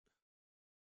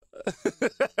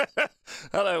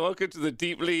Hello, welcome to the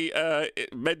deeply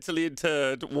mentally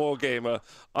interred Wargamer.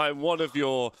 I'm one of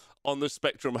your on the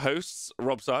spectrum hosts,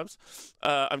 Rob Symes.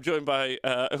 I'm joined by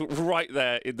right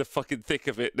there in the fucking thick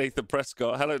of it, Nathan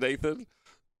Prescott. Hello, Nathan.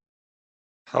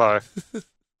 Hello.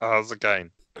 How's it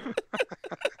going?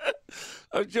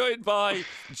 I'm joined by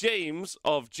James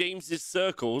of James's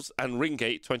Circles and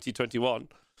Ringgate 2021.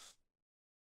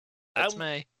 That's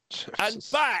me. And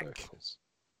back.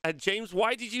 And James,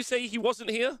 why did you say he wasn't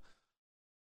here?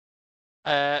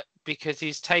 Because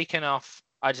he's taken off,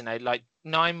 I don't know, like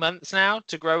 9 months now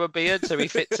to grow a beard so he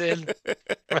fits in.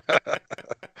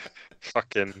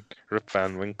 Fucking Rip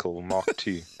Van Winkle Mark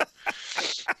II.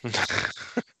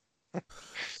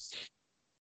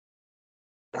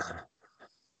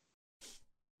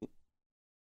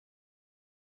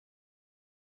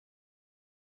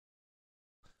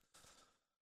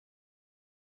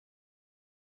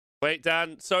 Wait,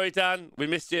 Dan. Sorry, Dan. We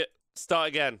missed it. Start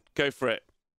again. Go for it.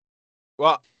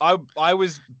 Well, I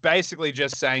was basically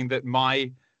just saying that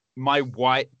my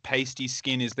white pasty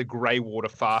skin is the grey water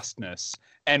fastness,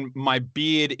 and my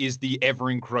beard is the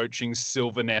ever encroaching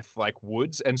Sylvaneth like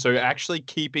woods, and so actually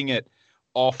keeping it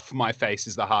off my face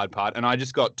is the hard part. And I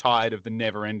just got tired of the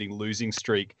never ending losing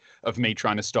streak of me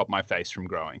trying to stop my face from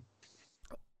growing.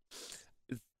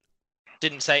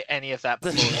 Didn't say any of that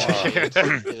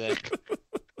before.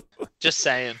 Just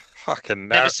saying. Fucking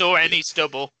Never saw any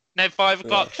stubble. No 5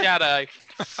 o'clock shadow.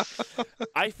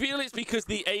 I feel it's because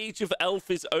the age of elf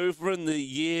is over and the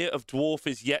year of dwarf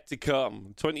is yet to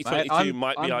come. 2022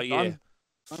 might be our year.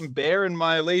 I'm bearing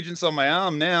my allegiance on my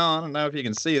arm now. I don't know if you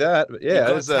can see that, but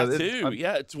yeah, it's a tattoo.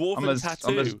 Yeah, dwarf and tattoo.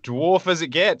 I'm as dwarf as it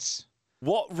gets.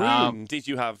 What rune did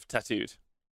you have tattooed?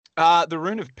 The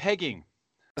rune of pegging.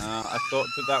 I thought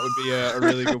that would be a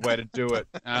really good way to do it.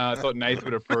 I thought Nath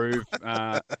would approve.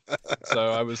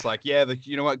 So I was like, yeah,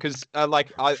 you know what? Because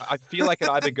I feel like it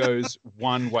either goes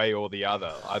one way or the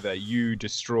other. Either you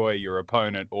destroy your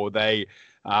opponent or they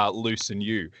loosen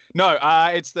you. No,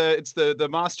 it's the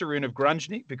master rune of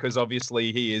Grungni, because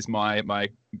obviously he is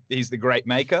he's the great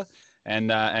maker,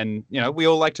 and you know, we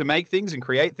all like to make things and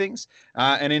create things,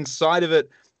 and inside of it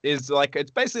is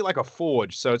it's basically like a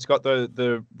forge. So it's got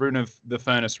the rune of the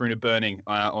furnace, rune of burning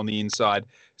on the inside.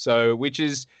 So which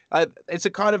is it's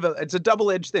a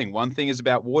double-edged thing. One thing is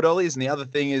about war dollies, and the other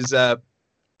thing is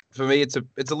for me it's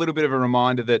a little bit of a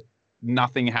reminder that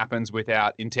nothing happens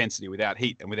without intensity, without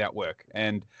heat, and without work.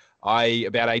 And I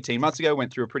about 18 months ago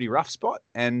went through a pretty rough spot,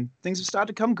 and things have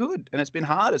started to come good. And it's been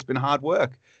hard. It's been hard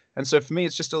work. And so for me,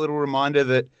 it's just a little reminder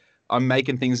that I'm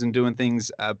making things and doing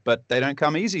things, but they don't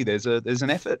come easy. There's an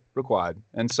effort required.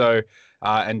 And so,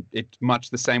 and it's much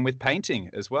the same with painting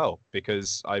as well,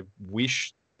 because I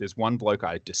wish there's one bloke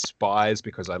I despise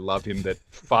because I love him that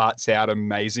farts out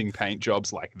amazing paint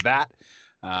jobs like that.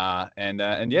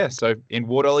 And yeah, so in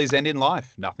war dollies and in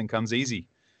life, nothing comes easy.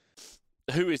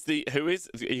 Who is?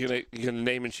 Are you gonna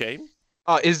name and shame?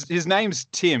 His name's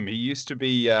Tim. He used to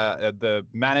be the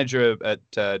manager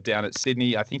at down at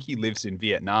Sydney. I think he lives in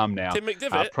Vietnam now. Tim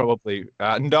McDivitt? Probably.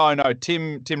 No.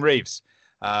 Tim Reeves.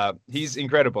 He's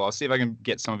incredible. I'll see if I can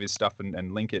get some of his stuff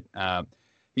and link it.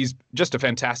 He's just a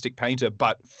fantastic painter,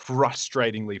 but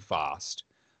frustratingly fast.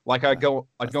 Like I'd go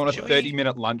on a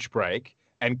 30-minute lunch break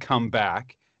and come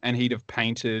back, and he'd have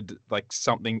painted like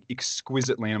something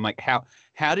exquisitely. And I'm like,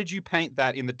 how did you paint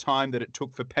that in the time that it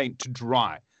took for paint to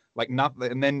dry? Like nothing.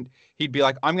 And then he'd be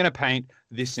like, I'm going to paint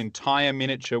this entire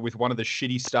miniature with one of the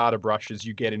shitty starter brushes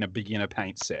you get in a beginner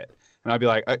paint set. And I'd be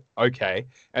like, okay.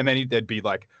 And then there'd be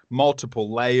like multiple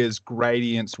layers,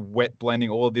 gradients, wet blending,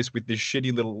 all of this with this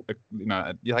shitty little, you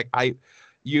know, you're like,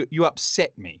 you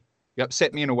upset me. You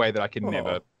upset me in a way that I could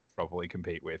never properly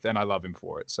compete with. And I love him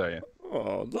for it. So, yeah.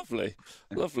 Oh, lovely.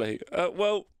 Lovely.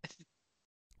 Well,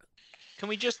 can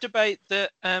we just debate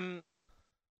that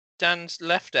Dan's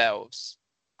left elves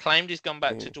claimed he's gone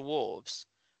back to dwarves,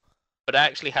 but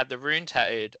actually had the rune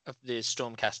tattooed of the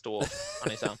Stormcast dwarf on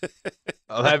his arm?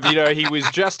 I'll have you know, he was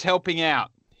just helping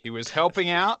out. He was helping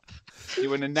out,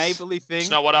 doing a neighborly thing. It's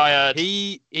not what I heard.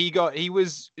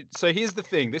 So here's the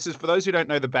thing. This is for those who don't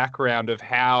know the background of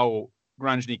how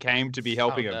Grungni came to be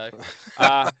helping him. No.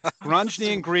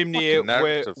 Grungni and Grimnir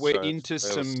were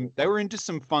into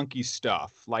some funky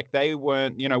stuff. Like they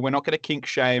weren't, you know, we're not going to kink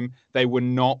shame. They were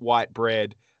not white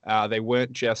bread. They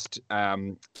weren't just,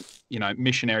 you know,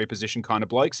 missionary position kind of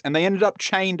blokes. And they ended up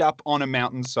chained up on a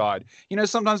mountainside. You know,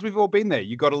 sometimes we've all been there.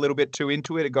 You got a little bit too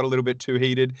into it. It got a little bit too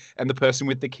heated. And the person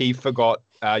with the key forgot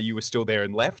you were still there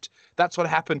and left. That's what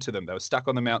happened to them. They were stuck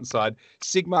on the mountainside.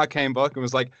 Sigmar came back and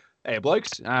was like, hey,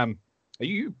 blokes,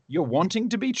 you're wanting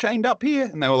to be chained up here?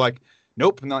 And they were like,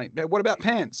 nope. And like, what about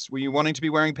pants? Were you wanting to be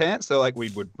wearing pants? They're like, we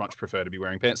would much prefer to be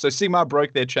wearing pants. So Sigmar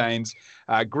broke their chains.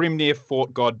 Grimnir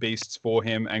fought god beasts for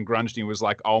him, and Grungnir was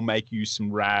like, I'll make you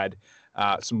some rad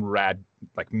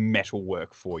like metal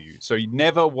work for you. So he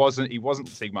wasn't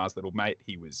Sigmar's little mate.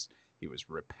 He was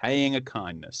repaying a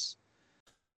kindness.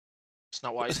 It's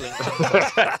not why he's linked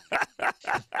to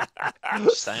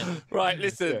Just saying. Right,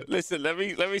 listen. Let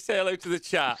me say hello to the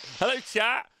chat. Hello,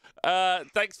 chat.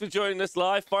 Thanks for joining us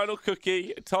live. Final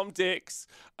Cookie, Tom Dix.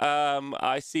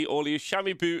 I see all of you.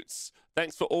 Shammy Boots.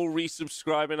 Thanks for all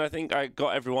resubscribing. I think I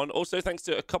got everyone. Also, thanks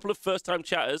to a couple of first-time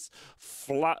chatters,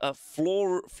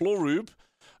 Florube,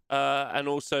 and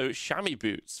also Shammy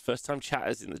Boots, first-time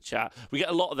chatters in the chat. We get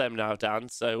a lot of them now, Dan,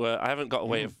 so I haven't got a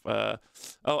way of...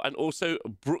 and also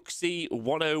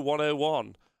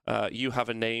Brooksy10101. You have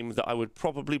a name that I would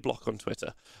probably block on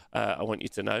Twitter. I want you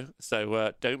to know.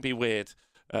 So don't be weird,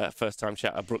 first-time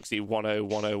chatter,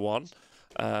 Brooksy10101.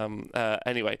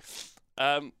 Anyway...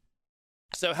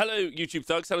 So hello, YouTube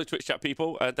thugs. Hello, Twitch chat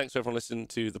people. Thanks for everyone listening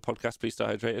to the podcast. Please stay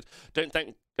hydrated. Don't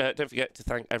forget to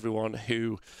thank everyone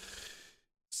who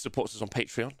supports us on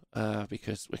Patreon,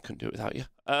 because we couldn't do it without you.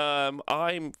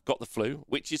 I've got the flu,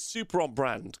 which is super on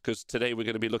brand, because today we're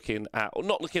going to be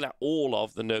not looking at all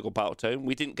of the Nurgle Battletome.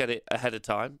 We didn't get it ahead of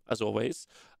time, as always,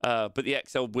 but the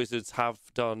Excel wizards have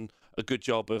done a good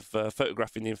job of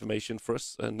photographing the information for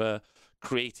us and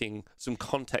creating some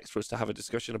context for us to have a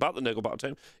discussion about the Nurgle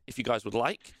Battletome, if you guys would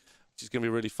like, which is going to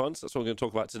be really fun. So that's what we're going to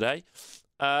talk about today.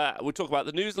 We'll talk about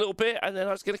the news a little bit, and then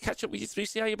I was going to catch up with you three,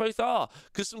 see how you both are,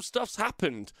 because some stuff's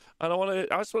happened, and I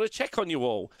just want to check on you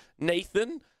all.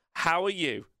 Nathan, how are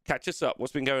you? Catch us up.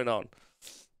 What's been going on?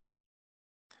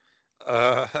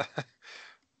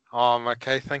 I'm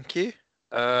okay, thank you.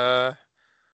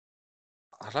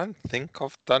 I don't think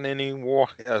I've done any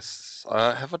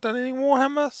have I done any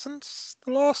Warhammer since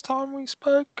the last time we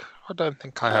spoke? I don't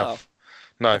think I have.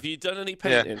 No. Have you done any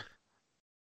painting?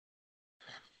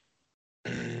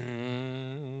 Yeah.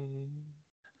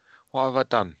 What have I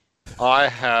done? I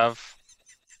have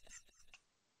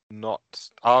not.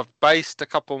 I've based a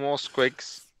couple more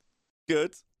squigs.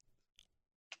 Good.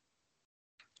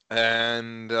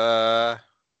 And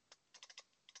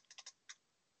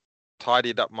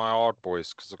tidied up my hard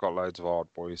boys, because I've got loads of hard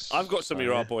boys. I've got some of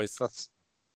your hard boys.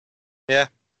 Yeah,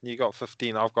 you got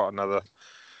 15. I've got another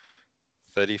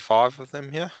 35 of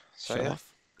them here. So Show yeah.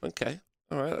 off. Okay.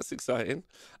 All right. That's exciting.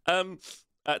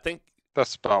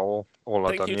 That's about all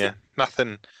I've done. Yeah,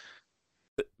 nothing.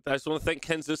 I just want to thank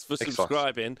Kansas for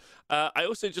subscribing. I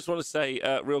also just want to say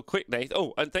real quick, Nate.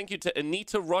 Oh, and thank you to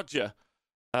Anita Roger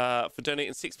for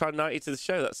donating £6.90 to the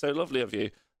show. That's so lovely of you.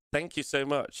 Thank you so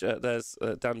much. There's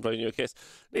Dan blowing you a kiss.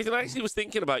 Nathan, I actually was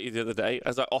thinking about you the other day,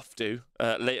 as I often do,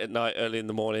 late at night, early in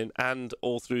the morning, and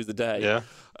all through the day. Yeah.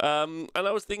 And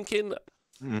I was thinking,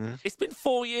 it's been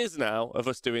 4 years now of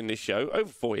us doing this show,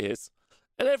 over 4 years.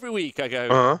 And every week I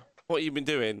go, what have you been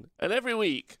doing? And every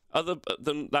week, other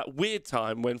than that weird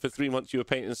time when for 3 months you were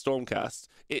painting Stormcast,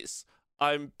 it's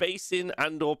I'm basing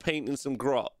and or painting some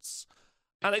grots.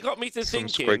 And it got me to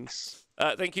thinking...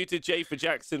 thank you to Jay for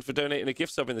Jackson for donating a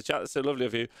gift sub in the chat. That's so lovely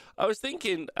of you. I was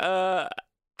thinking, how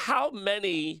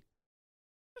many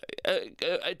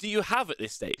do you have at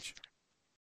this stage?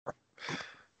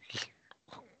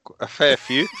 A fair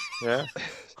few, yeah.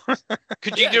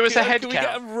 Could you do us a head count? count? Can we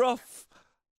get a rough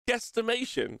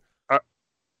guesstimation?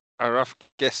 A rough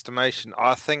guesstimation.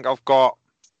 I think I've got...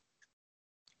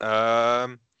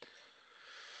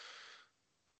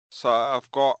 So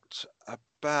I've got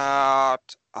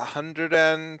about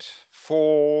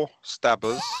 104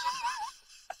 stabbers.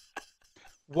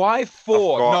 Why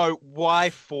 4? No, why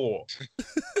 4?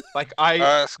 Like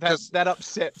that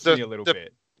upsets me a little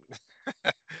bit.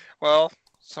 Well,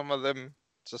 some of them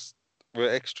just were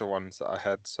extra ones that I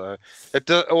had, so it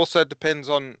also depends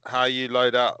on how you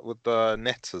load out with the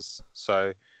netters.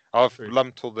 So I've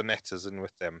lumped all the netters in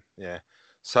with them, yeah.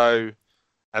 So,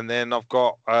 and then I've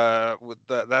got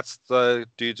that's the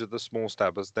dudes with the small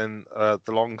stabbers. Then the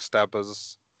long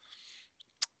stabbers,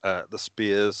 the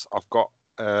spears. I've got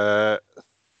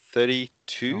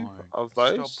 32 of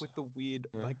those. Stop with the weird,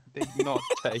 like, they're not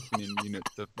taken in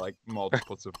units of, like,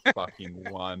 multiples of fucking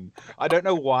one. I don't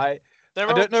know why. They're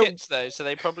all kits, though, so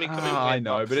they probably come in weird I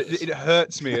know, but it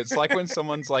hurts me. It's like when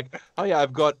someone's like, oh yeah,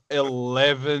 I've got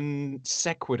 11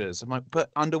 sequitors. I'm like, but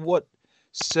under what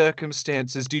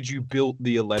circumstances did you build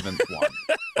the 11th one?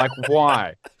 Like,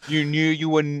 why? You knew you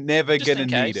were never going to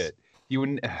need it. You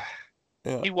wouldn't...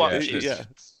 You watch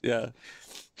Yeah.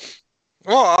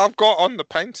 Well, I've got on the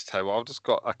painter table, I've just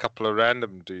got a couple of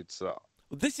random dudes that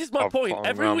This is my Of- point. on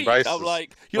Every round week, I'm bases.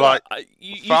 like, you're Like, like,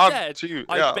 you found said two,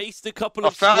 I yeah. based a couple I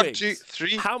of found swigs.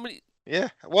 3. How many? Yeah.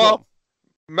 Go Well, on.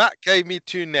 Matt gave me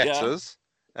 2 netters,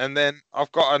 and then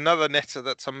I've got another netter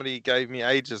that somebody gave me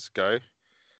ages ago.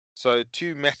 So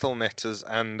 2 metal netters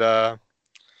and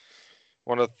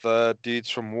one of the dudes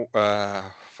from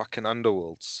fucking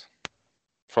Underworlds.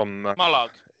 From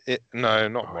Mollog. no,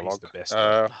 not Oh, he's Mollog. the best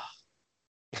guy.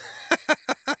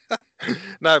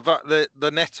 No, but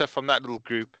the netter from that little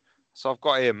group. So I've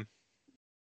got him.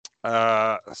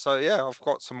 So yeah, I've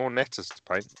got some more netters to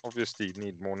paint. Obviously, you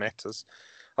need more netters.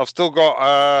 I've still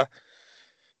got.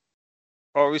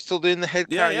 Are we still doing the head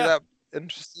Yeah, count? yeah. You that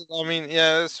interested? I mean,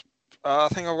 yeah. I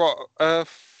think I've got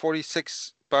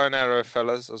 46 bow and arrow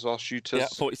fellas as well, shooters. Yeah,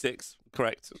 46.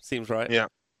 Correct. Seems right. Yeah.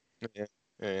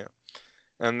 Yeah.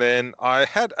 And then I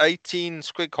had 18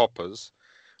 squig hoppers,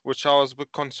 which I was a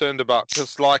bit concerned about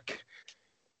because, like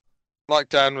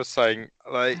Dan was saying,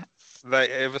 they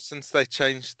ever since they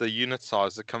changed the unit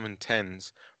size, they come in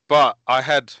 10s. But I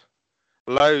had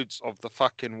loads of the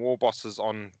fucking war bosses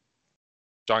on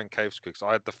giant cave squigs.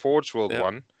 I had the Forge World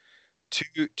one,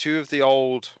 two of the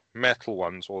old metal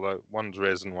ones, although one's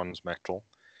resin, one's metal,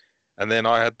 and then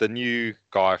I had the new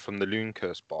guy from the Loon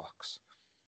Curse box.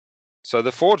 So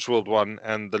the Forge World one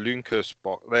and the Loon Curse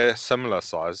box, they're similar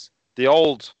size. The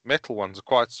old metal ones are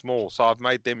quite small, so I've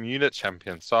made them unit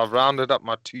champions. So I've rounded up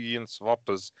my 2 units of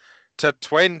hoppers to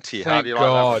 20. How Thank do you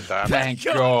God. like that, Dan? Thank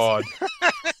God.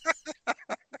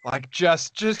 Like,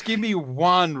 just give me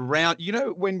one round. You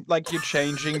know, when like you're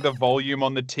changing the volume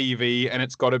on the TV and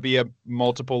it's got to be a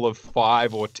multiple of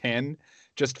 5 or 10,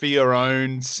 just for your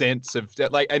own sense of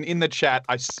like. And in the chat,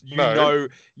 you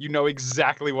know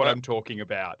exactly what I'm talking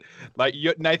about. Like,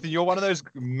 Nathan, you're one of those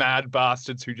mad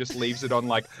bastards who just leaves it on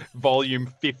like volume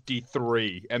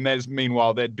 53, and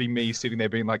meanwhile there'd be me sitting there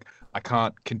being like, I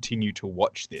can't continue to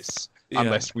watch this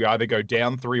unless we either go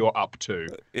down 3 or up 2.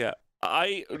 Yeah.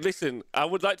 I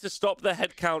would like to stop the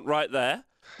head count right there.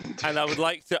 And I would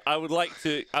like to,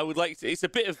 it's a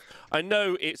bit of, I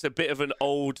know it's a bit of an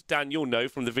old, Dan, you'll know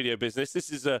from the video business.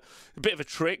 This is a bit of a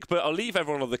trick, but I'll leave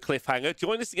everyone on the cliffhanger.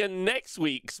 Join us again next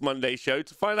week's Monday show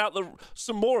to find out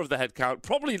some more of the head count.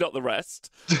 Probably not the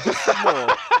rest, but some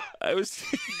more. I was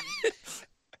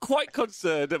quite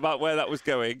concerned about where that was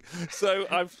going. So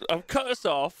I've cut us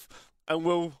off, and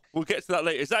we'll get to that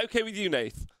later. Is that okay with you,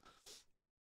 Nath?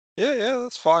 Yeah,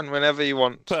 that's fine. Whenever you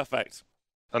want Perfect.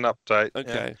 an update.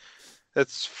 Okay. Yeah.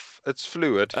 It's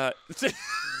fluid.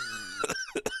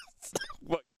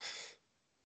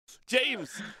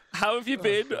 James, how have you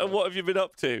been, and what have you been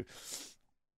up to?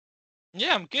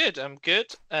 Yeah, I'm good.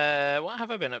 What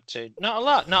have I been up to? Not a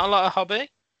lot of hobby.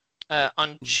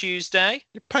 On Tuesday,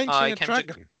 You're painting I a came to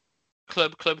dragon.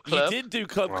 Club. You did do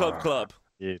club.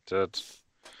 You did.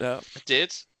 Yeah. I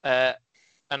did. And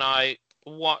I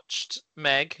watched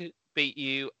Meg beat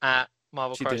you at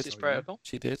Marvel She Crisis did. Protocol.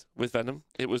 She did, with Venom.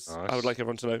 It was, Nice. I would like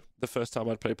everyone to know, the first time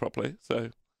I'd played properly, so...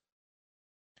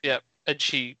 Yeah, and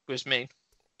she was me.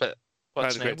 But what's I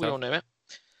had a new? great We time. all knew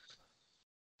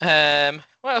it.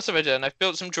 What else have I done? I've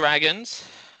built some dragons.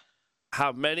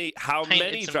 How many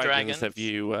Painted some dragons have dragons.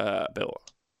 you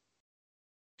built?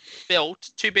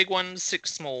 Built 2 big ones,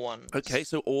 6 small ones. Okay,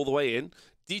 so all the way in.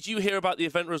 Did you hear about the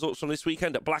event results from this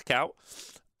weekend at Blackout?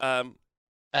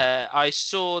 I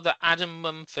saw that Adam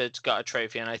Mumford got a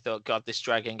trophy, and I thought, God, this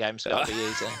dragon game's got to be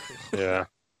easy. Yeah.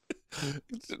 Do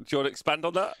you want to expand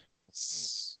on that?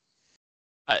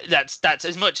 That's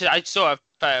as much as I saw a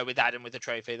photo with Adam with a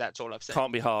trophy. That's all I've seen.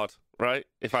 Can't be hard, right?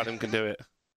 If Adam can do it.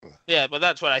 Yeah, but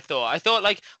that's what I thought. I thought,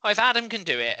 like, oh, if Adam can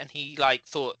do it, and he like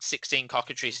thought 16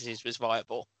 cockatrices was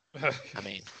viable. I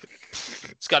mean,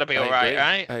 it's got to be all right,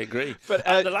 right? I agree. But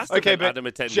the last event Adam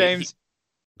attended, James,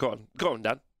 go on,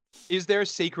 Dan. is there a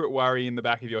secret worry in the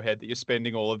back of your head that you're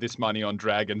spending all of this money on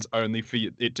dragons only for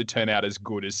it to turn out as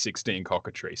good as 16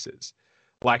 cockatrices?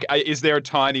 Like, is there a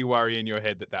tiny worry in your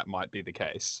head that might be the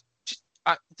case?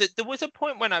 There was a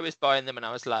point when I was buying them, and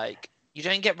I was like, you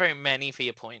don't get very many for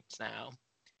your points now.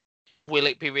 Will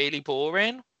it be really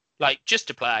boring? Like, just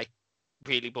to play,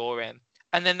 really boring.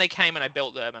 And then they came and I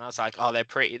built them, and I was like, oh, they're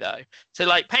pretty though. So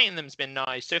like painting them's been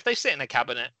nice. So if they sit in a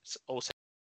cabinet, it's also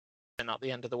not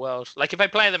the end of the world. Like if I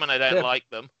play them and I don't like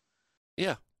them,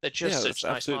 yeah, they're just that's such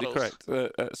nice absolutely models.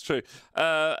 correct. That's true.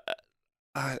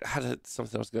 I had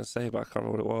something I was going to say, but I can't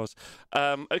remember what it was.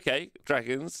 Okay,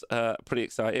 dragons, pretty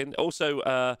exciting. Also,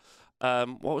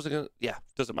 what was I going to... Yeah,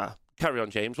 doesn't matter. Carry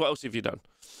on, James. What else have you done?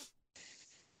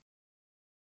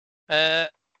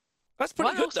 That's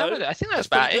pretty good, though. I think that's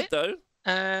about pretty it. good,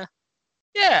 though.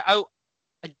 Yeah. Oh,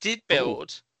 I did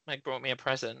build. Meg brought me a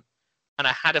present. and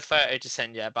I had a photo to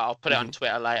send you, but I'll put it on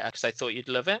Twitter later because I thought you'd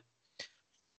love it.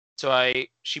 So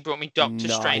she brought me Doctor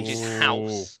Strange's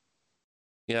house.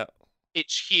 Yeah.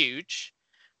 It's huge,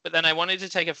 but then I wanted to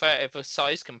take a photo for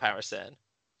size comparison,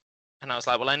 and I was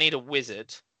like, well, I need a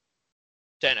wizard.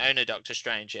 Don't own a Doctor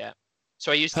Strange yet,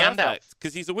 so I used Gandalf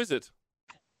because he's a wizard.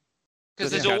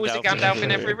 Because there's always a Gandalf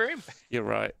in every room. You're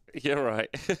right. You're right.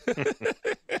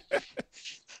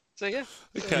 So yeah,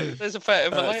 okay. There's a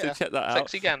photo for later. So check that out.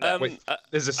 Sexy Gandalf. Wait,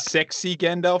 there's a sexy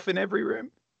Gandalf in every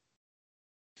room.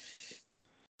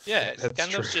 Yeah, That's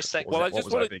Gandalf's true. just sexy. Well, I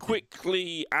just want to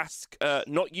quickly ask,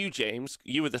 not you, James,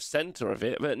 you were the centre of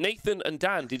it, but Nathan and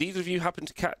Dan, did either of you happen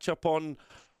to catch up on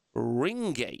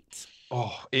Ringgate?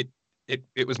 Oh, it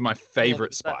was my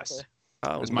favorite spice.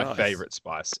 Oh, it was my favorite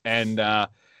spice, and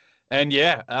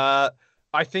yeah,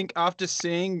 I think after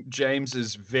seeing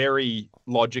James's very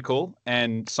logical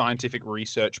and scientific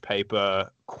research paper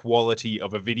quality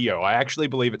of a video, I actually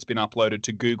believe it's been uploaded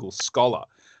to Google Scholar.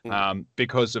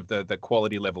 Because of the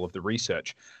quality level of the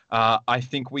research, I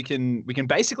think we can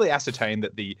basically ascertain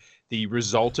that the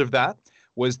result of that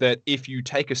was that if you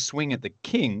take a swing at the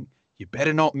king, you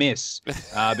better not miss,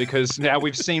 because now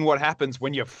we've seen what happens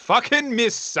when you fucking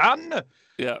miss, son.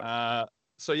 Yeah.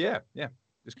 So yeah,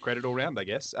 just credit all round, I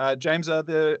guess. James, are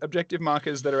the objective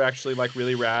markers that are actually like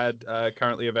really rad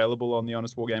currently available on the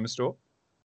Honest Wargamer store?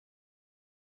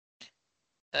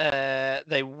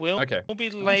 They will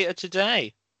be later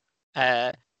today.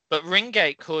 But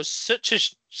Ringgate caused such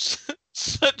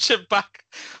a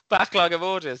backlog of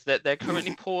orders that they're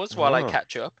currently paused while I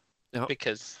catch up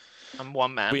because I'm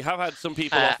one man. We have had some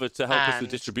people offer to help us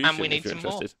with distribution. And we need if you're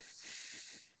some interested.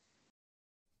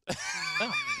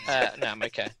 more. No, I'm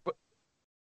okay.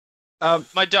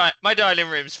 My dining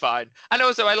room's fine, and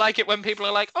also I like it when people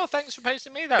are like, "Oh, thanks for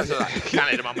posting me that." So like,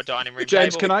 can't eat them on my dining room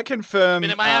James, table. can I confirm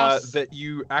house. that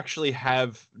you actually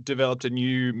have developed a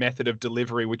new method of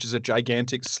delivery, which is a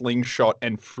gigantic slingshot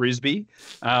and frisbee,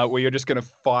 where you're just going to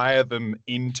fire them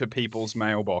into people's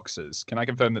mailboxes? Can I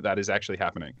confirm that is actually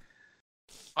happening?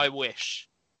 I wish.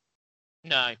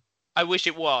 No, I wish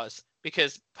it was,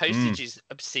 because postage is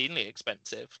obscenely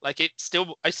expensive. Like I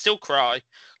still cry.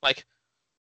 Like.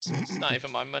 It's not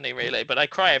even my money really, but I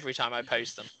cry every time I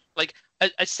post them. Like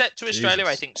I set to Australia,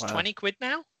 I think it's 20 quid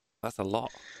now. That's a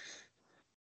lot.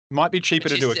 Might be cheaper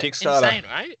to do a Kickstarter. Insane,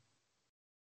 right?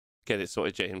 Get it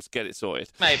sorted, James. Get it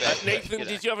sorted. Maybe. Nathan,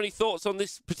 did you have any thoughts on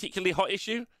this particularly hot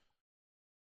issue?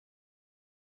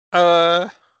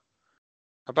 About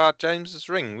James's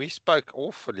ring, we spoke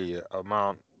awfully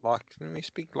amount. Like, didn't we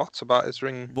speak lots about his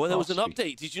ring? Well, there was an last update.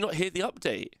 week? Did you not hear the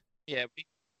update? Yeah.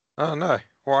 Oh no.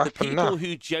 What the happened people now?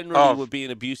 who generally were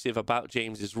being abusive about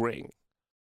James's ring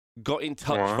got in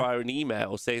touch via an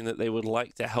email saying that they would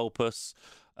like to help us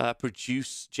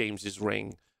produce James's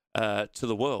ring to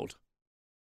the world.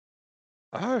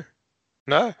 Oh,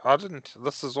 no, I didn't.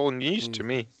 This is all news to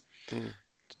me.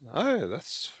 Oh,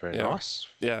 that's very nice.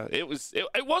 Yeah, it was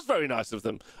very nice of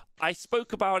them. I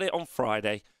spoke about it on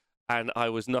Friday, and I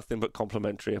was nothing but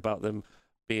complimentary about them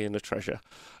being a treasure.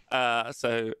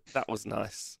 So that was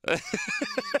nice.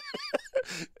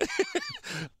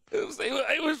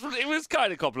 It was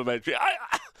kind of complimentary.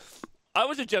 I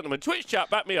was a gentleman. Twitch chat,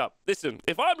 back me up. Listen,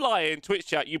 if I'm lying, Twitch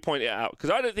chat, you point it out, because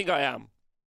I don't think I am.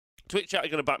 Twitch chat are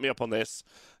going to back me up on this.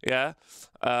 Yeah,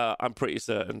 I'm pretty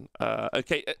certain.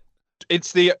 Okay.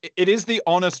 It is the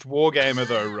honest wargamer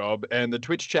though, Rob, and the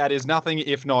Twitch chat is nothing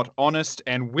if not honest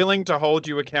and willing to hold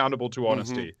you accountable to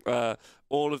honesty.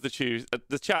 All of the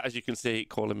chat, as you can see,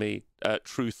 calling me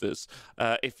truthers.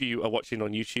 If you are watching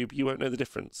on YouTube, you won't know the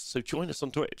difference. So join us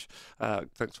on Twitch.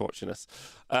 Thanks for watching us.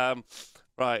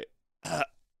 Right.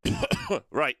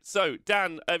 Right. So,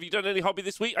 Dan, have you done any hobby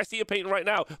this week? I see you're painting right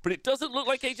now, but it doesn't look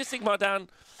like Age of Sigmar, Dan.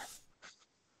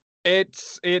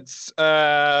 It's it's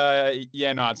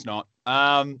not.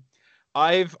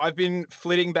 I've been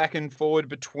flitting back and forward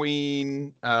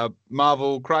between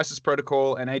Marvel Crisis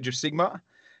Protocol and Age of Sigmar,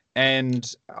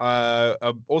 and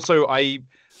also a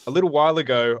little while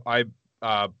ago I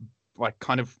like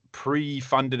kind of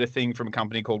pre-funded a thing from a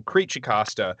company called Creature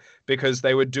Caster because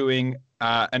they were doing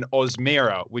an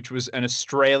Osmera, which was an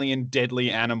Australian deadly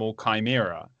animal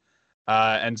chimera,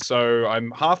 and so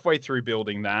I'm halfway through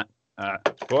building that.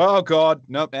 Oh God,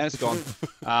 nope, it's gone.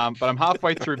 But I'm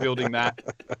halfway through building that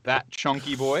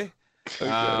chunky boy.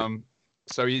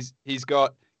 So he's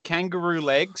got kangaroo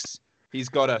legs. He's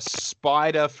got a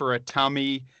spider for a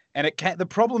tummy, and the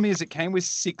problem is it came with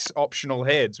 6 optional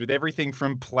heads, with everything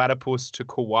from platypus to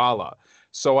koala.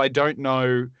 So I don't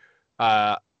know.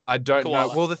 I I don't know.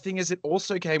 Koala. Well, the thing is, it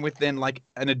also came with then like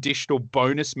an additional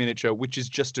bonus miniature, which is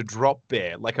just a drop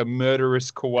bear, like a murderous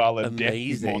koala death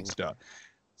Amazing. monster.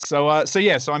 So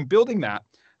I'm building that.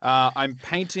 I'm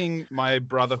painting my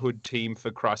Brotherhood team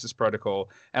for Crisis Protocol,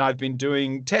 and I've been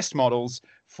doing test models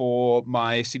for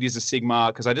my Cities of Sigmar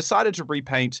because I decided to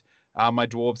repaint my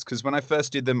dwarves because when I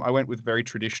first did them, I went with very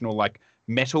traditional like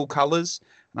metal colors,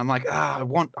 and I'm like, I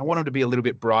want them to be a little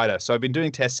bit brighter. So I've been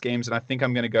doing test schemes, and I think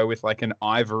I'm going to go with like an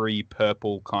ivory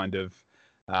purple kind of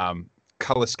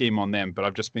color scheme on them. But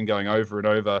I've just been going over and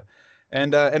over,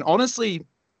 and honestly,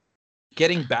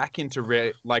 getting back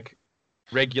into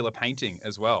regular painting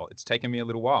as well. It's taken me a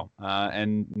little while,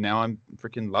 and now I'm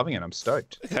freaking loving it. I'm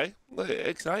stoked. Okay,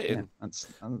 exciting.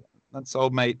 Yeah, that's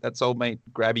old mate. That's old mate.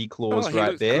 Grabby claws He right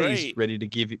looks there. great. He's ready to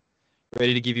give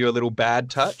you a little bad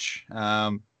touch.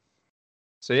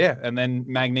 So yeah, and then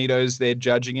Magneto's there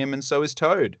judging him, and so is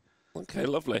Toad. Okay,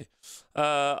 lovely.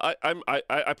 I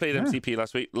played Yeah. MCP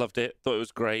last week. Loved it. Thought it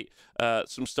was great.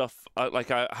 Some stuff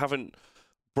I haven't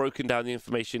broken down the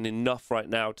information enough right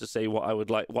now to say what I would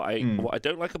like, what I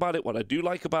don't like about it, what I do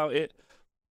like about it.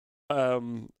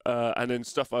 And then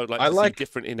stuff I would like to see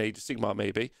different in Age of Sigmar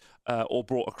maybe, or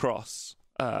brought across.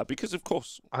 Because of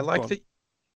course I like that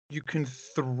you can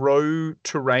throw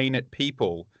terrain at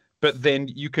people, but then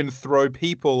you can throw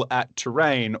people at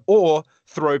terrain or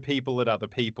throw people at other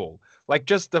people. Like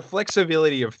just the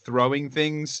flexibility of throwing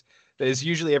things. There's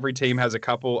usually every team has a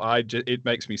couple. It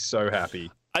makes me so happy.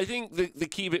 I think the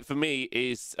key bit for me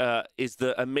is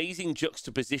the amazing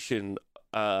juxtaposition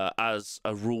as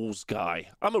a rules guy.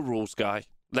 I'm a rules guy.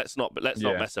 Let's not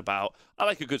mess about. I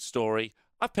like a good story.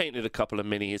 I've painted a couple of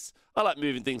minis. I like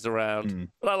moving things around,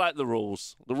 but I like the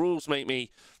rules. The rules make me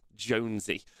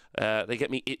jonesy. They get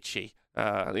me itchy.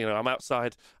 I'm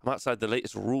outside the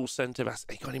latest rules center.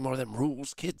 Hey, got any more of them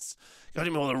rules, kids? Got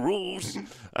any more of the rules?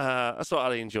 That's what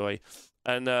I enjoy.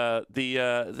 And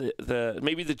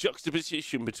maybe the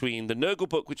juxtaposition between the Nurgle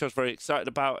book, which I was very excited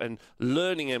about, and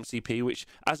learning MCP, which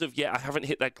as of yet I haven't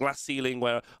hit that glass ceiling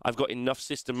where I've got enough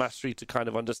system mastery to kind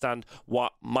of understand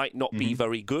what might not be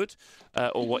very good,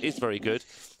 or what is very good.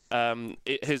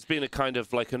 It has been a kind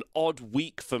of like an odd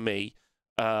week for me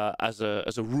as a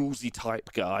rulesy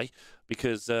type guy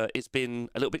because it's been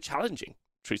a little bit challenging,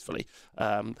 truthfully.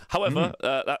 However,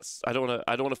 I don't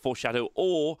want to foreshadow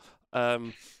or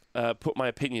put my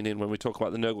opinion in when we talk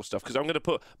about the Nurgle stuff, because I'm going to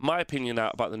put my opinion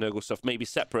out about the Nurgle stuff, maybe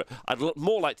separate. I'd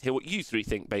more like to hear what you three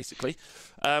think, basically.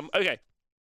 Okay.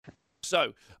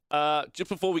 So, just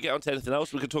before we get on to anything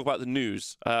else, we can talk about the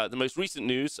news. The most recent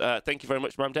news, thank you very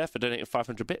much, Mamdare, for donating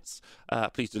 500 bits.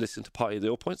 Please do listen to Party of the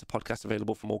All Points, a podcast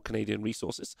available from all Canadian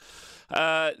resources.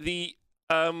 The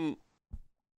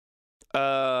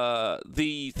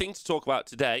thing to talk about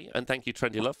today, and thank you,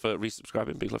 Trendy Love, for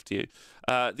resubscribing. Big love to you.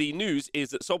 The news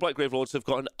is that Soulblight Gravelords have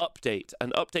got an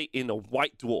update in a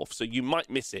White Dwarf, so you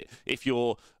might miss it if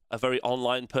you're a very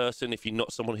online person, if you're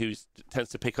not someone who tends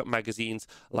to pick up magazines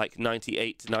like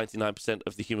 98 to 99%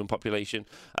 of the human population,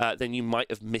 then you might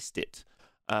have missed it.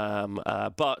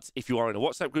 But if you are in a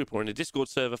WhatsApp group or in a Discord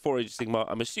server for Age of Sigmar,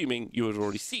 I'm assuming you would have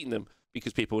already seen them,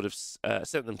 because people would have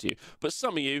sent them to you. But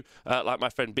some of you, like my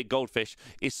friend Big Goldfish,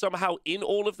 is somehow in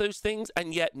all of those things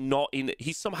and yet not in.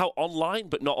 He's somehow online,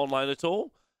 but not online at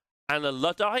all. And a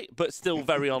Luddite, but still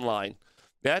very online.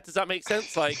 Yeah, does that make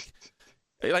sense? Like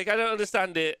I don't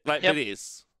understand it. But it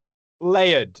is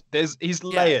layered. He's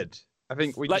layered. I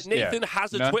think Nathan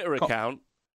has a Twitter account,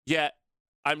 yet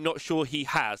I'm not sure he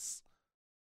has.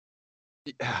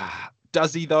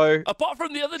 Does he though? Apart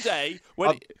from the other day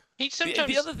when.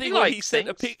 The other thing where he sent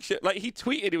a picture, like he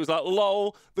tweeted, he was like,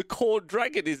 "Lol, the corn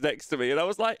dragon is next to me," and I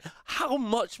was like, "How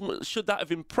much should that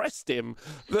have impressed him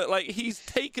that like he's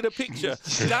taken a picture?"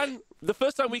 Dan, the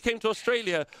first time we came to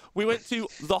Australia, we went to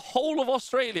the whole of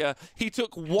Australia. He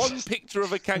took one picture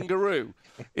of a kangaroo.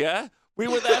 Yeah, we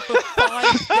were there for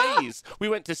 5 days. We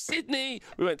went to Sydney.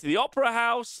 We went to the Opera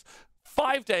House.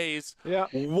 5 days,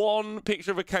 one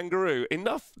picture of a kangaroo.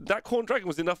 Enough. That corn dragon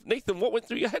was enough. Nathan, what went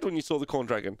through your head when you saw the corn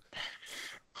dragon?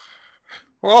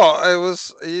 Well,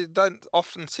 you don't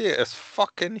often see it. It's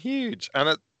fucking huge. And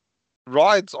it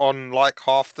rides on like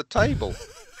half the table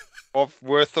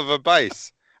worth of a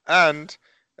base. And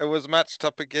it was matched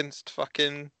up against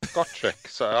fucking Gotrek.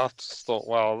 So I just thought,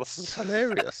 wow, this is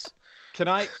hilarious. Can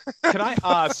I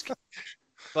ask,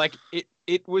 like,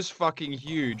 it was fucking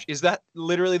huge. Is that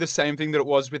literally the same thing that it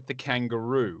was with the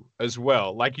kangaroo as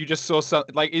well? Like you just saw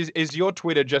something, like is your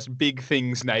Twitter just big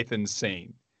things Nathan's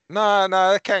seen? No,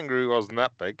 the kangaroo wasn't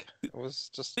that big. It was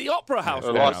just the Opera House.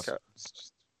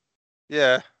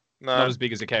 Yeah, no. Not as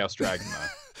big as a Chaos Dragon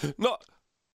though. Not.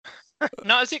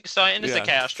 Not as exciting as the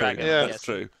Chaos true. Dragon. Yeah, That's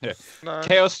true. No.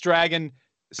 Chaos Dragon,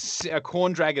 a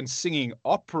Corn Dragon singing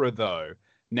opera, though.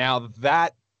 Now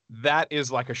that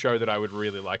is like a show that I would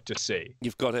really like to see.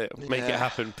 You've got it. Make it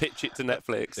happen. Pitch it to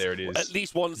Netflix. There it is. At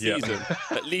least one Yeah. season.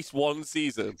 At least one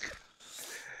season.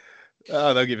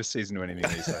 Oh, they'll give a season to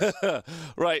anything these days.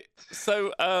 Right.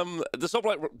 So the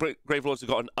Soulblight Gravelords have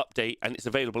got an update, and it's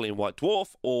available in White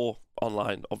Dwarf or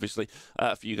online, obviously,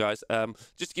 for you guys.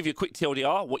 Just to give you a quick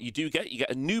TLDR, what you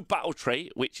get a new battle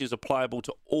trait, which is applicable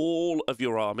to all of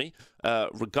your army,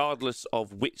 regardless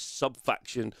of which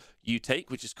sub-faction you take,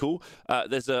 which is cool.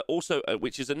 There's also,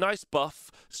 which is a nice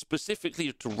buff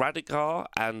specifically to Radikar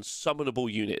and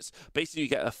summonable units. Basically, you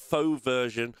get a faux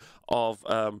version of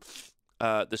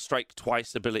the Strike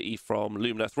Twice ability from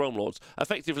Lumineth Realm Lords.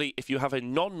 Effectively, if you have a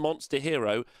non-monster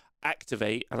hero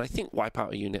activate, and I think wipe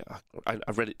out a unit, I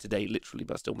read it today literally,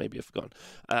 but still maybe I've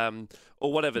forgotten,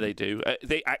 or whatever they do,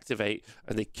 they activate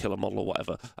and they kill a model or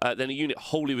whatever, then a unit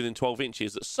wholly within 12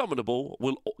 inches that's summonable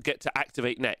will get to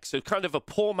activate next. So kind of a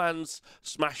poor man's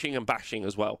smashing and bashing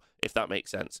as well, if that makes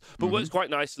sense. But works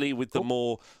quite nicely with the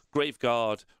more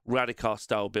Graveguard, Radikar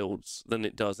style builds than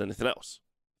it does anything else,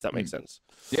 if that makes sense.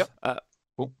 Yep.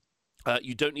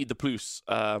 You don't need the plus.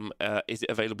 Is it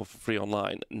available for free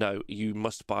online? No, you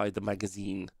must buy the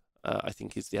magazine, I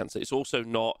think is the answer. It's also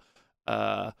not...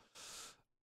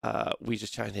 we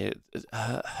just chatting here.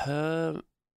 Her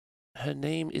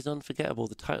name is unforgettable.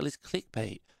 The title is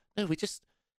clickbait. No, we're just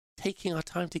taking our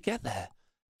time to get there.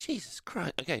 Jesus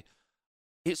Christ. Okay.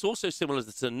 It's also similar to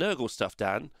the Nurgle stuff,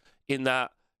 Dan, in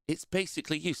that it's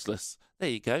basically useless. There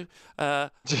you go.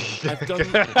 I've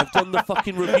done the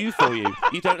fucking review for you.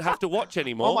 You don't have to watch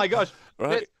anymore. Oh my gosh!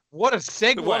 Right? What a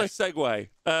segue! What a segue.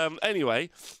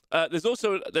 Anyway, there's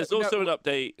also an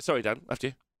update. Sorry, Dan. After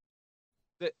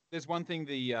you. There's one thing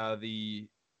the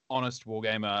honest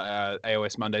Wargamer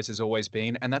AOS Mondays has always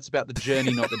been, and that's about the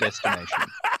journey, not the destination.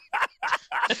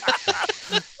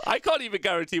 I can't even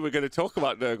guarantee we're going to talk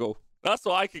about Nurgle. That's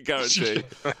what I can guarantee.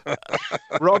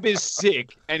 Rob is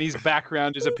sick, and his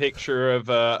background is a picture of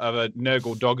a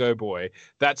Nurgle doggo boy.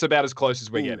 That's about as close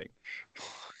as we're getting.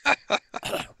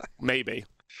 Maybe.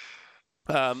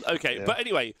 Okay, yeah. But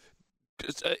anyway,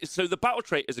 so the battle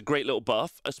trait is a great little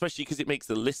buff, especially because it makes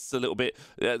the lists a little bit.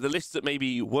 The lists that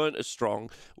maybe weren't as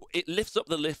strong, it lifts up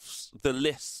the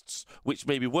lists which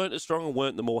maybe weren't as strong and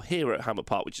weren't the more hero at Hammer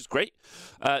Part, which is great.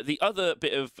 The other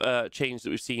bit of change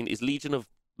that we've seen is Legion of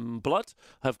Blood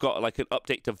have got like an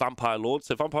update to Vampire Lord.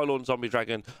 So Vampire Lord and Zombie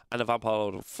Dragon and a Vampire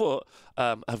Lord on foot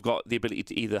have got the ability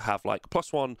to either have like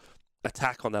 +1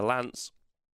 attack on their lance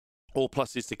or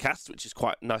pluses to cast, which is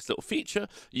quite a nice little feature.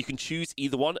 You can choose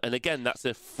either one, and again, that's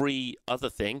a free other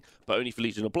thing, but only for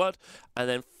Legion of Blood. And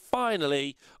then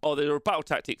finally, there are battle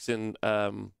tactics and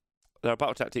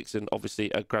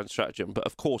obviously a grand stratagem, but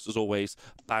of course, as always,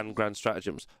 ban grand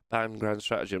stratagems.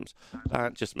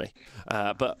 Just me.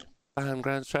 But ban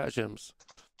grand stratagems.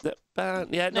 No,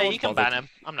 you can ban them.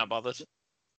 I'm not bothered.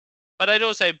 But I'd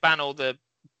also ban all the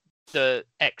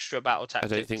extra battle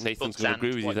tactics. I don't think Nathan's going to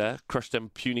agree with you there. Crush them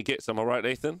puny gits. Am I right,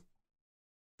 Nathan?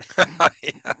 That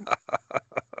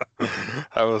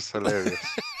was hilarious.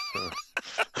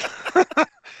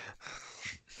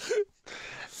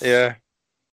 Yeah.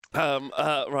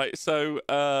 Right, so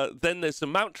then there's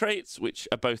some mount traits, which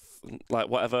are both like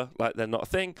whatever, like they're not a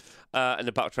thing, and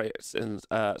the battle traits, and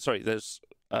there's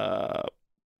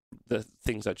the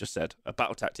things I just said,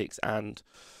 battle tactics and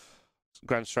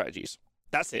grand strategies.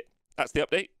 That's it. That's the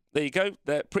update. There you go.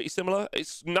 They're pretty similar.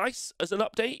 It's nice as an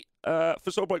update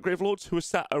for Soulblight Gravelords, who are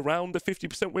sat around the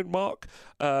 50% win mark.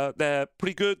 They're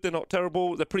pretty good. They're not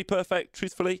terrible. They're pretty perfect,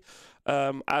 truthfully.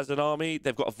 As an army,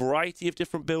 they've got a variety of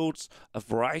different builds, a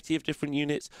variety of different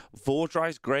units.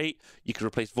 Vordry's great. You could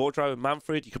replace Vordry with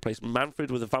Manfred. You could replace Manfred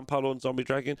with a Vampire Lord and Zombie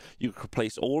Dragon. You could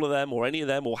replace all of them or any of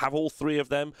them or have all three of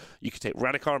them. You could take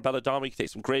Radikar and Belladama. You could take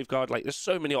some Graveguard. Like, there's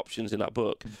so many options in that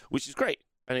book, which is great.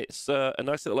 And it's a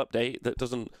nice little update that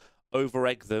doesn't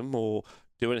over-egg them or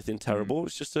do anything terrible.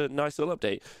 It's just a nice little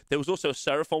update. There was also a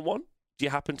Seraphon one. Do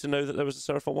you happen to know that there was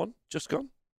a Seraphon one just gone?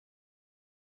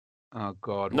 Oh,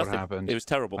 God, Nothing. What happened? It was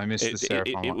terrible. I missed the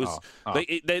Seraphon it was, one.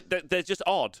 they're just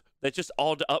odd. They're just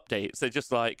odd updates. They're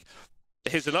just like,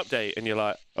 here's an update, and you're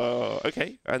like, oh,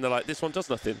 okay. And they're like, this one does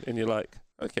nothing. And you're like,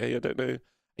 okay, I don't know.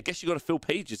 I guess you got to fill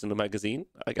pages in the magazine,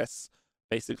 I guess,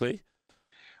 basically.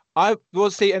 I will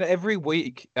see, and every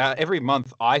week, every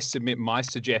month, I submit my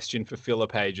suggestion for filler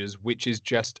pages, which is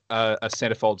just a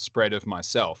centerfold spread of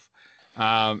myself.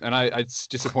 And it's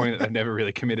disappointing that I've never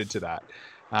really committed to that.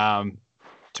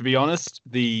 To be honest,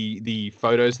 the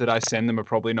photos that I send them are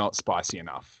probably not spicy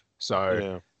enough.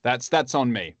 So that's on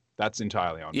me. That's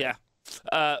entirely on me. Yeah.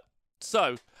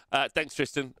 Thanks,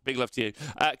 Tristan. Big love to you.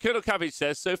 Colonel Cabbage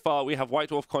says, so far we have White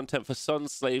Dwarf content for Sun,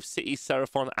 Slave, City,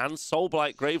 Seraphon, and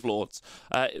Soulblight Gravelords.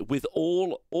 With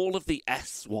all of the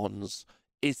S ones,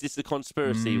 is this a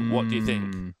conspiracy? What do you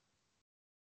think?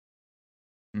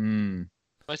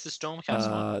 Where's the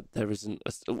Stormcast one? There isn't.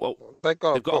 Well, They've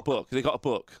got a book. They got a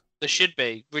book. There should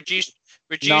be. Reduced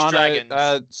No, dragons.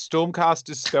 Stormcast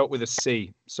is spelt with a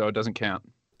C, so it doesn't count.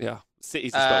 Yeah,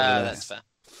 Cities is spelled with an that's S. fair.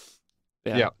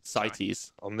 Yeah,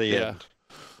 Cities. on the end.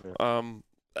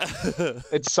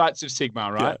 It's Sites of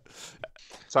Sigmar, right? Yeah.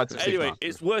 Sites of Anyway, Sigmar.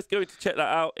 it's worth going to check that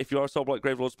out if you are a Soulblight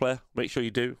Gravelords player. Make sure you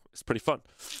do. It's pretty fun.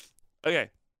 Okay,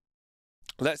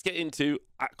 let's get into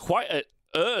quite an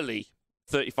early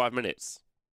 35 minutes,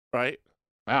 right?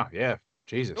 Wow, yeah.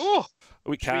 Jesus. Oh,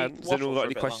 We can. Has anyone got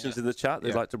any bit questions longer. in the chat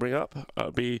they'd like to bring up?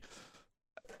 Be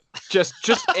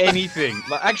Just anything.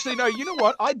 Like, actually, no. You know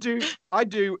what? I do.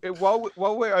 While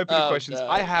we're open to questions, no.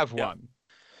 I have Yeah. one.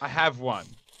 I have one,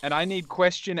 and I need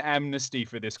question amnesty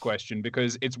for this question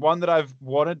because it's one that I've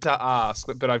wanted to ask,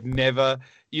 but I've never.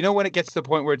 You know, when it gets to the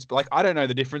point where it's like I don't know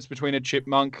the difference between a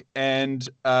chipmunk and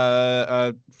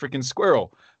a freaking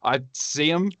squirrel. I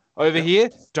see them over here,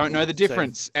 don't know the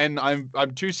difference, and I'm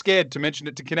too scared to mention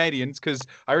it to Canadians because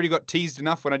I already got teased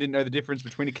enough when I didn't know the difference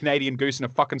between a Canadian goose and a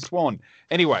fucking swan.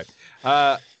 Anyway,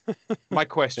 my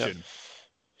question: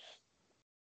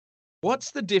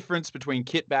 what's the difference between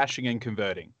kit bashing and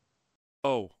converting?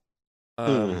 I've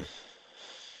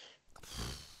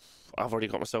already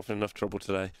got myself in enough trouble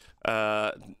today.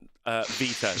 Veto,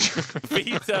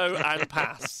 veto, and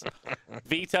pass.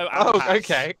 Veto and pass.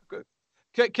 Okay.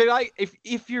 Can I,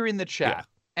 if you're in the chat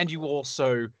and you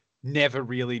also never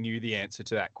really knew the answer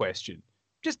to that question,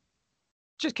 just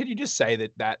can you just say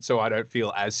that so I don't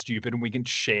feel as stupid and we can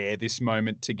share this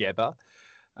moment together?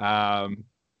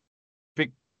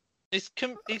 Is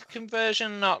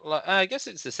conversion not like? I guess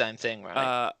it's the same thing,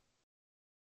 right?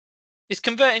 Is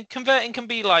converting can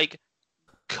be like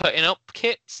cutting up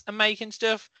kits and making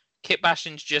stuff. Kit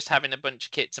bashing's just having a bunch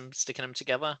of kits and sticking them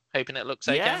together, hoping it looks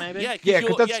okay, maybe. Yeah,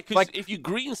 because like if you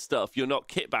green stuff, you're not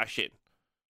kit bashing.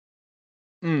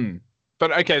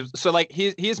 But okay, so like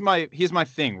here's my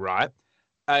thing, right?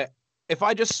 If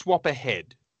I just swap a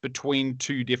head between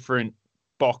two different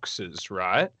boxes,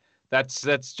 right? That's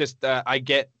just I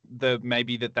get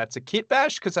maybe that's a kit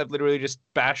bash because I've literally just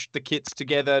bashed the kits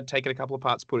together, taken a couple of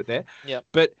parts, put it there. Yeah.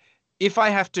 But if I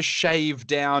have to shave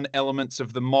down elements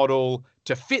of the model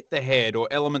to fit the head or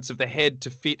elements of the head to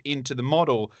fit into the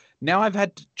model, now I've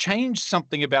had to change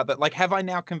something about that. Like, have I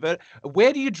now converted?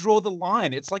 Where do you draw the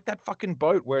line? It's like that fucking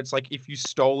boat where it's like if you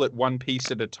stole it one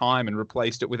piece at a time and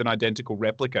replaced it with an identical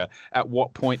replica, at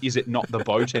what point is it not the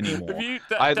boat anymore? Have you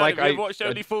ever watched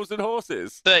Only Fools and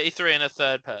Horses? 33 and a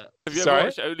third part. Have you ever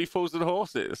watched Only Fools and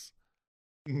Horses?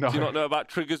 No. Do you not know about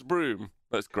Trigger's broom?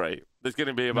 That's great. There's going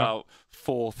to be about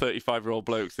 4 35-year-old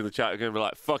blokes in the chat who are going to be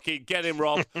like, fucking get him,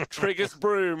 Rob. Trigger's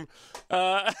broom.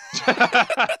 The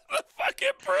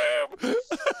fucking broom.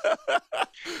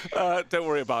 Don't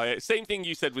worry about it. Same thing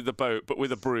you said with the boat, but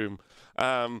with a broom.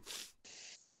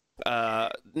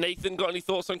 Nathan, got any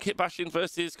thoughts on kit bashing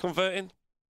versus converting?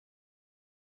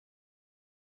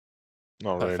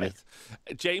 Not really. Perfect.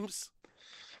 James?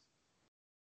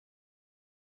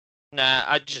 Nah,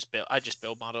 I just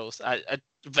build models. I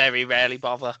very rarely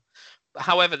bother.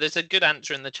 However, there's a good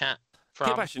answer in the chat from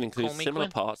Kit bashing includes Call Me similar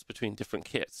Quinn. parts between different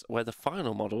kits, where the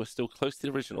final model is still close to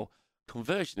the original.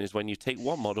 Conversion is when you take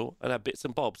one model and add bits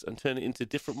and bobs and turn it into a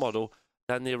different model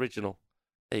than the original.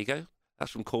 There you go.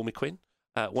 That's from Call Me Quinn,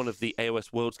 one of the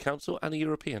AOS Worlds Council and a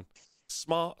European.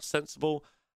 Smart, sensible,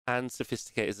 and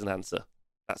sophisticated as an answer.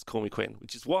 That's Call Me Quinn,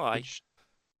 which is why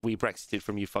we Brexited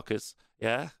from you fuckers.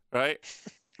 Yeah, right?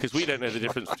 Because we don't know the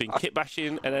difference between kit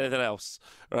bashing and anything else,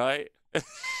 right?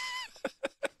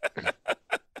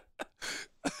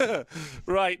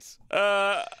 Right.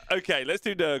 Okay, let's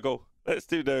do Nurgle. Let's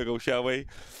do Nurgle, shall we?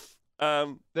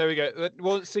 There we go.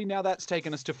 Well, see, now that's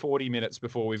taken us to 40 minutes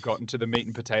before we've gotten to the meat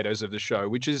and potatoes of the show,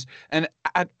 which is an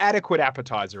adequate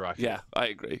appetizer, I feel. Yeah, I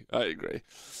agree.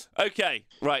 Okay,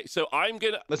 right. So I'm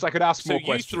going to... Unless I could ask So more you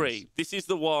questions. three, this is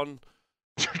the one...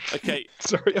 Okay.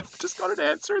 Sorry, I've just got an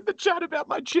answer in the chat about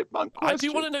my chipmunk question. I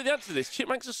do want to know the answer to this.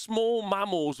 Chipmunks are small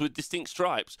mammals with distinct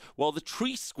stripes, while the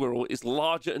tree squirrel is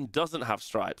larger and doesn't have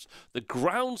stripes. The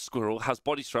ground squirrel has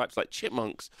body stripes like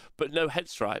chipmunks, but no head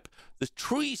stripe. The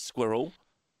tree squirrel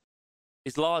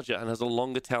is larger and has a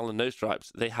longer tail and no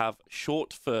stripes. They have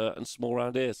short fur and small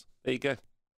round ears. There you go.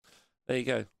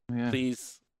 Yeah.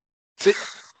 Please.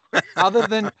 Other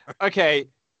than... Okay...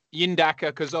 Yindaka,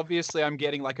 because obviously I'm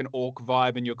getting like an orc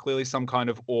vibe, and you're clearly some kind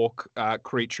of orc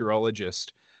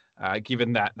creatureologist,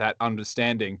 given that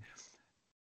understanding.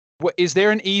 Is there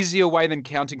an easier way than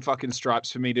counting fucking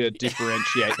stripes for me to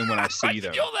differentiate them when I see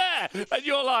them? You're there, and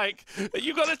you're like,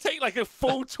 you got to take like a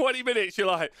full 20 minutes. You're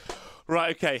like,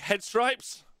 right, okay, head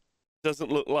stripes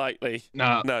doesn't look likely.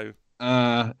 No.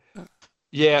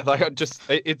 Yeah, like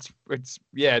it's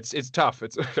tough.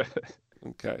 It's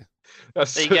okay. There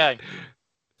you go.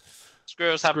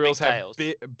 Squirrels have big tails.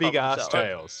 Big ass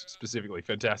tails, specifically.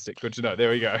 Fantastic. Good to know.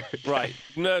 There we go. Right,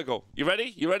 Nurgle, you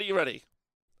ready? You ready?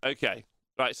 Okay.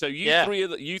 Right, so you three, I'm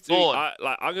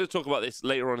going to talk about this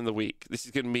later on in the week. This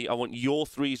is going to be, I want your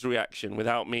three's reaction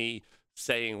without me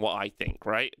saying what I think,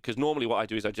 right? Because normally what I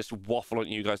do is I just waffle on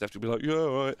you guys have to be like, yeah,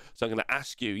 all right. So I'm going to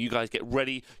ask you. You guys get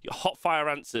ready. Your hot fire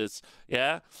answers,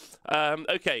 yeah?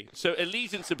 Okay, so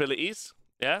allegiance abilities,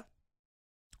 yeah?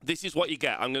 This is what you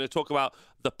get. I'm going to talk about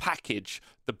the package,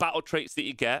 the battle traits that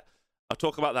you get. I'll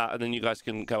talk about that, and then you guys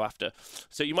can go after.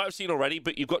 So you might have seen already,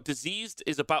 but you've got diseased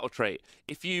is a battle trait.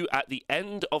 If you, at the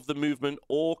end of the movement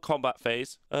or combat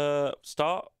phase, at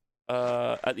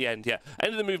the end, yeah.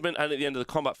 End of the movement and at the end of the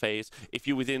combat phase, if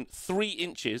you're within 3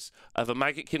 inches of a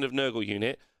Maggotkin of Nurgle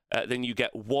unit, then you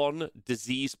get 1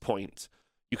 disease point.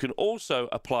 You can also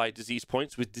apply disease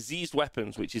points with diseased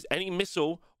weapons, which is any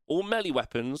missile or melee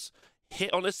weapons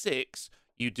hit on a 6,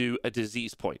 you do a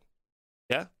disease point.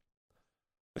 Yeah?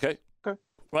 Okay?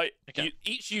 Right, okay.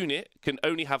 Each unit can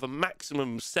only have a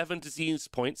maximum of 7 disease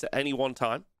points at any one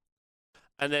time.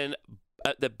 And then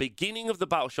at the beginning of the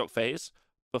Battle Shock phase,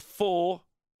 before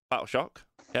Battle Shock,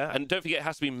 yeah, and don't forget it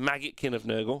has to be Maggotkin of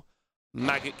Nurgle,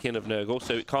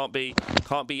 so it can't be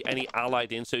any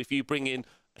allied in. So if you bring in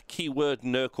a keyword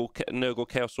Nurgle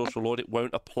Chaos Sorcerer Lord, it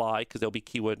won't apply because there'll be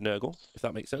keyword Nurgle, if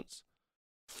that makes sense.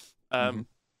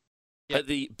 At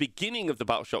the beginning of the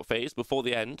Battle Shock phase, before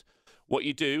the end, what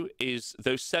you do is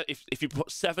if you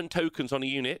put 7 tokens on a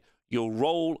unit, you'll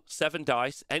roll 7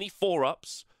 dice. Any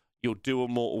 4-ups, you'll do a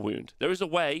mortal wound. There is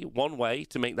one way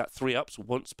to make that 3-ups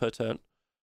once per turn,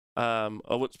 or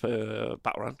once per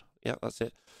battle round. Yeah, that's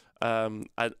it. And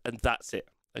that's it.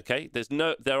 Okay.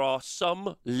 There are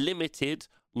some limited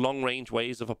long-range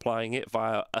ways of applying it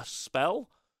via a spell.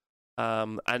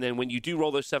 And then when you do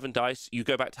roll those 7 dice, you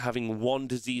go back to having 1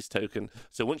 disease token.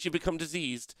 So once you become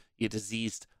diseased, you're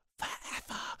diseased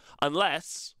forever.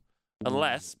 Unless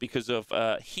because of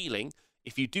healing,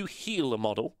 if you do heal a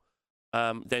model,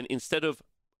 then instead of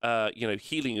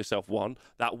healing yourself 1,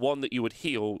 that 1 that you would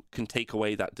heal can take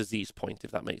away that disease point, if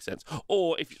that makes sense.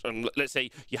 Or if let's say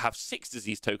you have 6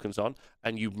 disease tokens on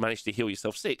and you manage to heal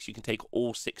yourself 6, you can take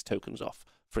all 6 tokens off,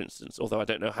 for instance. Although I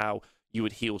don't know how you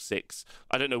would heal 6.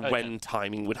 I don't know when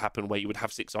timing would happen where you would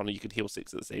have 6 on and you could heal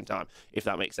 6 at the same time, if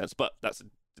that makes sense. But that's a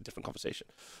different conversation.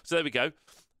 So there we go.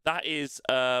 That is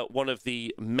one of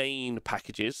the main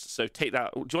packages. So take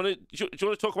that. Do you want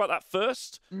to talk about that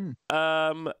first?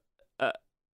 Go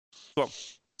on.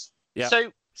 Yeah.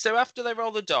 So after they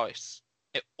roll the dice,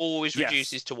 it always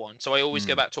reduces to 1. So I always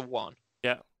go back to 1.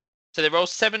 Yeah. So they roll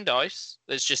 7 dice.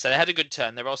 Let's just say they had a good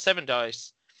turn. They roll 7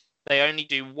 dice. They only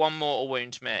do 1 mortal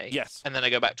wound to me. Yes. And then I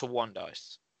go back to 1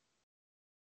 dice.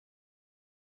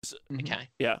 Okay.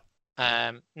 Yeah.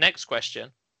 Next question.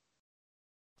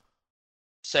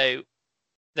 So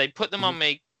they put them on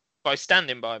me by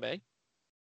standing by me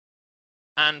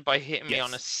and by hitting me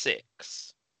on a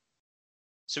 6.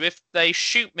 So if they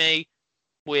shoot me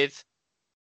with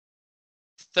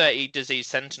 30 disease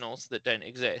sentinels that don't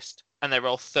exist and they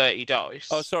roll 30 dice.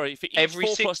 Oh, sorry. For each every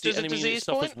 4 6 plus the does a enemy unit disease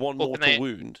suffers point? 1 mortal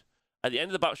wound. At the end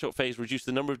of the battle shock phase, reduce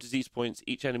the number of disease points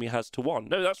each enemy has to 1.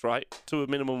 No, that's right. To a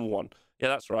minimum of 1. Yeah,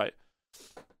 that's right.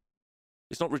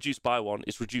 It's not reduced by 1.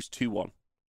 It's reduced to 1.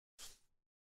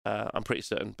 I'm pretty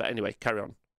certain. But anyway, carry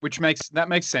on. That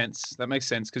makes sense. That makes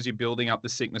sense because you're building up the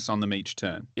sickness on them each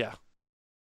turn. Yeah.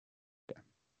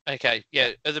 Okay.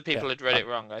 Yeah. Other people had read it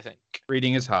wrong, I think.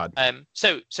 Reading is hard.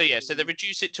 So they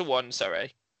reduce it to 1.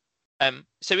 Sorry.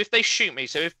 So if they shoot me,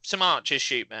 so if some archers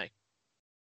shoot me,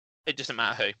 it doesn't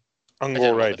matter who.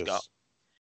 Unwell Raiders.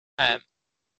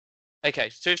 Okay.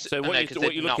 So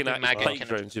what you're looking at is plague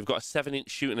drones. You've got a 7-inch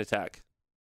shooting attack.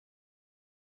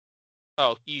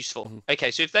 Oh, useful.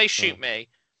 Okay, so if they shoot me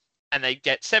and they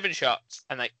get 7 shots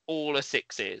and they all are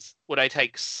 6s, would I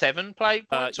take 7 plague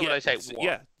points or would I take 1?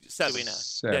 Yeah, 7. Do we know?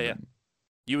 7. Yeah.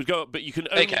 You would go, but you can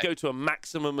only go to a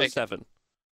maximum of 7.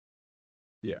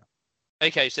 Yeah.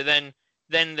 Okay, so then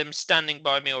them standing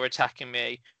by me or attacking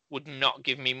me would not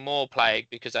give me more plague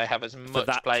because I have as much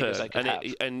plague as I could have.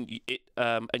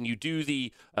 And you do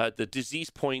the disease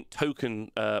point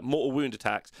token mortal wound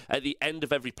attacks at the end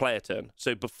of every player turn.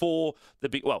 So before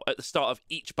at the start of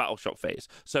each battle shock phase.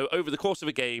 So over the course of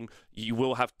a game, you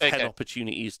will have 10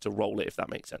 opportunities to roll it, if that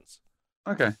makes sense.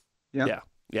 Okay. Yeah.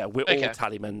 Yeah, we're all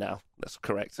tally men now. That's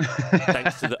correct.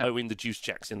 Thanks to the Owen the Juice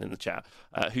Jackson in the chat,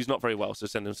 who's not very well, so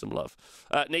send him some love.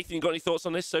 Nathan, you got any thoughts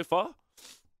on this so far?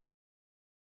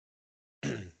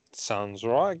 Sounds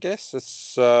right, I guess.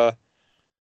 It's. I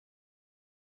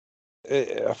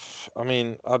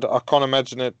mean, I can't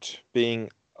imagine it being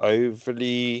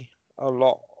overly a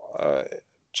lot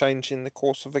change in the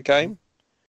course of a game.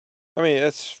 I mean,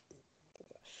 it's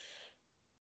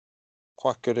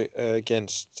quite good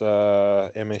against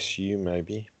MSU,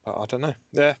 maybe, but I don't know.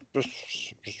 Yeah,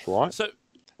 just right. So,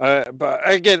 but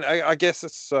again, I guess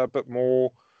it's a bit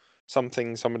more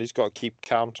something somebody's got to keep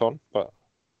count on. But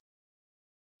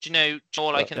do you know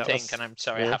all I can think? And I'm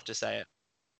sorry, I have to say it.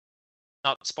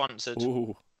 Not sponsored.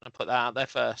 Ooh. I put that out there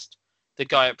first. The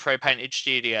guy at Pro Painted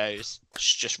Studios is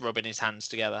just rubbing his hands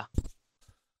together.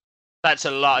 That's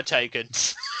a lot of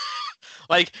tokens.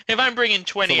 Like, if I'm bringing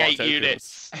 28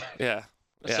 units,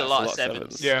 it's a lot of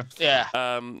sevens. Yeah.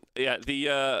 Dan, you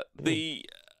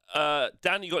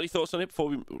got any thoughts on it before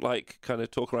we kind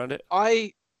of talk around it?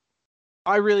 I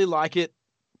really like it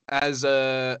as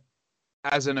an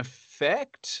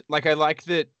effect. Like, I like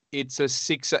that it's a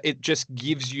 6. It just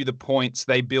gives you the points,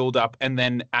 they build up, and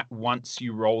then at once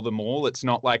you roll them all. It's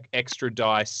not like extra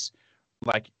dice.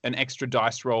 Like an extra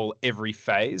dice roll every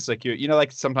phase. Like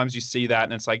like sometimes you see that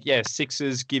and it's like,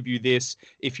 6s give you this.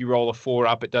 If you roll a 4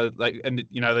 up, it does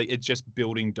it's just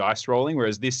building dice rolling.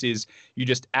 Whereas this is you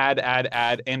just add,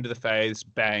 end of the phase,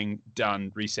 bang,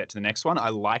 done, reset to the next one. I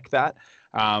like that.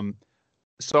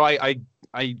 So I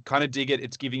kind of dig it.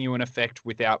 It's giving you an effect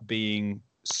without being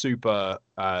super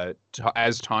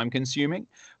as time consuming.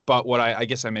 But what I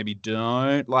guess I maybe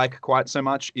don't like quite so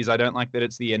much is I don't like that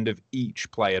it's the end of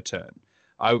each player turn.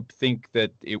 I would think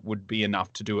that it would be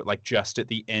enough to do it like just at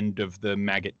the end of the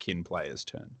Maggotkin player's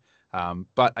turn.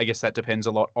 But I guess that depends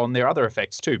a lot on their other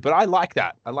effects too. But I like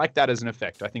that. I like that as an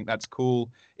effect. I think that's cool.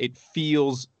 It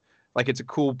feels like it's a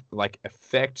cool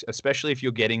effect, especially if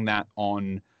you're getting that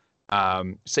on,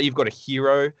 say you've got a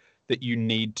hero that you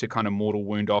need to kind of mortal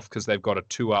wound off because they've got a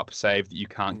 2-up save that you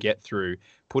can't get through.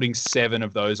 Putting 7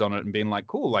 of those on it and being like,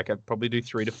 cool, like I'd probably do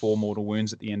 3 to 4 mortal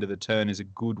wounds at the end of the turn is a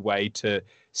good way to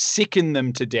sicken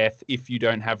them to death if you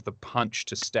don't have the punch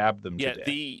to stab them to death.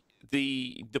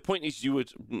 The point is you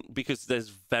would, because there's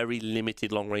very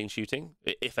limited long range shooting,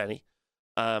 if any.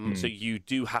 So you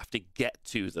do have to get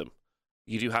to them.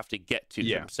 You do have to get to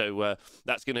them. So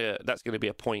that's gonna be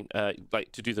a point,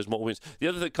 to do those mortal wounds. The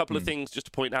other couple of things just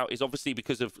to point out is obviously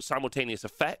because of simultaneous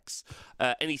effects,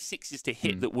 any 6s to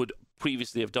hit that would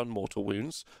previously have done mortal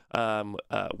wounds,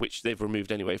 which they've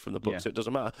removed anyway from the book, so it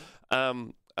doesn't matter.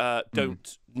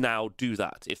 Don't now do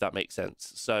that, if that makes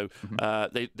sense. So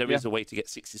there is a way to get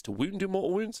 6s to wound in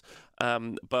mortal wounds,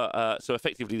 so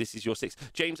effectively this is your 6.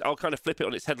 James, I'll kind of flip it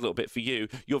on its head a little bit for you.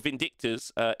 Your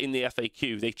Vindictors in the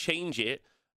FAQ, they change it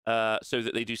so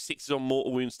that they do 6s on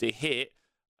mortal wounds to hit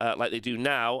like they do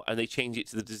now, and they change it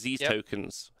to the disease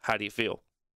tokens. How do you feel?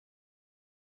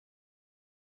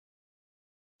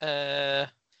 Do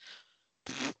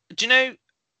you know,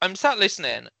 I'm sat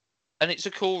listening and it's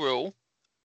a cool rule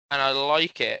and I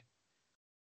like it,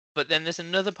 but then there's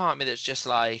another part of me that's just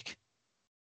like,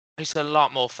 it's a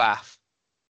lot more faff.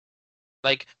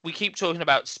 Like, we keep talking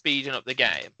about speeding up the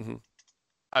game,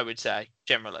 I would say,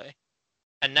 generally.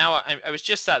 And now I was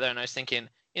just sat there and I was thinking,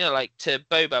 like, to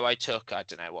Bobo I took, I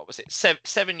don't know, what was it,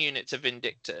 7 units of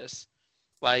Vindictors.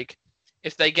 Like,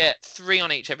 if they get 3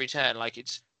 on each every turn, like,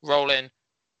 it's rolling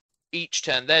each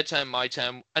turn, their turn, my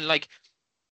turn. And, like,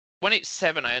 when it's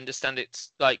 7, I understand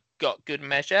it's, like, got good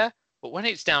measure. But when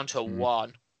it's down to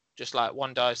 1, just like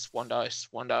 1 dice, 1 dice,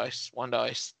 1 dice, 1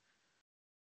 dice,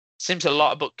 seems a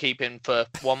lot of bookkeeping for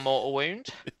 1 mortal wound.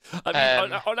 I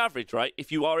mean, on average, right,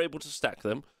 if you are able to stack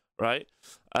them, right,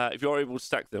 if you're able to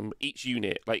stack them, each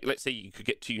unit, like, let's say you could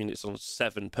get 2 units on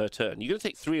 7 per turn, you're going to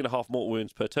take 3.5 mortal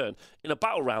wounds per turn. In a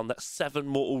battle round, that's 7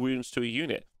 mortal wounds to a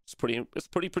unit. It's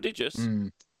pretty prodigious.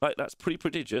 Like, that's pretty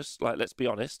prodigious, like, let's be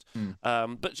honest.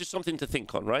 But just something to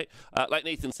think on, right? Like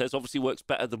Nathan says, obviously works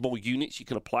better the more units you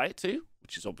can apply it to,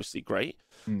 which is obviously great.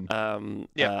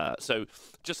 So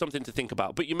just something to think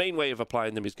about. But your main way of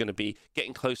applying them is going to be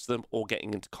getting close to them or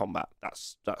getting into combat.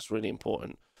 That's really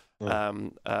important.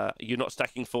 You're not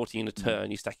stacking 14 a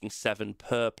turn, you're stacking 7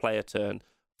 per player turn,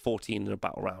 14 in a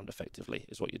battle round, effectively,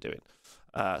 is what you're doing.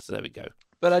 So there we go.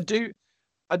 But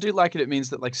I do like it. It means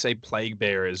that, like, say, plague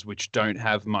bearers, which don't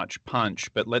have much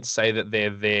punch, but let's say that they're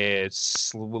there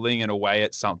slinging away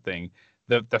at something.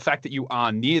 The fact that you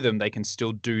are near them, they can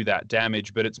still do that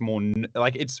damage, but it's more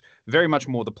like it's very much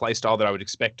more the playstyle that I would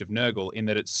expect of Nurgle, in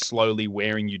that it's slowly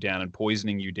wearing you down and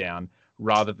poisoning you down,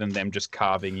 rather than them just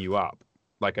carving you up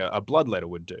like a bloodletter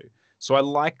would do. So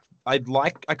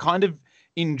I kind of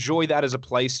enjoy that as a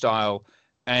playstyle.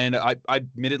 And I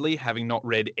admittedly, having not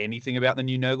read anything about the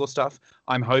new Nurgle stuff,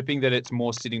 I'm hoping that it's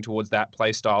more sitting towards that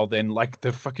playstyle than like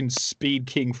the fucking Speed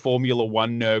King Formula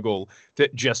 1 Nurgle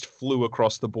that just flew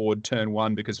across the board turn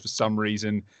 1 because for some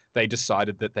reason they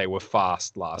decided that they were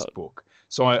fast last book.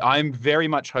 So I'm very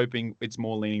much hoping it's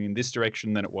more leaning in this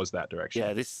direction than it was that direction.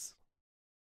 Yeah, that's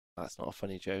not a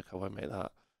funny joke. I won't make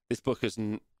that. This book is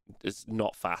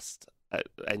not fast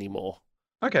anymore.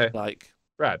 Okay. Like...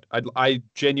 Brad, I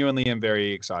genuinely am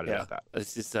very excited about that.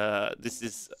 This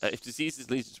is if disease is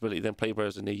leads to disability, then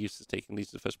plague-bearers are near useless taking leads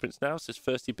to the first prince now. Says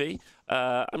Thirsty B.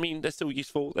 I mean, they're still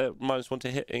useful. They're -1 to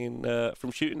hit in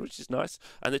from shooting, which is nice,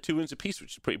 and they're 2 wounds apiece,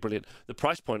 which is pretty brilliant. The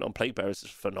price point on plague-bearers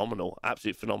is phenomenal,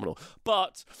 absolutely phenomenal.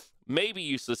 But maybe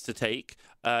useless to take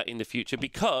in the future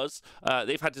because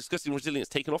they've had disgusting resilience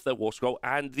taken off their war scroll,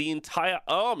 and the entire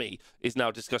army is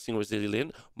now disgusting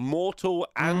resilient, mortal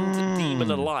and demon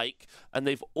alike, and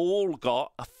they've all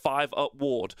got a 5-up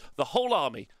ward. The whole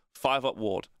army, 5-up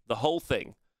ward, the whole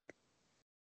thing.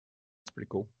 It's pretty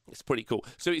cool. It's pretty cool.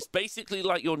 So it's basically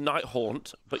like your Night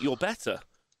Haunt, but you're better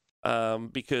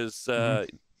because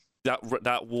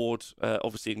that ward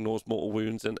obviously ignores mortal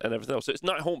wounds and everything else. So it's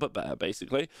Night Haunt but better,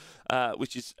 basically,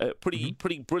 which is pretty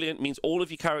brilliant. Means all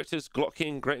of your characters,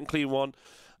 Glock-King, Great and Clean One,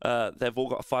 they've all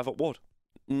got a 5-up ward.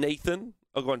 Nathan,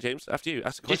 go on, James, after you.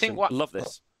 Ask a question. Love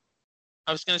this.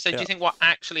 I was going to say, do you think what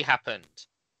actually happened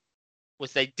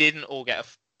was they didn't all get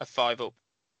a 5-up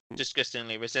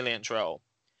disgustingly resilient roll,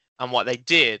 and what they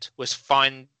did was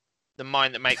find the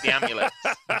mine that make the amulets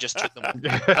and just took them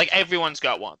all. Like, everyone's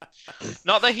got one.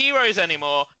 Not the heroes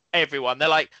anymore, everyone. They're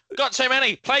like, got so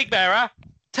many, plague bearer,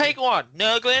 take one.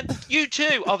 Nurgling, you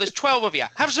too. Oh, there's 12 of you,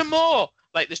 have some more.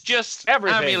 Like, there's just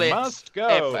everything amulets must go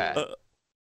everywhere.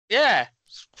 Yeah,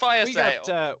 fire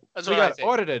sale. We got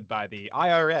audited by the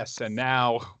IRS and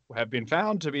now have been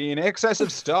found to be in excess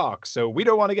of stock, so we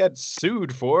don't want to get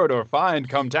sued for it or fined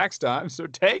come tax time, so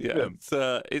take them.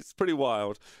 It's pretty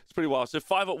wild. It's pretty wild. So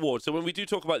 5-up ward. So when we do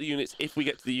talk about the units, if we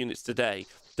get to the units today,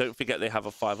 don't forget they have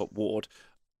a 5-up ward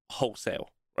wholesale,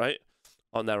 right,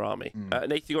 on their army.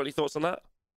 Nathan, you got any thoughts on that?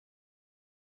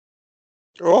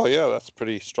 Oh yeah, that's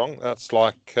pretty strong. That's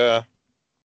like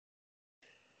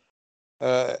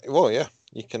well, yeah,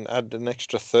 you can add an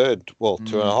extra third,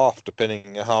 2.5,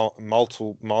 depending on how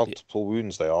multiple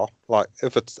wounds they are. Like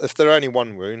if they're only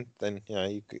 1 wound, then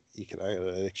you can add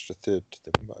an extra third to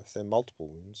them. But if they're multiple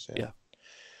wounds,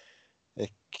 it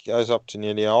goes up to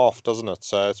nearly half, doesn't it?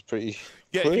 So it's pretty.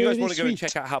 Yeah, if you guys want to go and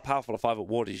check out how powerful a 5-up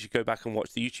ward is, you go back and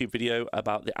watch the YouTube video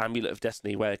about the Amulet of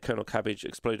Destiny, where Colonel Cabbage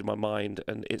exploded my mind,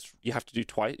 and you have to do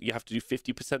twice. You have to do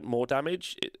 50% more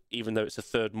damage, even though it's a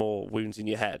third more wounds in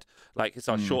your head. Like, it's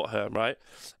our short term, right?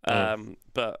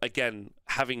 But again,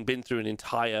 having been through an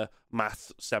entire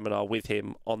math seminar with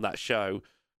him on that show,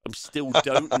 I still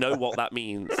don't know what that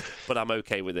means, but I'm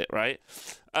okay with it, right?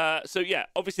 So yeah,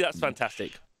 obviously that's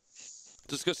fantastic.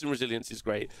 Discussing resilience is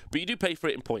great, but you do pay for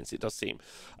it in points, it does seem.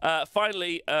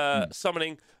 Finally,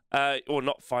 summoning, or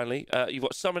not finally, you've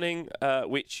got summoning,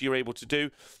 which you're able to do.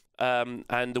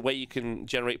 And the way you can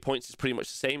generate points is pretty much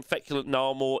the same. Feculent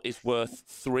Gnarlmaw is worth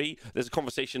 3. There's a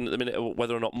conversation at the minute of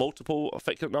whether or not multiple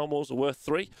Feculent Gnarlmaws are worth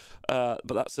 3, but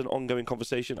that's an ongoing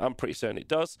conversation. I'm pretty certain it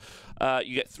does.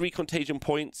 You get 3 contagion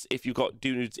points if you've got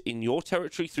dudes in your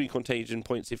territory, 3 contagion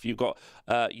points if you've got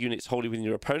units wholly within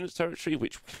your opponent's territory,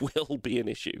 which will be an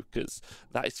issue because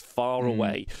that is far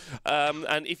away.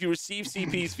 And if you receive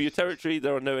CPs for your territory,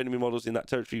 there are no enemy models in that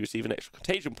territory, you receive an extra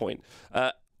contagion point.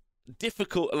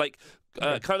 Difficult, like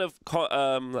kind of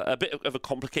a bit of a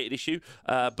complicated issue,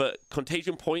 but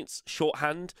contagion points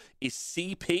shorthand is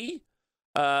CP.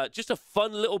 Just a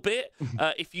fun little bit.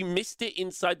 If you missed it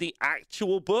inside the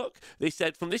actual book, they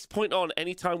said from this point on,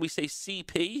 anytime we say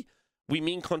CP, we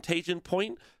mean contagion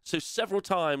point. So several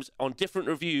times on different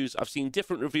reviews, I've seen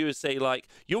different reviewers say, like,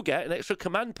 you'll get an extra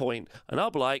command point, and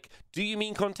I'll be like, do you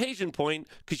mean contagion point?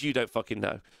 Because you don't fucking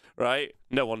know. Right?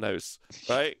 No one knows,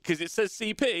 right? Because it says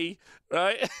CP,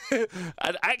 right?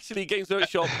 And actually, Games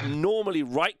Workshop normally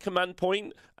write command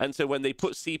point, and so when they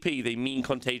put CP, they mean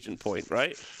contagion point,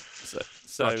 right? So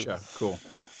gotcha. Cool.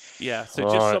 Yeah. So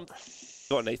just some.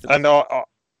 Go on, Nathan. And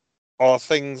are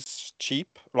things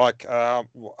cheap? Like, how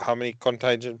many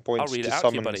contagion I'll points read it to out to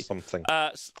you, summon buddy. something?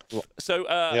 So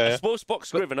a small Spock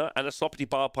Scrivener and a Sloppity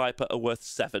Bar Piper are worth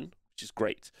 7, which is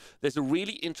great. There's a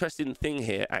really interesting thing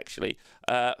here, actually.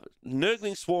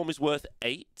 Nurgling Swarm is worth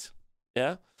 8.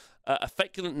 Yeah. A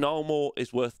Feculent Gnarlmaw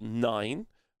is worth 9,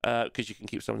 because you can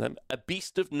keep some of them. A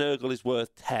Beast of Nurgle is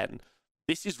worth 10.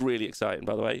 This is really exciting,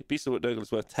 by the way. Beast of Nurgle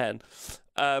is worth 10.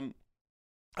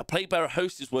 A Plaguebearer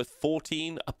Host is worth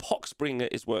 14. A Poxbringer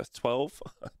is worth 12.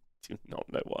 I do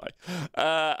not know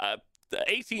why.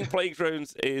 18 Plague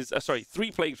Drones is...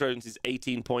 3 Plague Drones is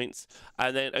 18 points.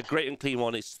 And then a Great Unclean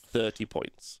one is 30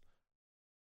 points.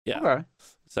 Yeah. Okay.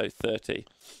 So 30.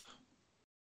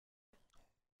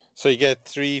 So you get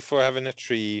 3 for having a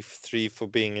tree, 3 for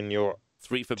being in your...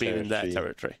 3 for being in their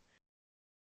territory.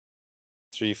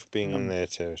 3 for being in their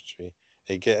territory.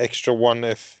 You get extra 1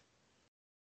 if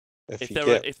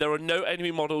there are no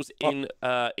enemy models in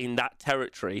that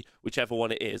territory, whichever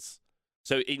one it is.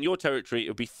 So in your territory, it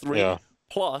would be 3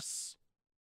 plus...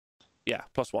 Yeah,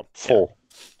 plus 1. 4. Yeah.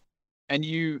 And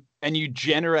you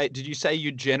generate... Did you say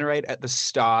you generate at the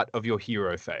start of your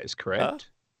hero phase, correct?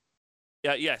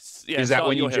 Yeah, yes. Yeah, is that start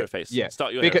when your you hero phase. Yeah.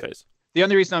 Start your hero phase. The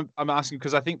only reason I'm asking,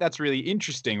 because I think that's really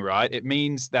interesting, right? It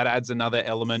means that adds another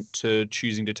element to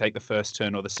choosing to take the first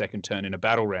turn or the second turn in a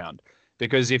battle round.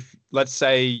 Because if, let's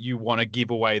say, you want to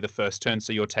give away the first turn,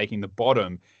 so you're taking the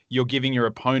bottom, you're giving your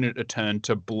opponent a turn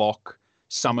to block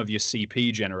some of your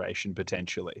CP generation,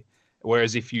 potentially.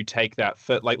 Whereas if you take that,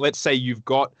 like, let's say you've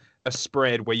got a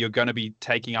spread where you're going to be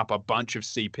taking up a bunch of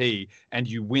CP and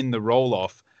you win the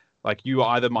roll-off, like, you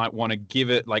either might want to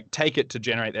give it, like, take it to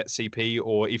generate that CP,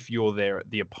 or if you're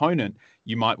the opponent,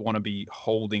 you might want to be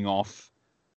holding off.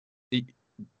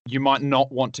 You might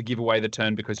not want to give away the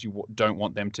turn because you don't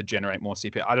want them to generate more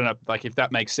CP. I don't know, like, if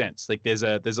that makes sense. Like, there's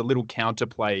a little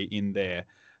counterplay in there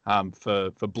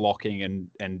for blocking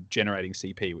and generating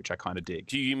CP, which I kind of dig.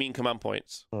 Do you mean command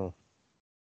points? Oh.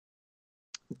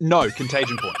 No,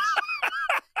 contagion points.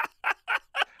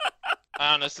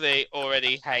 I honestly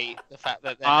already hate the fact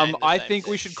that I think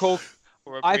we should call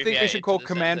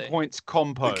command points. points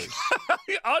compos.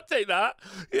 I'll take that.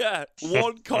 Yeah,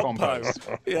 1 compo.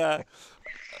 Yeah.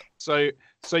 So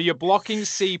you're blocking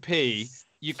CP,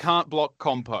 you can't block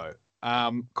compo.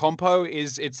 Compo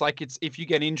is if you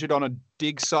get injured on a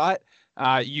dig site,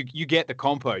 you get the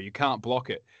compo, you can't block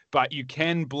it, but you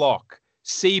can block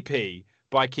CP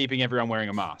by keeping everyone wearing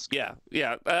a mask. Yeah.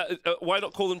 Why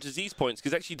not call them disease points?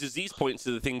 Because actually, disease points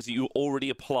are the things that you already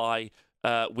apply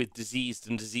with diseased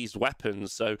and diseased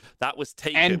weapons. So that was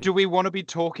taken. And do we want to be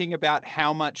talking about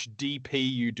how much DP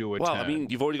you do a turn? Well, I mean,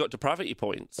 you've already got depravity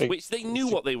points, which they knew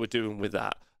what they were doing with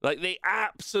that. Like, they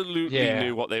absolutely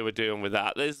knew what they were doing with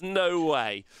that. There's no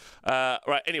way.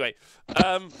 Right, anyway.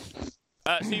 So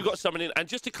you've got summoning. And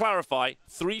just to clarify,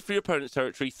 3 for your opponent's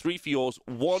territory, 3 for yours,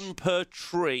 1 per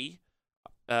tree.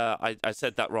 I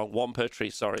said that wrong. 1 per tree,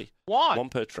 sorry. Why? 1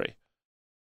 per tree.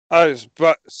 Oh,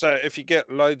 but so if you get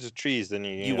loads of trees, then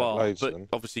you get are, loads but of them.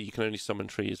 obviously you can only summon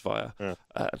trees via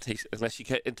unless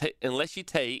you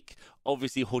take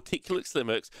obviously Horticulate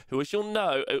Slimux, who, as you'll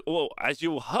know, as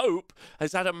you'll hope,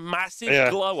 has had a massive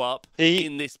glow up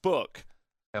in this book.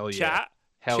 Hell yeah!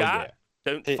 Chat.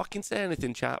 Don't fucking say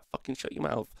anything, chat. Fucking shut your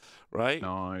mouth, right?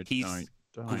 No, he's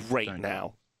great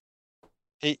now.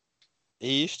 He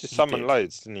used to summon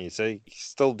loads, didn't he? So he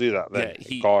still do that then.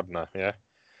 Yeah, Gardener, yeah.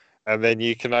 And then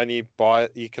you can only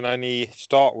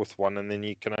start with 1, and then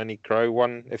you can only grow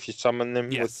 1 if you summon them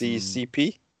with the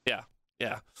CP. Yeah,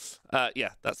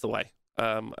 that's the way.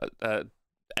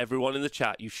 Everyone in the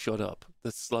chat, you shut up.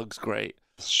 The slug's great.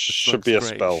 Should be a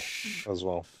spell as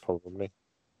well, probably.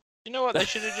 You know what? They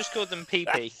should have just called them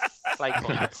PP. Play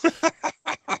points.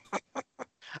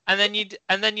 And then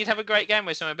you'd have a great game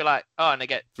where someone would be like, oh, and they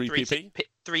get 3 PP?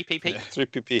 3 PP. 3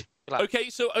 PP. Like, okay,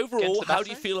 so overall, how do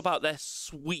you feel about their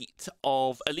suite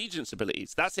of allegiance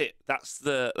abilities? That's it. That's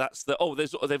the. Oh,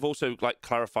 they've also like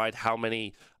clarified how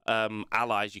many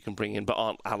allies you can bring in, but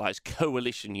aren't allies.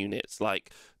 Coalition units, like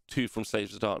 2 from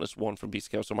Slaves of Darkness, 1 from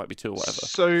Beast Chaos, so it might be 2 or whatever.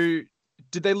 So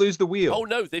did they lose the wheel? Oh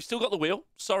no, they've still got the wheel.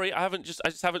 Sorry, I just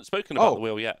haven't spoken about the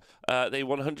wheel yet. They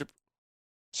 100.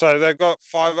 So they've got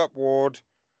 5 up ward,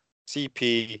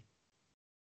 CP,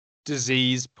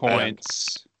 disease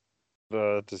points.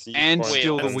 The disease and points,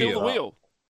 still the and wheel. Still the wheel.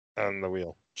 And the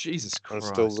wheel. Jesus Christ.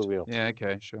 And still the wheel. Yeah,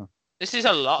 okay, sure. This is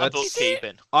a lot of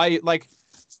bookkeeping.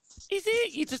 Is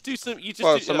it? You just do some. You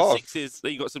just Well, do 6s.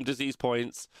 Then you got some disease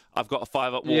points. I've got a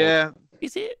 5 up ward. Yeah.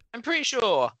 Is it? I'm pretty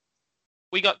sure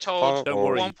We got told Don't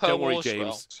worry, one per don't worry, war scroll.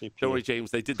 James. CP. Don't worry,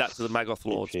 James. They did that to the Magoth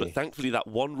Lords, but CP. thankfully that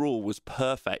one rule was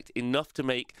perfect, enough to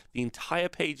make the entire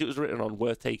page it was written on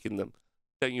worth taking them.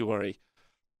 Don't you worry.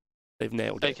 They've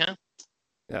nailed it. Okay.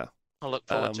 Yeah. I'll look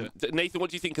forward to it. Nathan, what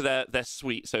do you think of their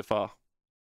suite so far?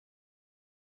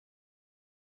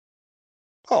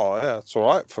 Oh yeah, it's all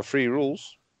right for 3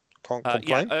 rules. Can't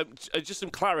complain. Just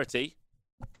some clarity.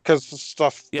 Because the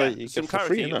stuff Yeah, that you some get for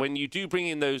free, clarity. innit? When you do bring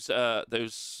in those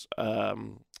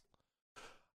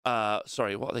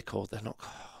sorry, what are they called? They're not.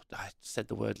 I said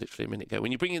the word literally a minute ago.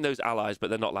 When you bring in those allies, but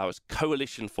they're not allies,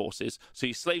 coalition forces. So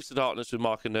your slaves to darkness with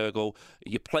Mark of Nurgle,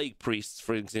 your plague priests,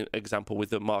 for example,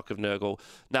 with the Mark of Nurgle.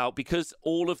 Now, because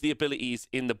all of the abilities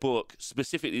in the book,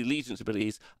 specifically Legion's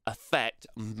abilities, affect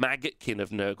Maggotkin of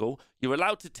Nurgle, you're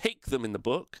allowed to take them in the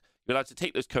book. You're allowed to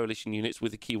take those coalition units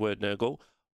with the keyword Nurgle,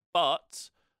 but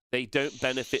they don't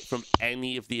benefit from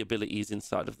any of the abilities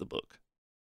inside of the book.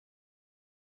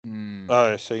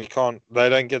 Oh, so you can't. They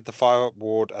don't get the 5-up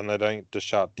ward, and they don't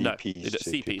dish out No, DPs they do- to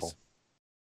CPs. people.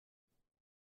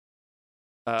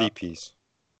 Uh, DPs.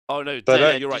 Oh no, They yeah,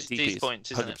 don't- you're right. These DPs,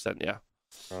 points, isn't it? 100%. Yeah.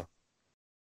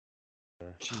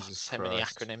 Jesus So many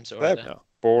Christ. acronyms They're already.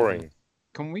 boring.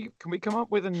 Can we come up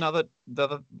with another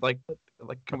like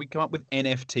can we come up with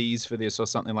NFTs for this or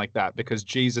something like that? Because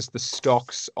Jesus, the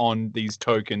stocks on these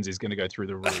tokens is going to go through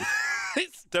the roof.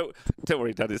 Don't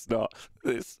worry, Dad. It's not.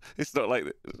 It's not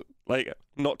like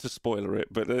not to spoiler it,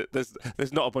 but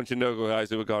there's not a bunch of Nurgle guys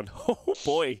who are going, oh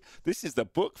boy, this is the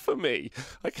book for me.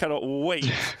 I cannot wait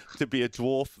to be a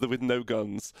dwarf with no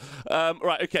guns.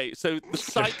 Right. Okay. So the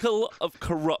cycle of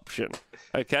corruption.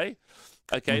 Okay.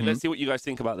 Let's see what you guys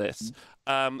think about this.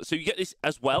 So you get this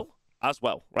as well,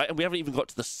 right? And we haven't even got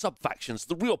to the sub-factions,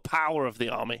 the real power of the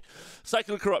army.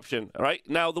 Cycle of corruption, all right?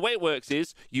 Now, the way it works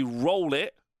is you roll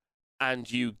it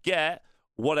and you get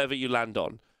whatever you land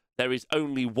on. There is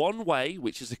only one way,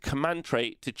 which is a command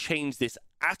trait, to change this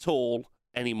at all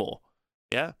anymore.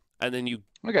 Yeah? And then you...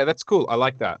 Okay, that's cool. I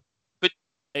like that.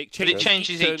 It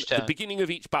changes each turn. At the beginning of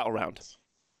each battle round.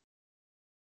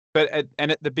 But at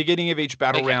the beginning of each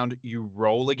battle Okay. round, you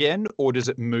roll again, or does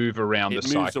it move around It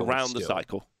the moves cycle? around the still?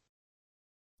 cycle.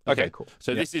 Okay, cool.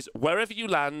 So Yeah. this is wherever you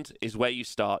land is where you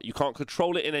start. You can't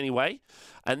control it in any way.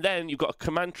 And then you've got a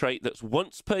command trait that's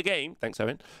once per game. Thanks,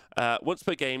 Owen. Once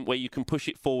per game where you can push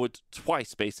it forward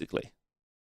twice, basically.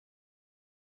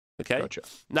 Okay. Gotcha.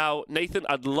 Now, Nathan,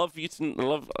 I'd love you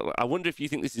to I wonder if you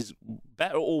think this is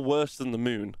better or worse than the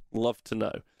moon. Love to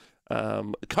know.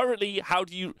 Currently, how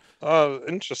do you? Oh,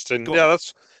 interesting. Go Yeah, on.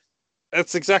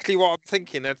 that's exactly what I'm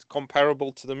thinking. It's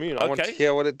comparable to the moon. I want to Okay.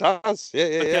 hear what it does. Yeah.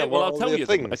 Okay, well, What I'll are tell the you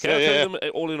them. things? Okay, I'll Yeah, tell you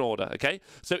them all in order. Okay,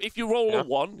 so if you roll a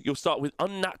 1, you'll start with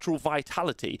unnatural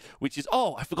vitality, which is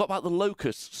I forgot about the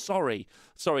locust. Sorry.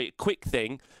 Quick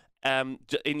thing.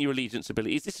 In your allegiance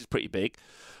abilities, this is pretty big.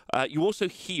 You also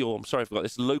heal. I'm sorry, I forgot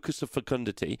this. Locus of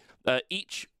fecundity.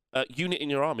 Each unit in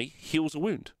your army heals a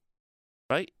wound.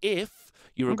 Right? If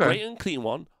you're a great and clean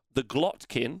one, the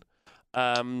Glotkin.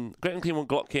 Great and Clean One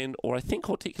Glotkin, or I think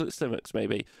Horticulate Stomachs,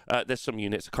 maybe. There's some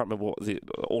units, I can't remember what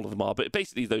all of them are, but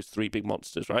basically those 3 big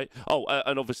monsters, right? Oh,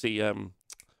 and obviously,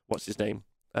 what's his name?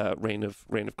 Reign of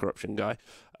Corruption guy.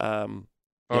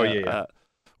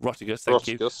 Rotigus, thank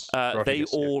you. They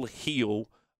all heal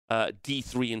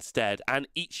D3 instead, and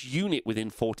each unit within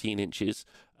 14 inches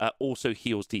also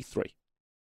heals D3.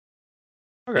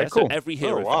 Okay, cool. So every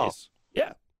hero wow. phase.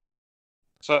 Yeah.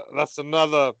 So that's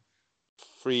another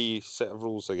free set of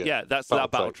rules again. Yeah, that's Battle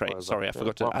that battle trait, trait. whatever. Sorry, I Yeah,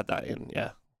 forgot to wow. add that in.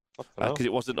 Yeah. Fucking hell. Because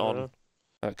it wasn't Yeah. on.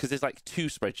 Because there's like 2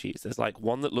 spreadsheets. There's like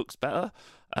one that looks better,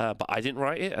 but I didn't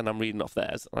write it, and I'm reading off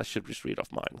theirs. I should just read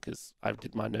off mine because I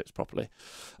did my notes properly.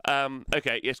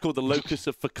 Okay, it's called the Locus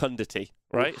of Fecundity,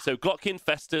 right? So Glotkin,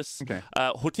 Festus,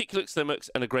 Horticulate Stomachs,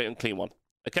 and a Great Unclean One.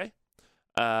 Okay?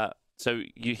 So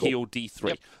you heal D3.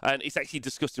 Yep. And it's actually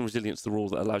discussed in Resilience, the rule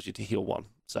that allows you to heal 1.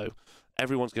 So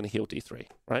everyone's going to heal D3,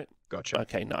 right? Gotcha.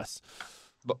 Okay, nice.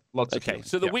 Lots of Okay, healing.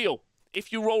 so the Yeah. wheel.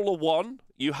 If you roll a 1,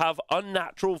 you have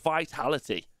unnatural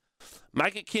vitality.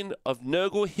 Maggotkin of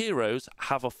Nurgle heroes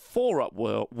have a 4-up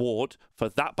ward for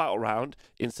that battle round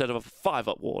instead of a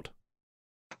 5-up ward.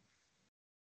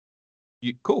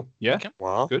 Cool. Yeah. Okay.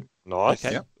 Wow. Good. Nice.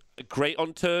 Okay. Yeah. Great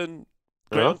on turn.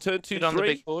 Great Yeah. on turn 2, Good on the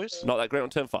 3. big boys. Not that great on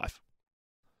turn 5.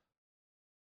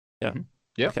 Yeah. Mhm.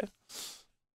 Yeah. Okay.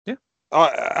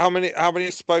 How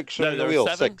many spokes are No, in the there wheel?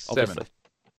 are 7. 6. Obviously.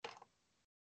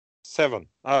 7.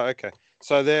 Oh, okay.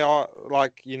 So they are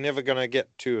like you're never gonna get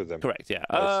 2 of them. Correct. Yeah.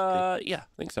 Basically. Yeah.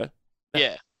 I think so.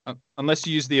 Yeah. Unless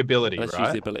you use the ability, Let's use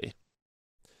right? the ability.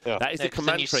 Yeah. That is No, the 'cause then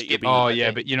command you trait you'll skip be. it. Oh I yeah,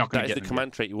 think. but you're not going That to is get the them.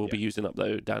 command trait you will be using up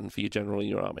though, Dan, for your general in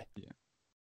your army.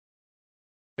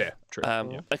 Fair,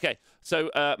 true. Okay, so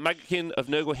Magickin of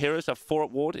Nurgle heroes have 4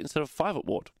 up ward instead of 5 up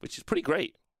ward, which is pretty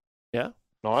great. Yeah.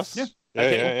 Nice. Yeah. Yeah,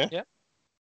 Okay. yeah.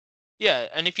 Yeah,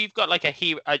 and if you've got like a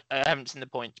hero, I haven't seen the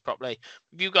points properly.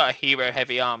 If you've got a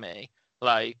hero-heavy army,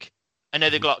 like I know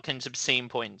the Glotkin's obscene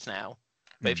points now,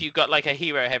 but if you've got like a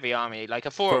hero-heavy army, like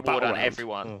a 4 For a up ward battle on round.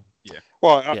 everyone,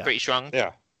 Well, Yeah. pretty strong.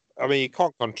 yeah. I mean, you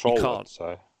can't control can't. it,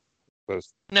 so.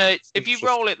 There's- No, if you just-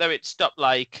 roll it though, it stop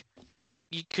like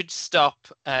you could stop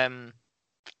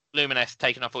Lumineth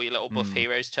taking off all your little buff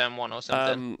heroes turn 1 or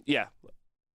something. Yeah.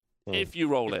 If you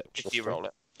roll it. If you roll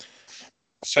it.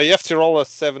 So you have to roll a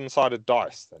 7-sided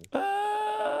dice then.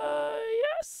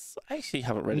 Yes. I actually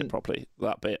haven't read it properly,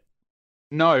 that bit.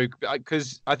 No,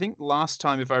 because I think last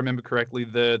time, if I remember correctly,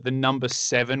 the number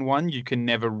 7 one you can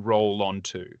never roll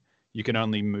onto. You can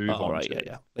only move Oh, on right, to.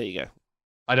 yeah. There you go.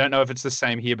 I don't know if it's the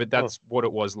same here, but that's what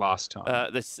it was last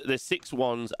time. There's 6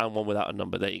 ones and 1 without a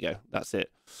number. There you go. That's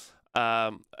it.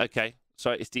 Okay. So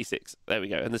it's D6. There we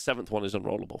go. And the 7th one is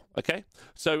unrollable. Okay.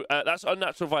 So that's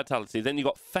unnatural vitality. Then you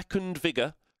got fecund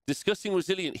vigor, disgusting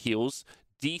resilient heals,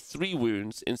 D3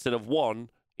 wounds instead of 1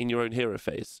 in your own hero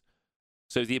phase.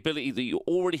 So the ability that you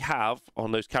already have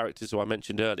on those characters who I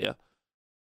mentioned earlier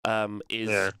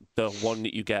is the one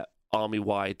that you get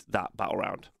army-wide that battle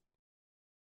round.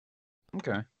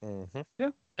 Okay. Mm-hmm. Yeah.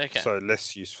 Okay. So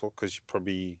less useful because you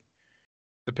probably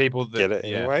The people that get it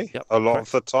anyway. Yep, A lot correct.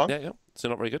 of the time. Yeah. So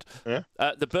not very good. Yeah.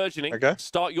 The burgeoning. Okay.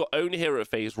 Start your own hero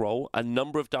phase. Roll a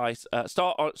number of dice.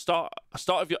 Start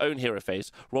of your own hero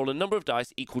phase. Roll a number of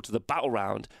dice equal to the battle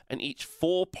round, and each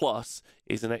 4+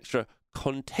 is an extra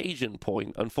contagion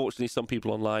point. Unfortunately, some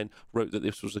people online wrote that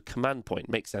this was a command point.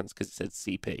 Makes sense because it said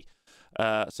CP.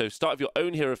 So start of your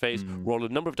own hero phase. Roll a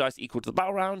number of dice equal to the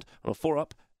battle round, and a 4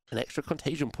 up, an extra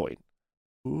contagion point.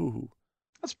 Ooh.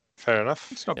 Fair enough.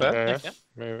 It's not Yeah, bad. yeah. Okay.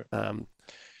 Maybe.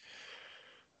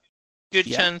 Good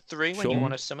Yeah, turn 3 when you sure.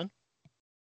 want to summon.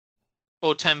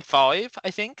 Or turn 5, I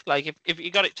think. Like if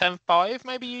you got it turn 5,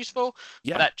 maybe useful.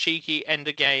 Yeah. For that cheeky end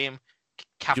of game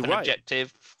cap You're and right.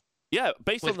 objective. Yeah,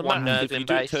 based With on the one math, if Nurgling you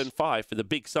do it base. turn 5 for the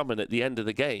big summon at the end of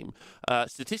the game,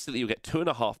 statistically you'll get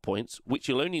 2.5 points, which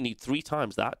you'll only need 3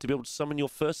 times that to be able to summon your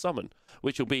first summon,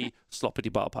 which will be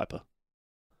Sloppity Bar Piper.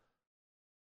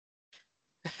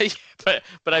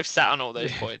 but I've sat on all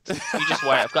those points. You just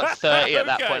wait. I've got 30 at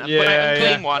that Okay. point. I'm putting out a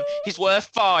Yeah, clean one. He's worth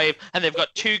 5, and they've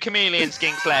got 2 chameleon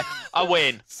skinks left. I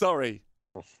win. Sorry.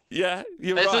 Yeah,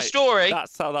 you're There's right. the story.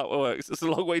 That's how that works. It's a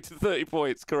long way to 30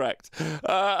 points, correct.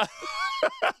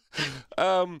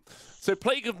 So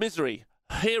Plague of Misery.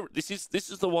 Here, this is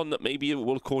the one that maybe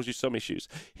will cause you some issues.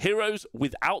 Heroes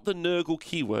without the Nurgle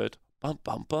keyword,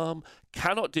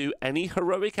 cannot do any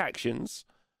heroic actions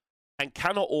and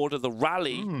cannot order the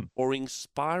rally or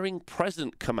inspiring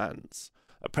presence commands.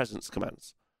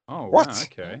 Oh, What? wow,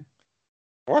 okay.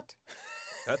 What?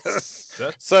 That's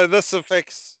So this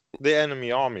affects the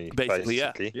enemy army, Basically,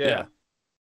 basically. yeah.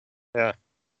 yeah.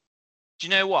 Do you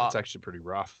know what? That's actually pretty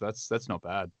rough. That's not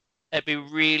bad. It'd be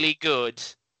really good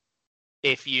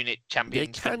if unit They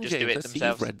champions can, could just do James. it I see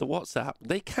themselves. you've read the WhatsApp.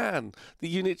 They can. The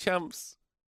unit champs.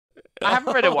 I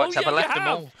haven't read a Oh, WhatsApp. yeah, I left you them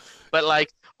have. all. But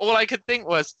like, all I could think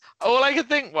was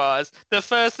the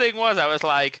first thing was I was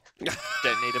like,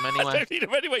 don't need them I anyway. don't need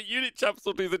them anyway. Unit champs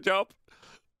will do the job.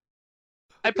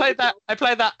 I played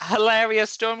that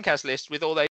hilarious Stormcast list with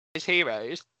all those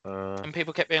heroes, Uh, and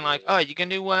people kept being like, "Oh, you're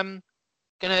gonna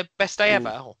best day ever,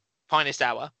 or finest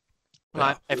hour."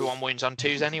 Like everyone wins on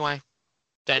 2s anyway.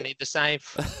 Don't need the save.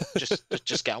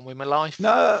 just get on with my life.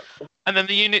 No. And then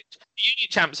the unit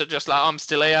champs are just like, I'm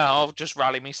still here. I'll just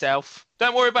rally myself.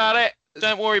 Don't worry about it.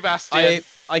 Don't worry, Bastion.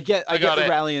 I get got the it.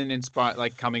 rally and inspire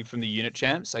like coming from the unit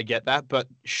champs. I get that, but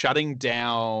shutting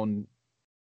down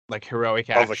like heroic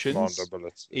other actions command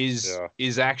abilities.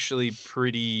 is actually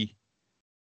pretty.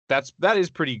 That is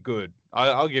pretty good.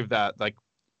 I'll give that. Like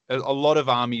a lot of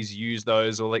armies use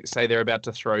those, or like say they're about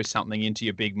to throw something into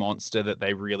your big monster that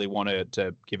they really want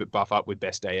to give it buff up with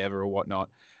best day ever or whatnot.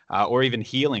 Or even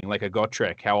healing, like a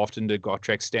Gotrek. How often do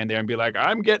Gotreks stand there and be like,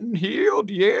 I'm getting healed,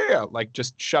 yeah! Like,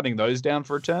 just shutting those down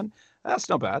for a turn? That's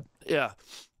not bad. Yeah.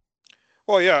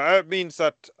 Well, yeah, it means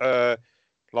that,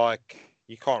 like,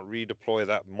 you can't redeploy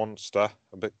that monster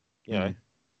a bit, you know,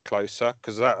 closer,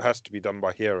 because that has to be done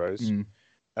by heroes.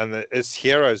 And it's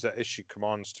heroes that issue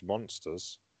commands to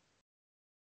monsters.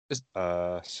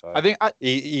 So I think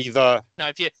either No,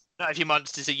 if your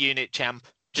monster's a unit champ,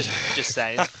 just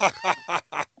saying.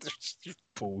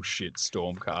 bullshit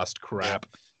Stormcast crap.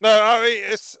 No, I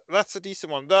mean that's a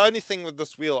decent one. The only thing with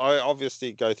this wheel, I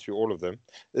obviously go through all of them,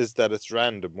 is that it's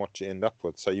random what you end up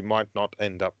with. So you might not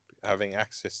end up having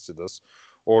access to this,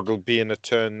 or it'll be in a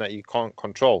turn that you can't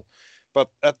control. But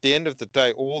at the end of the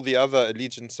day, all the other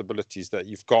allegiance abilities that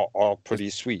you've got are pretty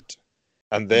sweet.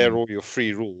 And they're all your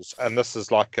free rules. And this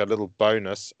is like a little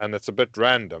bonus, and it's a bit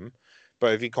random.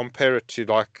 But if you compare it to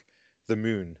like the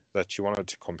moon that you wanted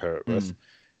to compare it with,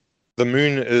 the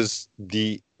moon is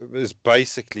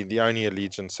basically the only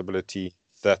allegiance ability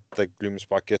that the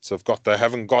Gloomspike gets have got. They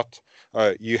haven't got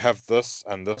you have this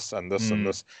and this and this and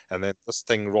this, and then this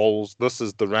thing rolls. This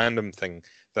is the random thing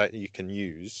that you can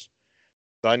use.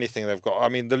 The only thing they've got, I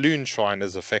mean, the Loon Shrine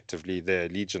is effectively their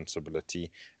allegiance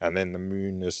ability, and then the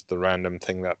moon is the random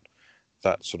thing that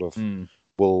sort of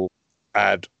will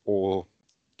add or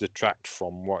detract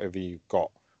from whatever you've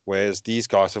got. Whereas these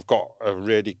guys have got a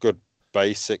really good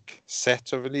basic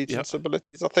set of allegiance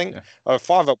abilities, I think.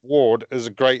 5-up ward is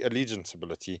a great allegiance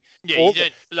ability. Yeah,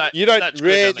 you don't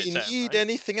really need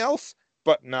anything else.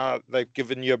 But now they've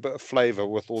given you a bit of flavor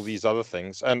with all these other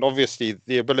things, and obviously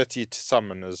the ability to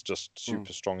summon is just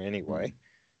super strong anyway.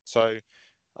 So,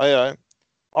 I'd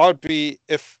be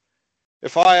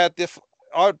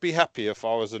I'd be happy if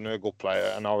I was a Nurgle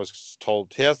player and I was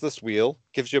told, here's this wheel,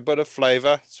 gives you a bit of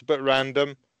flavor, it's a bit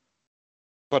random,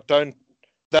 but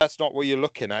that's not what you're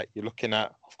looking at. You're looking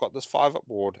at, I've got this 5-up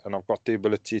ward and I've got the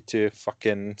ability to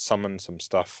fucking summon some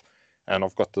stuff. And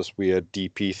I've got this weird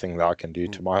DP thing that I can do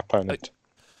to my opponent.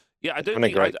 Yeah, I don't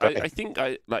think I think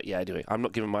anyway, I'm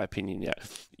not giving my opinion yet.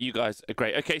 You guys are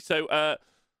great. Okay, so the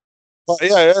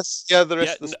rest of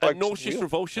the spikes. Nauseous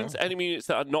Revulsions. Enemy units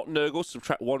that are not Nurgle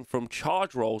subtract 1 from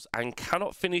charge rolls and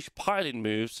cannot finish piling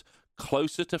moves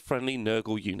closer to friendly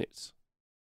Nurgle units.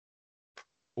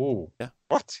 Oh. Yeah.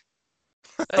 What?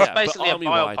 That's basically a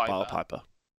Army-wide Bile Piper.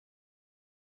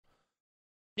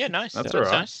 Yeah, nice. That's all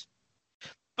right. Nice.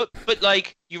 But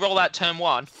like you roll that turn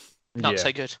 1, not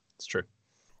so good. It's true.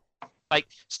 Like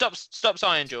stops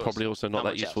Iron Jaws. Probably also not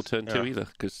that useful turn 2 either,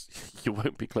 because you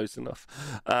won't be close enough.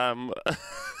 But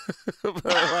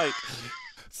like,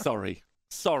 sorry,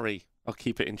 I'll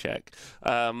keep it in check.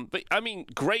 But I mean,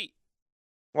 great.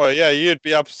 Well, yeah, you'd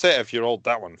be upset if you rolled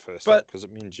that one first, because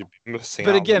it means you'd be missing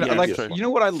out. But again, on you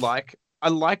know what I like? I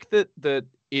like that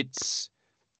it's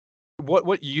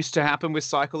what used to happen with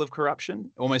Cycle of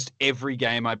Corruption. Almost every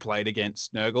game I played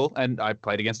against Nurgle, and I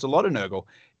played against a lot of Nurgle,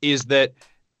 is that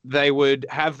they would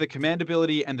have the command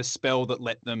ability and the spell that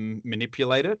let them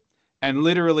manipulate it, and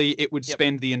literally it would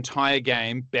spend the entire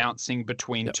game bouncing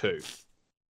between two.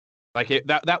 Like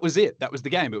that was it. That was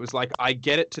the game. It was like, I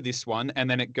get it to this one, and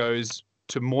then it goes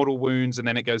to mortal wounds, and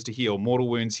then it goes to heal, mortal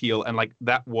wounds, heal, and like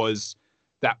that was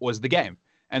the game.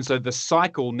 And so the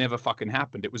cycle never fucking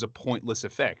happened. It was a pointless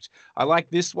effect. I like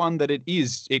this one that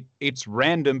it's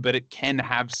random, but it can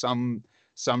have some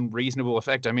reasonable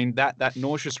effect. I mean, that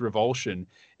Nauseous Revulsion,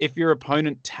 if your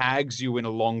opponent tags you in a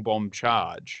long bomb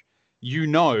charge, you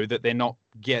know that they're not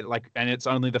and it's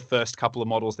only the first couple of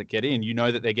models that get in, you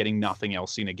know that they're getting nothing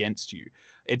else in against you.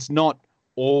 It's not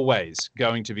always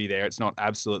going to be there. It's not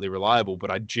absolutely reliable,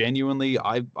 but I genuinely,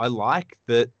 I like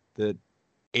that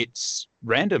it's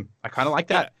random. I kind of like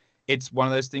that. Yeah. It's one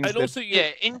of those things. And also,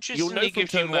 interestingly,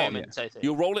 gives you moments. I think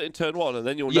you'll roll it in turn 1, and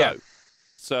then you'll know.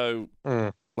 So,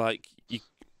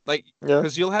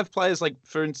 because you'll have players like,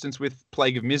 for instance, with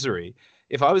Plague of Misery.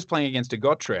 If I was playing against a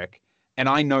Gotrek and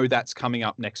I know that's coming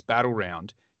up next battle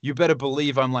round, you better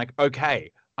believe I'm like,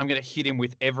 okay, I'm going to hit him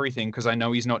with everything because I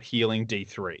know he's not healing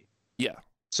D3. Yeah.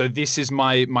 So this is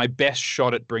my best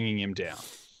shot at bringing him down.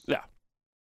 Yeah.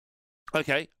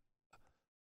 Okay.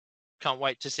 Can't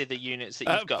wait to see the units that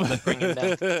you've got that bring him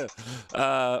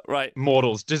down. Right.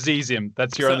 Mortals, disease him.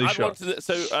 That's your only shot.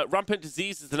 Rampant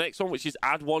Disease is the next one, which is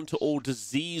add 1 to all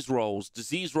disease rolls.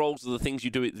 Disease rolls are the things you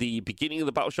do at the beginning of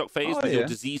the battle shock phase with your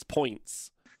disease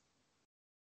points.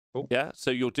 Cool. Yeah,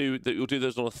 so you'll do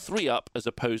those on a 3-up as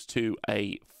opposed to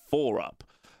a 4-up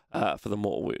for the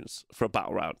mortal wounds for a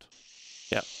battle round.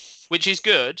 Yeah, which is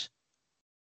good,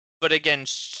 but again,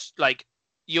 like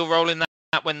you're rolling that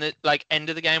when the end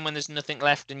of the game when there's nothing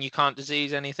left and you can't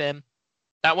disease anything.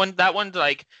 That one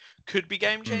like could be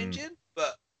game changing,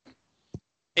 but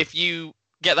if you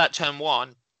get that turn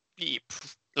 1,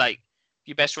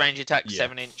 your best range attack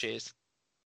 7 inches,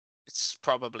 it's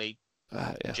probably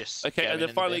just okay. And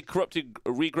then finally, Corrupted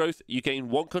Regrowth. You gain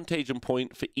 1 contagion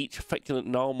point for each affecting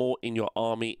Nalmor in your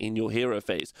army in your hero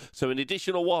phase. So an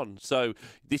additional 1. So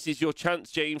this is your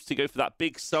chance, James, to go for that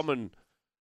big summon.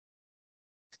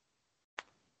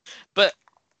 But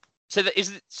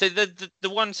the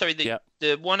one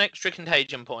the 1 extra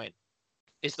contagion point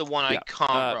is the one I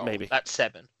can't roll. Maybe that's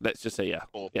 7. Let's just say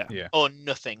or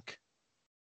nothing.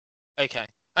 Okay,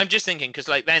 I'm just thinking because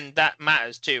then that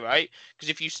matters too, right? Because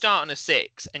if you start on a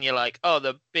 6 and you're like, oh,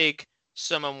 the big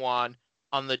summon one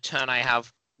on the turn I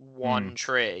have one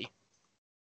tree.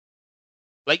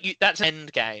 Like that's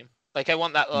end game. Like I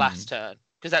want that last turn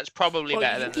because that's probably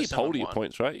better than the keep summon hold of your one.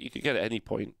 points, right? You could get at any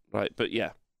point, right? But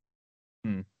yeah.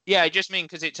 Yeah, I just mean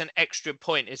because it's an extra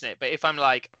point, isn't it? But if I'm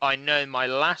like, I know my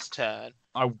last turn,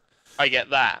 I get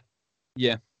that.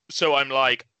 Yeah. So I'm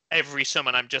like, every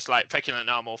summon, I'm just like, feculent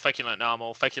normal, feculent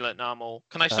normal, feculent normal.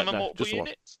 Can I summon multiple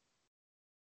units?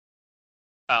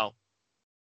 Oh,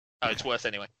 it's worse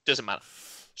anyway. Doesn't matter.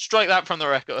 Strike that from the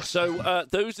record. So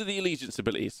those are the allegiance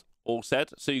abilities. All said.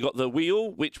 So you got the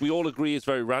wheel, which we all agree is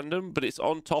very random, but it's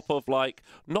on top of like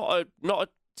not a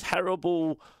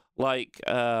terrible like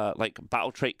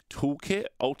battle trait toolkit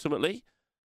ultimately.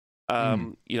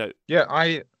 You know. Yeah,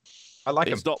 I like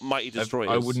it's not Mighty Destroyers.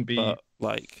 I wouldn't be but,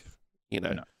 like, you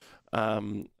know.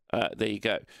 No. There you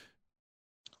go.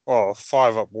 Well,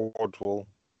 5-up ward will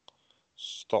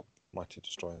stop Mighty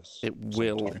Destroyers. It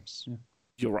will. Yeah.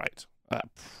 You're right.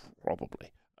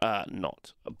 Probably.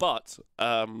 Not. But,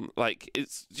 like,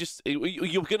 it's just,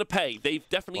 you're going to pay. They've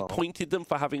definitely pointed them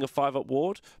for having a 5-up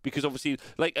ward, because obviously,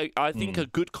 like, I think a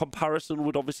good comparison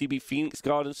would obviously be Phoenix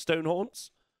Guard and Stonehorns.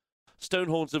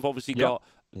 Stonehorns have obviously got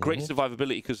great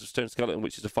survivability because of Stone Skeleton,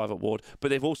 which is a 5-up ward, but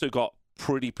they've also got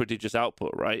pretty prodigious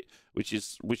output, right? Which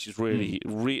is really,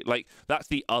 like, that's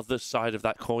the other side of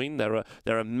that coin. They're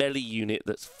a melee unit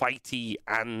that's fighty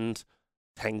and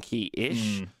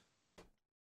tanky-ish.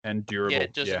 And durable. Yeah,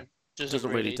 it doesn't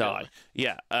really die.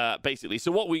 Yeah, basically.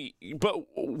 So we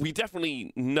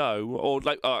definitely know, or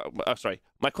like, sorry.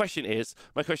 My question is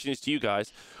to you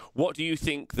guys: what do you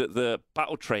think that the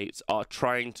battle traits are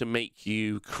trying to make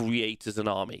you create as an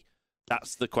army?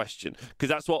 That's the question, because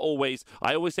that's what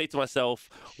I always say to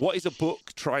myself: what is a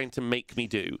book trying to make me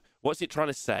do? What's it trying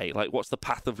to say? Like, what's the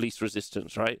path of least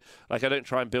resistance, right? Like, I don't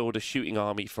try and build a shooting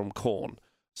army from corn.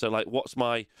 So, like, what am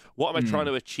I trying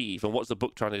to achieve, and what's the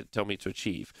book trying to tell me to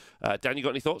achieve? Dan, you got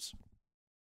any thoughts?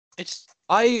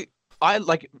 I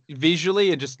like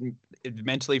visually and just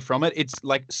mentally from it. It's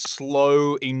like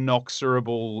slow,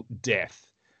 inexorable death.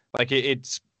 Like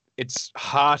it's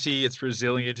hearty, it's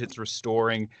resilient, it's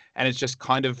restoring, and it's just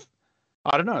kind of,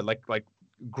 I don't know, like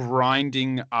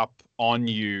grinding up on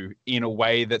you in a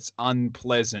way that's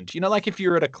unpleasant. You know, like if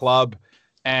you're at a club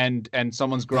and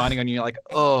someone's grinding on you, you're like,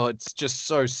 oh, it's just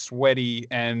so sweaty,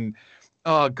 and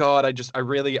oh god, I don't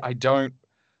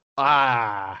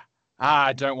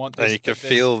want this. And you can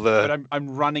feel but I'm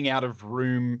running out of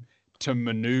room to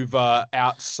maneuver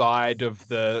outside of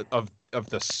the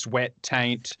sweat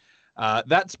taint.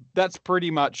 That's pretty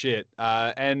much it.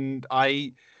 And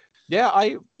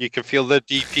you can feel the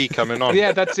DP coming on.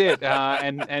 Yeah, that's it.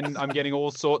 And I'm getting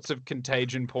all sorts of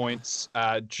contagion points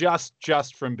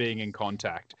just from being in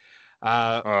contact.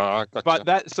 Gotcha. But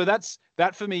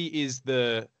that for me is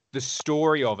the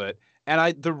story of it,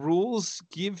 and the rules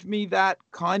give me that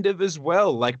kind of as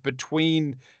well. Like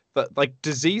between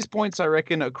disease points, I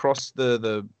reckon across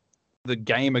the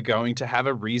game are going to have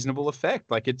a reasonable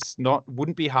effect. Like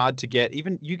wouldn't be hard to get.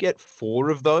 Even you get 4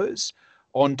 of those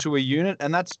onto a unit,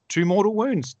 and that's 2 mortal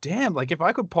wounds. Damn, like if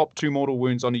I could pop 2 mortal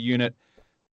wounds on a unit,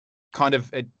 kind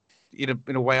of in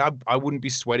a way, I wouldn't be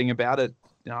sweating about it.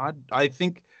 You know, I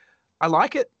think I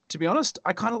like it, to be honest.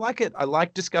 I kind of like it. I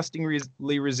like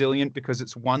disgustingly resilient because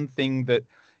it's one thing that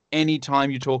anytime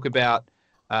you talk about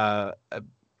Nurgle,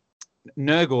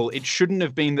 it shouldn't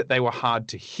have been that they were hard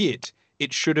to hit.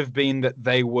 It should have been that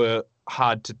they were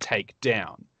hard to take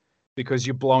down, because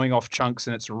you're blowing off chunks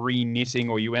and it's re-knitting,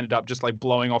 or you ended up just like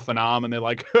blowing off an arm and they're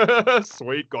like,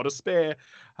 sweet, got a spare,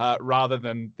 rather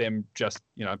than them just,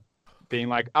 you know, being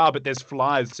like, but there's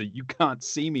flies, so you can't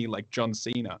see me, like John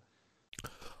Cena.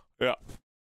 Yeah.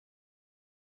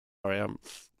 Sorry, I'm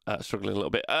struggling a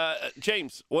little bit.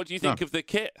 James, what do you think of the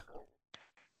kit?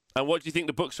 And what do you think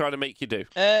the book's trying to make you do?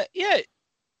 Yeah.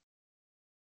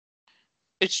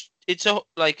 It's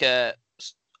like a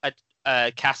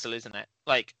castle, isn't it?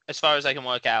 Like, as far as I can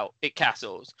work out, it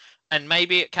castles. And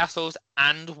maybe it castles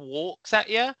and walks at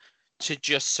you to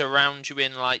just surround you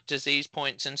in, like, disease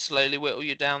points and slowly whittle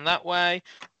you down that way.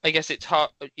 I guess it's hard,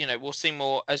 you know, we'll see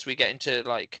more as we get into,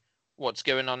 like, what's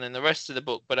going on in the rest of the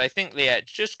book. But I think,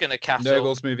 it's just going to castle.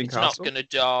 Nurgle's moving it's castle. It's not going to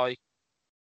die.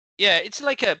 Yeah, it's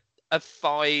like a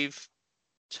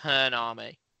 5-turn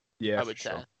army. Yeah, I would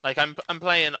say. Like, I'm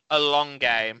playing a long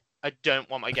game. I don't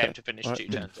want my game to finish 2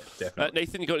 turns. Definitely.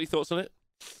 Nathan, you got any thoughts on it?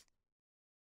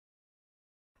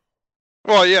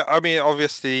 Well, yeah, I mean,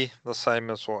 obviously the same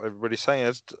as what everybody's saying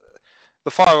is the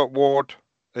 5-up ward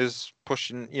is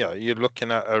pushing. Yeah, you're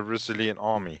looking at a resilient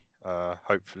army.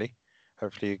 Hopefully,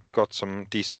 you've got some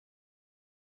decent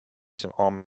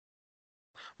army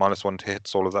 -1 to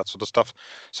hits, all of that sort of stuff.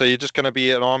 So you're just going to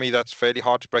be an army that's fairly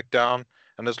hard to break down.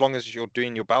 And as long as you're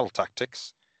doing your battle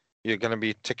tactics, you're going to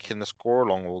be ticking the score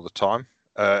along all the time.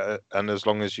 And as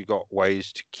long as you got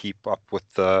ways to keep up with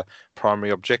the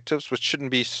primary objectives, which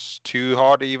shouldn't be too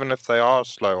hard, even if they are a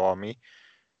slow army.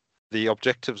 The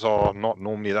objectives are not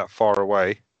normally that far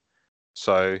away.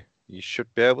 So you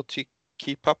should be able to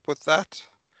keep up with that.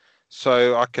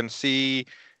 So I can see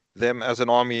them as an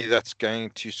army that's going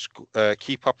to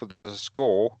keep up with the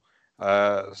score.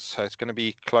 So it's going to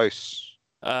be close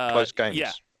games.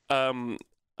 Yeah.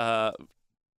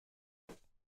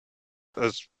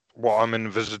 That's what I'm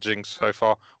envisaging so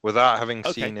far, without having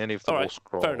seen any of the war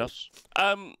scrolls. Fair enough.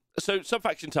 So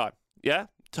sub-faction time. Yeah.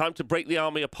 Time to break the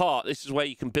army apart. This is where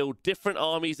you can build different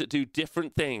armies that do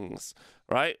different things,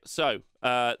 right? So,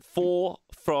 4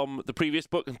 from the previous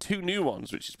book and 2 new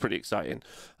ones, which is pretty exciting.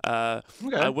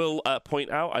 Okay. I will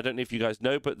point out, I don't know if you guys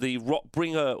know, but the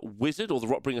Rotbringer Wizard or the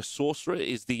Rotbringer Sorcerer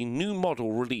is the new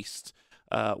model released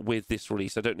with this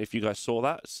release. I don't know if you guys saw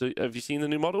that. So, have you seen the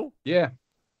new model? Yeah.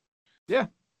 Yeah,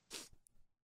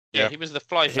 he was the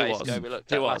fly face guy we looked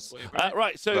at last week.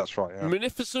 Right, so That's right, yeah.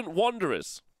 Munificent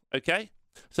Wanderers, okay?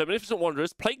 So Munificent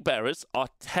Wanderers, Plague Bearers are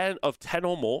 10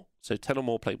 or more, so 10 or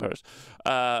more Plague Bearers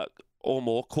or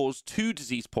more, cause 2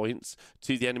 disease points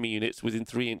to the enemy units within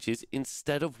 3 inches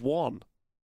instead of 1.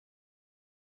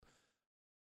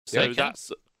 So Okay.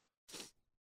 that's...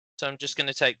 So I'm just going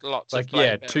to take lots Like, of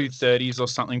Plague Bearers. 230s or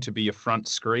something to be your front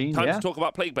screen. Time Yeah. to talk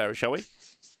about Plague Bearers, shall we?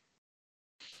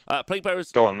 Plague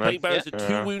Bearers, Go on, man. Plague Bearers Yeah.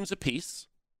 are 2 wounds apiece.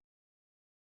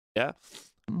 Yeah.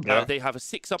 Yeah. They have a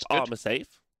 6-up That's good. armor save.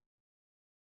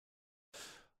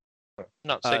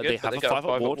 Not so good, They but have they a got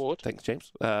 5-up ward. ward. Thanks,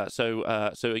 James. So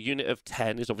a unit of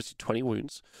 10 is obviously 20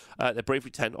 wounds. They're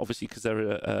bravery 10, obviously, because they're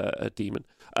a demon.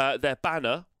 Their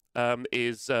banner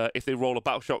is if they roll a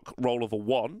battle shock roll of a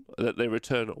 1, that they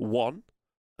return 1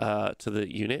 to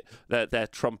the unit. Their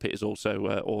trumpet is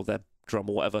also, or their drum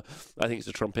or whatever, I think it's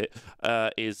a trumpet,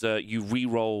 is you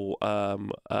re-roll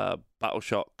battle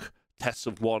shock tests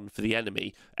of 1 for the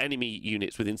enemy. Enemy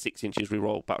units within 6 inches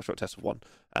re-roll battle shock tests of 1,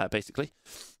 basically.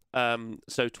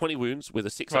 So 20 wounds with a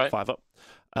 6-up, Right.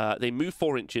 5-up. They move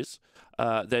 4 inches.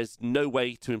 There's no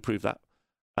way to improve that.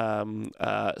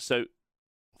 So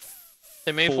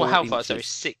They move 4 how far? So inches.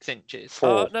 6 inches.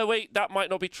 4. No, wait, that might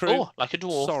not be true. Oh, like a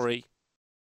dwarf. Sorry.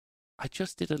 I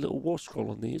just did a little war scroll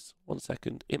on these. 1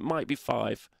 second. It might be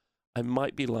 5. I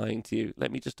might be lying to you.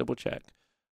 Let me just double check.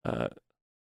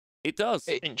 It does.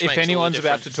 Inch If makes all the anyone's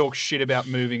about to difference. talk shit about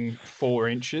moving 4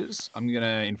 inches, I'm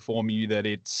gonna inform you that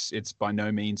it's by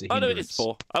no means a Oh, no, hindrance. it's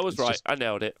 4. I was It's right. just- I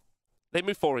nailed it. They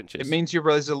move 4 inches. It means you're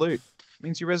resolute. It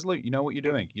means you're resolute. You know what you're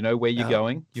doing. You know where you're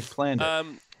going. You've planned it.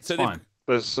 so It's they've fine.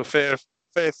 There's a fair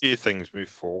few things move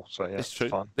 4, so yeah, It's true.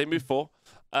 fine. They move 4.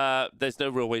 There's no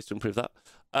real ways to improve that.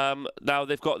 Now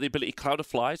they've got the ability Cloud of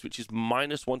Flies, which is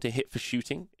 -1 to hit for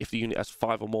shooting if the unit has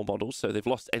 5 or more models. So they've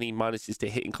lost any minuses to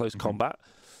hit in close combat.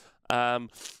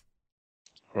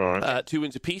 Right. 2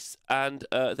 wins apiece, and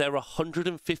they're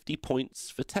 150 points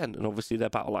for 10, and obviously their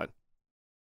battle line.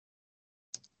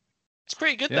 It's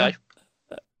pretty good, Yeah.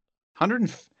 though. 100.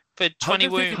 For 20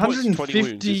 wounds.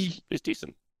 150 is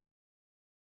decent.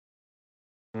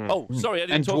 Hmm. Oh, sorry, I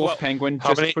didn't And talk Dwarf about... Penguin, How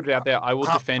just many- to put it out there, I will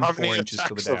how- defend how 4 many inches to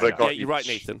the attacks have they dagger. got? Yeah, you're right,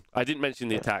 each. Nathan. I didn't mention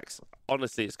the attacks.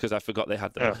 Honestly, it's because I forgot they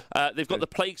had them. They've got the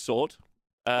Plague Sword,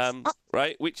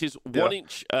 right, which is 1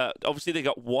 inch. Obviously, they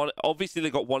got one. Obviously, they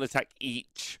got 1 attack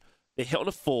each. They hit on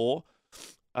a 4.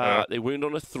 They wound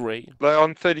on a 3. They're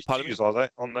on Pardon 32s, are they?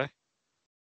 On there?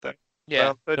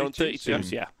 Yeah. They're They're on on 32s.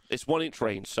 32s. Yeah, it's 1 inch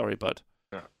range. Sorry, bud.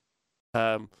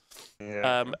 Yeah.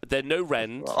 They're no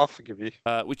rend, I'll forgive you.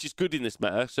 which is good in this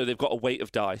meta. So they've got a weight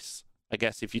of dice. I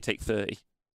guess if you take 30,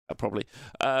 probably.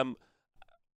 And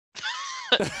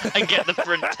get the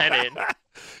front 10 in.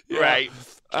 Yeah. Right.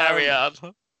 Carry on.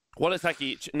 1 attack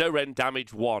each, no rend,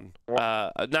 damage 1.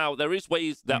 Now there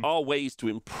are ways to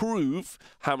improve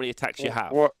how many attacks you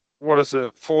have. What is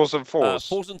it? 4s and 4s?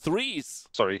 4s and 3s.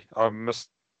 Sorry, I missed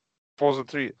 4s and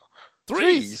 3s.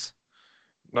 3s.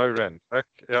 No rend.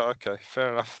 Okay, yeah, okay,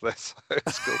 fair enough. That's good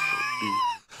for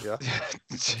you.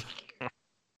 Yeah.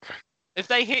 If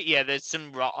they hit you, there's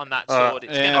some rot on that Uh, sword.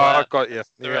 It's yeah. gonna I hurt. got you.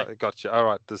 Yeah, Right. I got you. All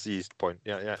right, diseased point.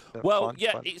 Yeah. Well, fine,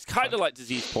 yeah, fine. it's kind of like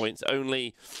disease points.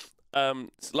 Only,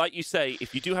 like you say,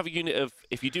 if you do have a unit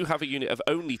of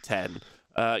only 10,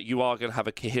 you are going to have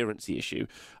a coherency issue,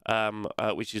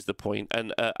 which is the point.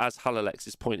 And as Halalex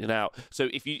is pointing out, so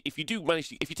if you do manage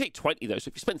to, if you take 20 though, so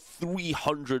if you spend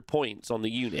 300 points on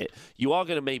the unit, you are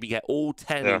going to maybe get all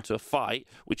 10 into a fight,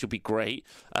 which will be great.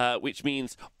 Which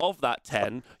means of that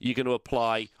 10, you're going to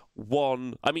apply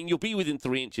one. I mean, you'll be within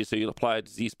 3 inches, so you'll apply a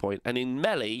disease point. And in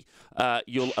melee,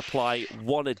 you'll apply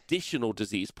one additional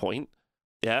disease point.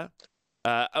 Yeah.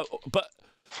 But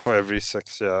For every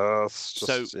 6, yeah. That's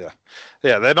just, So-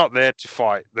 yeah. They're not there to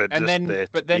fight. They're And just then- there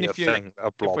but to then be if a you- thing, a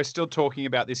If blob. we're still talking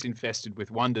about this infested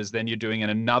with wonders, then you're doing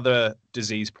another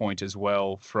disease point as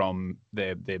well from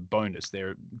their bonus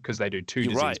there, because they do 2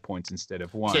 You're disease right. points instead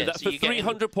of 1. so Yeah, that so for you're getting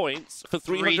 300 points, for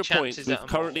 300 points, chances we've at a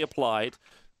currently more. applied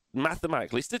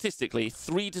mathematically, statistically,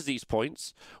 3 disease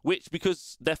points, which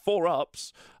because they're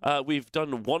 4-ups, we've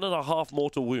done 1.5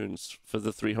 mortal wounds for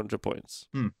the 300 points.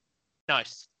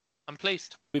 Nice. I'm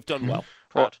pleased. We've done well.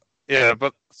 Proud. Yeah,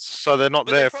 but so they're not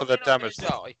But they're there for the probably not damage. gonna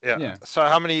die. Yeah. Yeah. So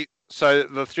how many? So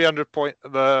the 300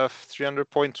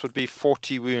 points would be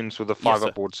 40 wounds with a 5 sir.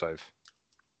 up ward save.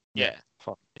 Yeah.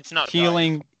 Fine. It's not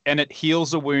Healing, and it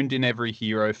heals a wound in every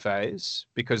hero phase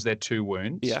because they're 2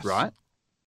 wounds, Yes. right?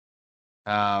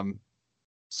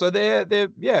 So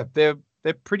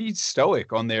they're pretty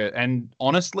stoic on their, and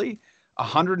honestly,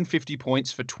 150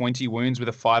 points for 20 wounds with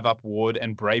a 5 up ward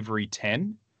and bravery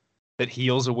 10 that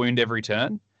heals a wound every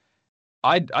turn.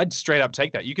 I'd straight up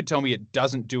take that. You could tell me it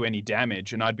doesn't do any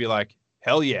damage, and I'd be like,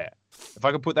 hell yeah. If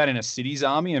I could put that in a city's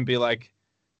army and be like,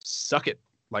 suck it.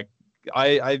 Like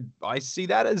I see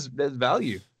that as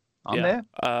value. I'm Yeah.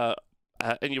 there.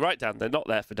 And you're right, Dan, they're not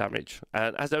there for damage.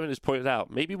 And as Owen has pointed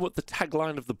out, maybe what the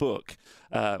tagline of the book,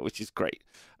 which is great,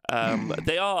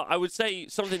 they are, I would say,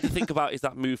 something to think about is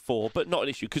that move 4, but not an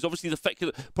issue. Because obviously the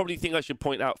feculent, probably thing I should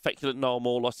point out, feculent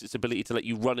Nullmaw lost its ability to let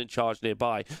you run and charge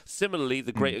nearby. Similarly,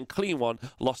 the Great and Clean one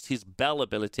lost his bell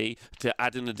ability to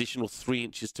add an additional 3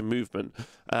 inches to movement.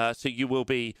 So you will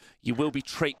be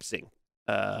traipsing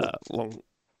long.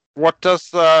 What does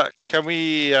the?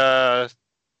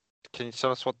 Can you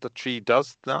tell us what the tree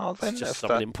does now? Then, It's just if that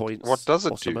summoning points. what does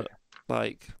it or do? something.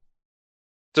 Like,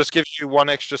 just gives you 1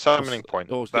 extra summoning point.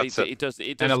 or That's it. it does.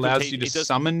 It does And allows contagion- you to it does-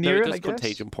 summon No, near it it, does I guess?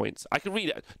 contagion points. I can read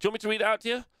it. Do you want me to read it out to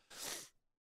you?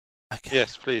 Okay.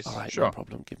 Yes, please. All right, Sure. no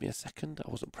problem. Give me a second. I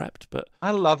wasn't prepped, but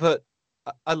I love it.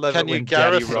 I love Can it you when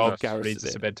Daddy garrison Rob us? Garrison reads us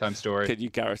it. a bedtime story. can you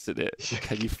garrison it?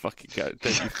 Can you fucking go?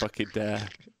 Don't you fucking dare!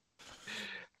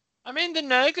 I mean, the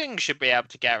Nurglings should be able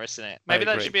to garrison it. Maybe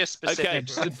that agree. should be a specific.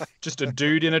 Okay. Just a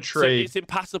dude in a So tree it's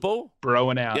impassable.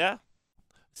 broing out. Yeah,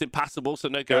 it's impassable. So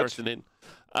no garrisoning.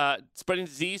 Spreading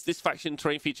disease. This faction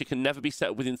terrain feature can never be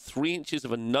set within 3 inches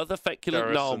of another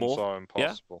feculent Garrisons Nullmaw, are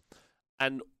impossible.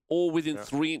 and or within Yeah.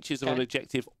 3 inches of an Okay.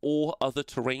 objective or other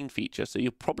terrain feature. So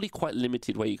you're probably quite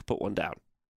limited where you can put one down.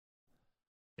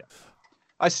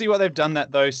 I see why they've done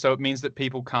that though, so it means that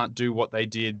people can't do what they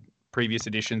did previous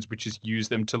editions, which is use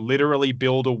them to literally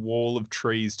build a wall of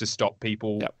trees to stop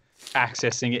people Yep.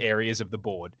 accessing areas of the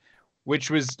board, which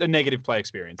was a negative play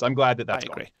experience. I'm glad that that's I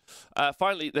gone. agree.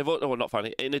 Finally, well, not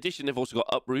finally. In addition, they've also got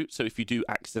uproot. So if you do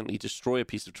accidentally destroy a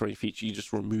piece of terrain feature, you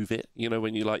just remove it. You know,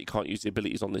 when you can't use the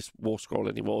abilities on this war scroll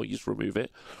anymore, you just remove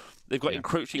it. They've got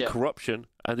encroaching corruption,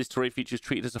 and this terrain feature is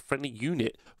treated as a friendly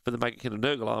unit for the Magic Kingdom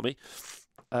Nurgle army.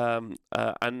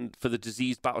 And for the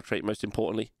diseased battle trait, most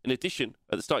importantly. In addition,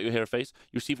 at the start of your hero phase,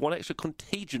 you receive 1 extra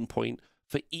contagion point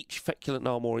for each feculent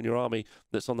Nullmaw in your army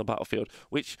that's on the battlefield,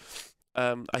 which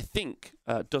I think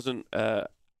doesn't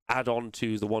add on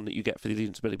to the one that you get for the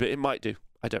allegiance ability, but it might do.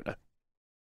 I don't know.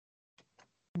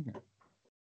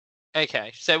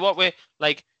 Okay, so what we're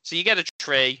like, so you get a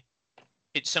tree,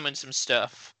 it summons some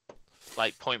stuff,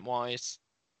 like point wise,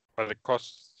 But it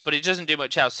costs. but it doesn't do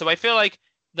much else. So I feel like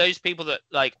those people that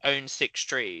like own 6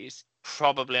 trees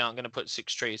probably aren't going to put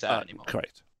 6 trees out anymore.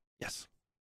 Correct. Yes.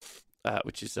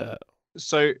 Which is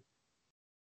So,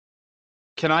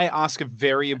 can I ask a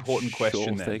very important question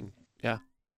sure then? thing. Yeah.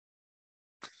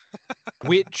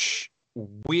 Which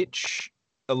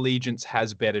allegiance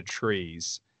has better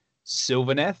trees,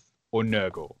 Sylvaneth or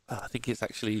Nurgle? I think it's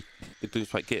actually the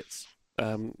Gloomspike Gits.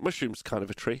 Mushroom's kind of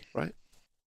a tree, right?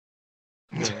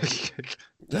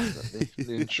 Definitely.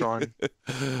 The Enshrine.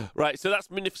 Right, so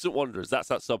that's Magnificent Wanderers. That's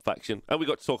that sub-faction. And we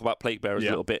got to talk about Plague Bearers a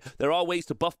Yeah. little bit. There are ways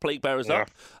to buff Plague Bearers up.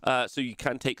 So you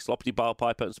can take Sloppity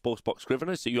Bilepiper and Sporksbox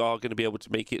Scrivener. So you are going to be able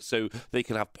to make it so they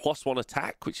can have +1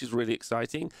 attack, which is really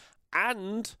exciting.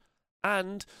 And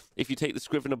if you take the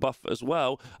Scrivener buff as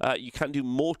well, you can do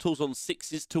Mortals on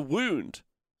 6s to wound.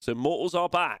 So Mortals are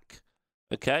back.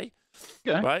 Okay?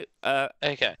 Okay. Right?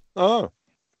 Okay, Oh.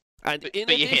 And but in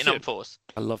you're addition... hitting on 4s.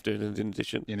 I love doing it in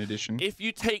addition. In addition, If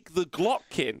you take the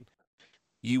Glockin,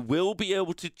 you will be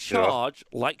able to charge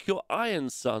like your Iron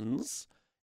Sons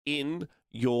in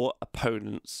your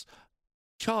opponent's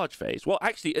charge phase. Well,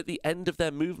 actually, at the end of their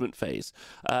movement phase.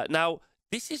 Now,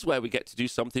 this is where we get to do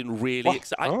something really What?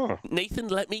 exciting. Oh. Nathan,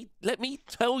 let me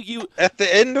tell you. At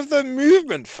the end of the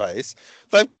movement phase,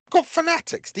 they've got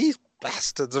fanatics. These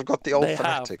bastards have got the old They have.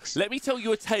 fanatics. Let me tell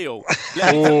you a tale.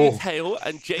 Let me tell you a Oh. tale,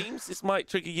 and James, this might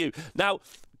trigger you. Now,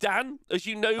 Dan, as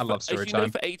you know, love story time.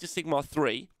 for Age of Sigmar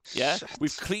 3, yeah, Shit.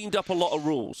 we've cleaned up a lot of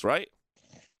rules, right?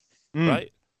 Mm.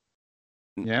 Right?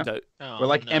 Yeah. No, Oh, We're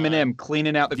like no. Eminem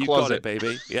cleaning out the you got closet. it,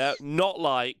 baby. Yeah, not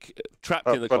like trapped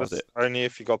in the But closet. it's only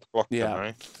if you got the Glock, Yeah.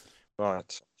 right?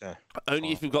 Right. Yeah.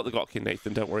 Only if you've got the Glock,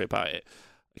 Nathan. Don't worry about it.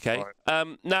 Okay.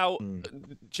 Right. Now,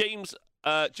 Mm. James,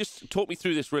 just talk me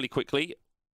through this really quickly.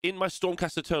 In my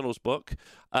Stormcast Eternals book,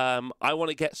 I want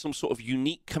to get some sort of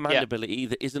unique command Yeah. ability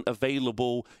that isn't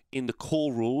available in the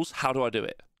core rules. How do I do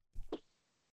it?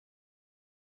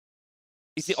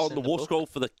 Is it It's on in the the War book. Scroll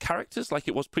for the characters like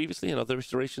it was previously in other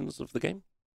iterations of the game?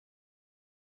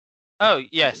 Oh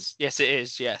yes, yes it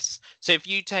is. Yes. So if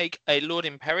you take a Lord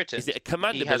Imperator, Is it a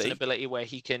command he has an ability? ability where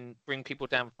he can bring people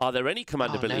down. Are there any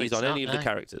command Oh, no, abilities it's on not, any of the no.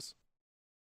 characters?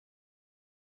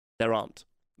 There aren't.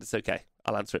 It's okay.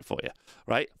 I'll answer it for you.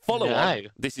 Right? Follow on. No.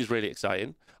 This is really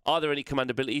exciting. Are there any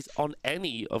command abilities on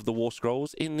any of the War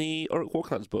Scrolls in the Orc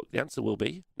Warclans book? The answer will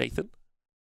be Nathan.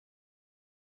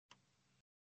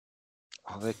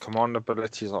 Are there command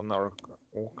abilities on the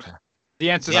Orc? The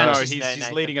answer's The no. answer's He's no, he's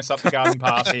Nathan. leading us up the garden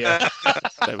path here.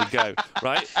 There we go.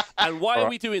 Right? And why are Alright.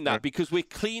 we doing that? Because we're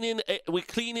cleaning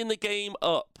the game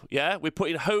up. Yeah? We're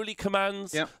putting holy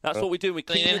commands. Yep. That's what we're doing. We're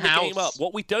cleaning Cleaning the game up. house.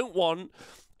 What we don't want,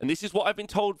 and this is what I've been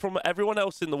told from everyone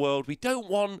else in the world, we don't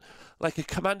want like a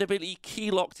command ability key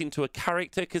locked into a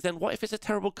character, because then what if it's a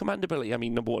terrible command ability? I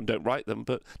mean, number one, don't write them,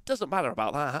 but it doesn't matter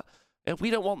about that. Yeah, we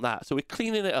don't want that. So we're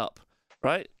cleaning it up.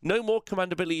 Right? No more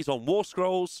command abilities on War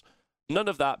Scrolls. None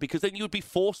of that, because then you would be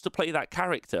forced to play that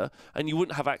character and you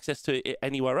wouldn't have access to it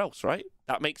anywhere else, right?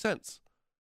 That makes sense.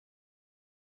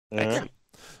 Yeah. Excellent.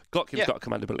 Glotkin's Yeah. got a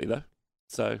command ability, though.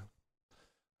 So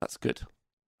that's good.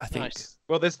 I think Nice.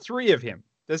 Well, there's 3 of him.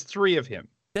 There's 3 of him.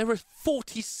 there are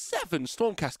 47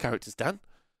 Stormcast characters, Dan.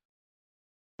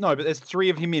 No, but there's 3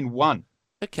 of him in one.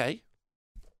 Okay.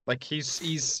 Like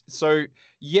he's so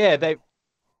yeah. They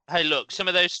Hey, look, some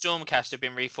of those Stormcast have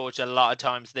been reforged a lot of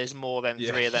times. There's more than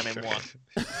 3 of them in one.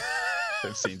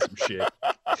 They've seen some shit.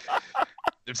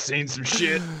 They've seen some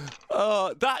shit.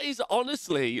 That is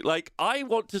honestly, like, I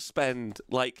want to spend,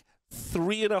 like,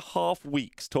 3.5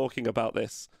 weeks talking about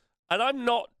this. And I'm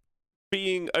not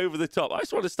being over the top. I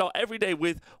just want to start every day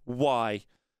with why.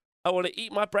 I want to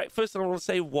eat my breakfast and I want to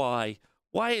say why.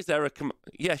 Why is there a...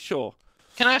 Yeah, sure.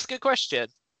 Can I ask a question?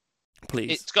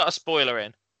 Please. It's got a spoiler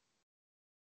in.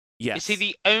 Yes. Is he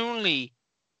the only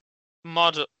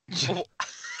model?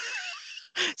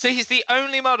 So he's the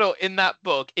only model in that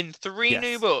book, in 3 new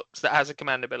Yes. books, that has a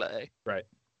command ability. Right.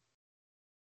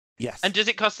 Yes. And does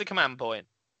it cost a command point?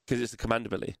 Because it's a command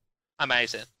ability.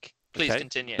 Amazing. Please Okay.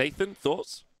 continue. Nathan,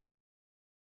 thoughts?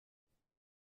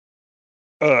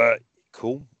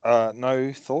 Cool.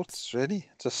 No thoughts really.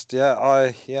 Just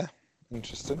yeah,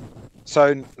 interesting.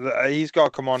 So he's got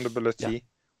a command ability,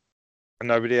 and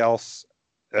nobody else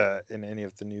in any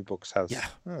of the new books has. Yeah.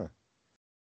 Huh.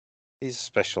 He's a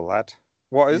special lad.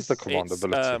 What is the command It's,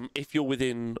 ability? if you're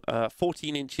within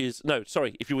 14 inches... No,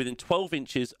 sorry. If you're within 12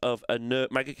 inches of a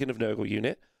Magican of Nurgle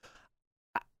unit,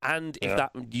 and if Yeah.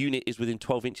 that unit is within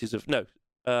 12 inches of... No.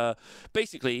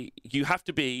 Basically, you have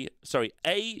to be... Sorry,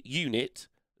 a unit,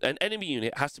 an enemy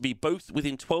unit, has to be both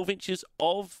within 12 inches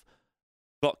of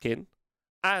Glotkin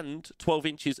and 12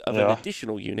 inches of an Yeah.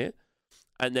 additional unit,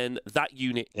 and then that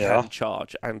unit Yeah. can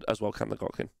charge, and as well can the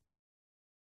Glotkin.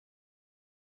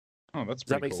 Oh, that's Does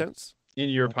that pretty make cool. sense? In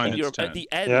your opponent's You're turn. at the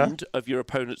end of your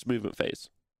opponent's movement phase.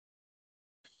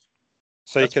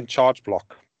 So you can charge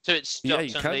block. So it stops Yeah,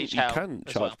 you on can. each You help can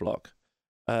as charge well.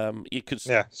 block. You could.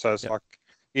 Yeah. So it's Yeah. like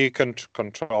you can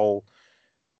control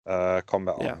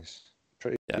combat Yeah. armies.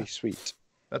 Pretty Yeah. sweet.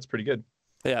 That's pretty good.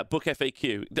 Yeah, book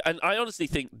FAQ. And I honestly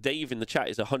think Dave in the chat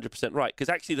is 100% right, because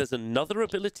actually there's another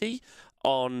ability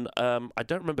on, I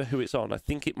don't remember who it's on, I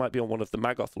think it might be on one of the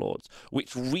Magoth Lords,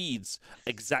 which reads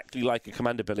exactly like a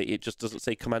command ability. It just doesn't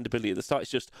say command ability at the start,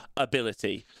 it's just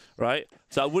ability, right?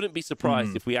 So I wouldn't be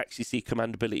surprised if we actually see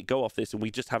command ability go off this and we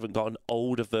just haven't got an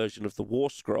older version of the War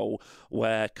Scroll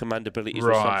where command abilities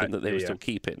were something Right, that they were yeah. still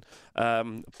keeping. Yeah.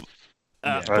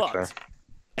 But Okay.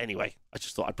 anyway, I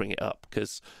just thought I'd bring it up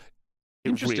because it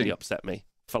Interesting. really upset me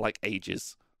for like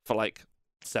ages, for like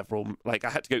several, like I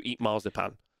had to go eat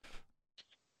marzipan.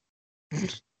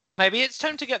 Maybe it's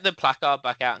time to get the placard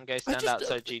back out and go stand just-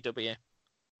 outside GW.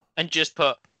 And just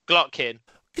put Glotkin.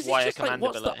 Because Why a it's just like, command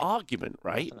what's ability? the argument,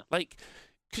 right? Isn't it? Like,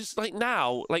 because like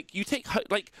now, like you take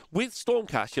like with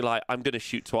Stormcast, you're like, I'm gonna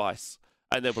shoot twice,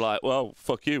 And they'll be like, well,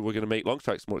 fuck you, we're going to make long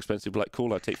strikes more expensive. Like,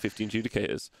 cool, I'll take 15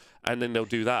 adjudicators. And then they'll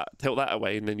do that, take that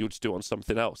away, and then you'll just do it on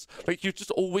something else. Like, you're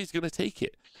just always going to take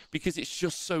it because it's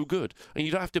just so good. And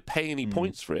you don't have to pay any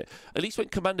points for it. At least when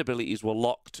command abilities were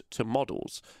locked to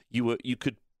models, you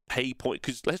could pay points.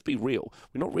 Because let's be real,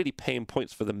 we're not really paying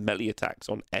points for the melee attacks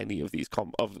on any of these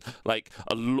whatever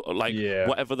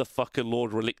the fucking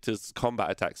Lord Relictor's combat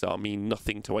attacks are mean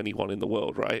nothing to anyone in the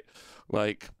world, right?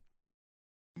 Like...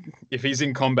 If he's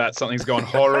in combat, something's gone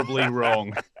horribly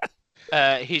wrong.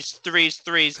 His 3s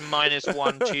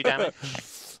 -1/2 damage.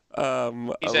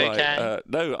 He's okay.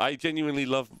 No, I genuinely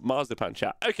love Marzipan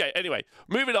chat. Okay, anyway,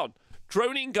 moving on.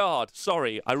 Droning Guard.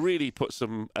 Sorry, I really put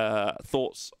some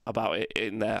thoughts about it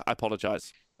in there. I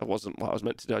apologise. That wasn't what I was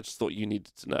meant to do. I just thought you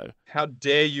needed to know. How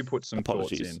dare you put some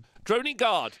Apologies. thoughts in? Droning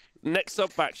Guard. Next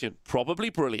sub-faction. Probably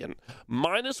brilliant.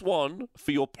 -1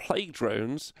 for your plague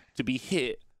drones to be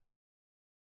hit.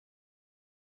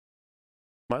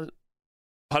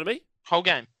 Pardon me? Whole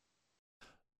game.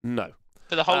 No.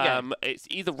 For the whole game. It's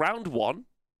either round 1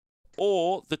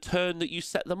 or the turn that you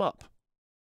set them up.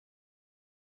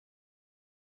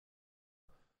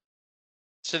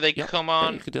 So they come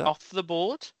on off the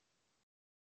board?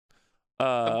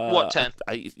 What turn?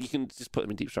 You can just put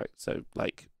them in deep strike. So,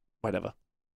 like, whenever.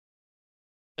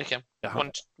 Okay.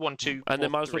 Uh-huh. 1, 2, and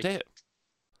then -1 to hit.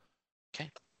 Okay.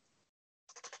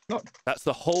 That's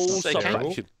the whole Okay.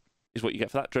 sub-faction. Is what you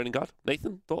get for that. Droning Guard.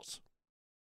 Nathan, thoughts?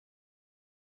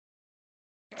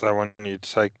 So when you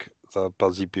take the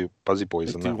Buzzy Boys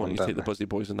I in do that want one, you to don't take the they? Buzzy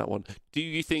Boys in that one. Do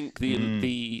you think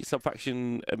the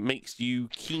sub-faction makes you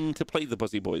keen to play the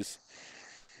Buzzy Boys?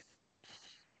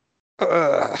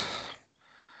 Are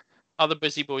the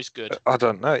Busy Boys good? I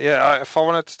don't know. Yeah, if I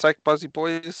wanted to take Buzzy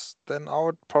Boys, then I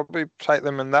would probably take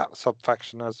them in that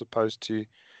sub-faction as opposed to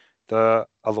the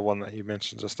other one that you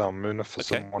mentioned just now, Moona for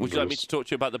some Okay. Would you like me to talk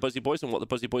to you about the Buzzy Boys and what the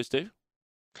Buzzy Boys do?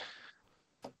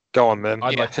 Go on then.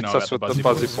 I'd like to know Hit us about with the the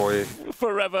Buzzy Boy,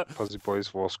 Forever. Buzzy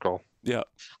Boys War Scroll. Yeah.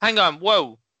 Hang on.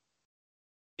 Whoa.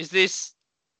 Is this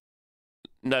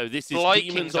No, this is Blight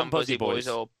Demons Kings on Buzzy Boys.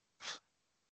 or...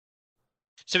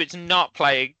 So it's not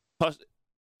playing...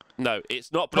 No,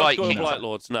 it's not Blight Prescott or Kings. Blight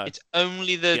Lords, no. It's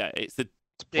only the Yeah, it's the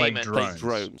Plague demons.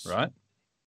 drones, right?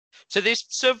 So this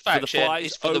sub-faction flies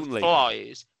is for only. the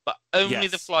flies, but only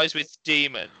the Yes. flies with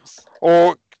demons.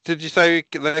 Or did you say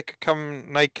they could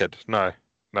come naked? No,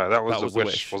 that was, That was a a wish,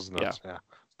 wish, wasn't it? Yeah.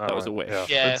 That was a wish. Yeah.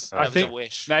 Yeah, It's- that I was think- a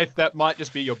wish. Nath, that might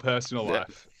just be your personal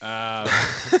life. Right,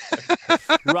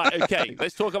 okay.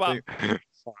 Let's talk about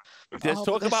Oh, but they're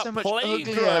so much plague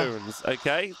uglier. drones.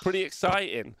 Okay, pretty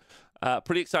exciting.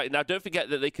 Pretty exciting. Now, don't forget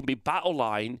that they can be battle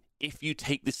line if you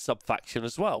take this sub faction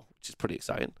as well, which is pretty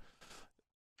exciting.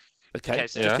 Okay,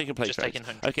 so just taking plague just drones. taking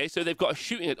 100. Okay, so they've got a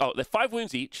shooting. Oh, they're 5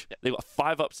 wounds each. They've got a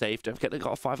 5-up save. Don't forget they've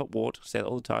got a 5-up ward. Say that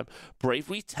all the time.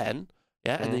 Bravery 10.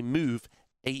 Yeah, and they move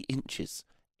 8 inches.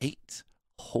 8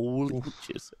 whole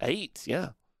inches. 8.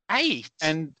 Yeah. 8?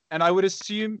 and I would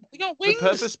assume They got the wings.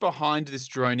 purpose behind this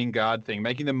droning guard thing,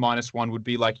 making them -1, would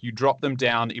be like you drop them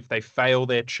down. If they fail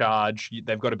their charge,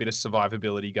 they've got a bit of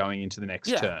survivability going into the next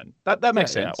Yeah. turn. That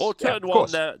makes Yeah, sense. Or Yeah, turn of 1,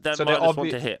 course. they're So they're -1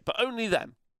 to hit, but only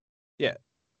them.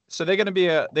 So they're going to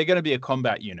be a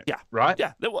combat unit. Yeah. Right.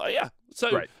 Yeah. Yeah.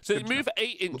 So Right. so they Good to move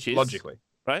 8 inches. Logically.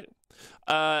 Right?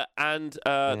 And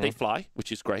they fly,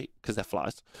 which is great because they're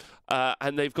flies.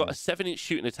 And they've got a 7-inch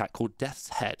shooting attack called Death's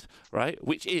Head, right?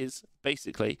 Which is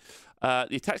basically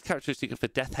the attack characteristic for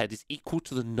Death's Head is equal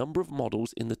to the number of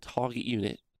models in the target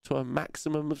unit to a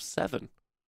maximum of 7.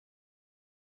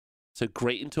 So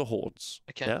great into hordes.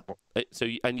 Okay. Yeah. So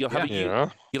you'll have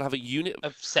you'll have a unit.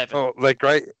 Of 7. Oh, they're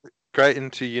great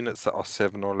into units that are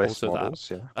 7 or less Also that.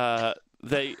 models. Yeah.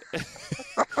 They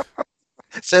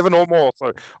 7 or more,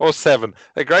 sorry, or 7.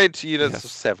 They're great into units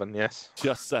of 7. Yes.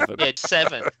 just 7. Yeah, it's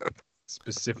 7.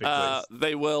 Specifically.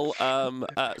 They will.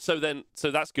 So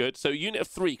that's good. So unit of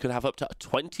 3 could have up to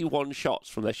 21 shots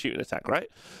from their shooting attack, right?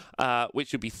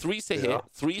 Which would be 3s to hit,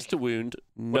 3s to wound,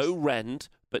 no rend,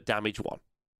 but damage 1.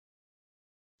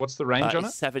 What's the range on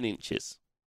it? 7 inches.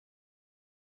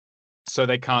 So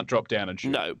they can't drop down and shoot.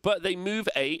 No, but they move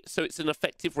 8, so it's an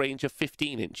effective range of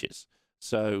 15 inches.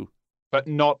 So, But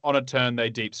not on a turn they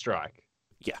deep strike.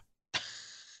 Yeah.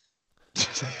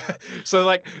 So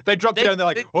like they drop They- down, they're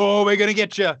like, they- "Oh, we're gonna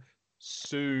get you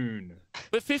soon."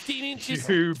 but 15 inches.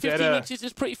 You 15 better- inches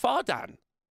is pretty far, Dan.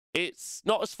 It's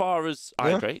not as far as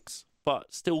Iron Drakes,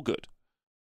 but still good.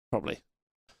 Probably.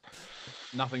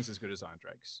 Nothing's as good as Iron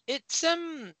Drakes. It's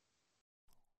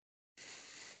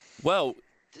Well,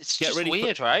 it's Get just ready for-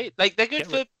 weird, right? Like they're good Get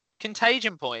for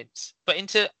contagion points, but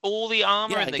into all the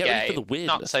armor yeah, in the get ready game, for the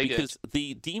weirdness not so good. because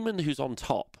the demon who's on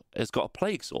top has got a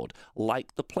plague sword,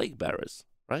 like the plague bearers,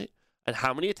 right? And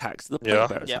how many attacks do the plague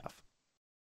bearers Yeah. have?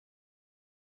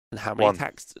 And how many One.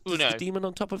 attacks does Uno. the demon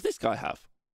on top of this guy have?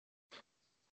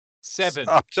 7.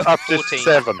 Up to 14.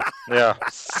 7. Yeah.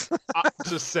 Up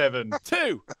to 7.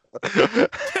 2.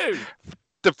 2.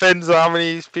 Depends on how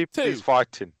many people 2. he's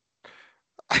fighting.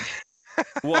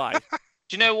 Why? Do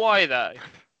you know why though?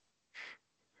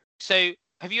 So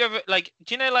have you ever do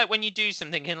you know like when you do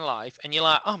something in life and you're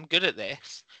like, oh, I'm good at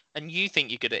this, and you think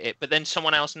you're good at it, but then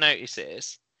someone else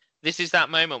notices? This is that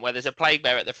moment where there's a plague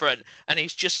bearer at the front and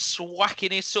he's just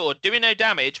swacking his sword, doing no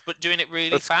damage, but doing it really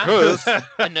That's fast. 'cause-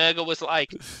 And Nurgle was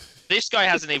like, this guy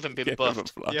hasn't even been Give him a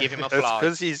buffed. fly. Give him a It's fly.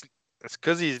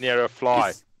 because he's near a fly.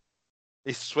 It's-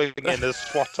 He's swinging his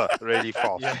swatter really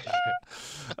fast.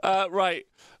 Yeah. Right.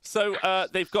 So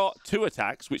they've got 2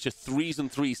 attacks, which are 3s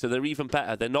and 3s, so they're even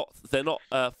better. They're not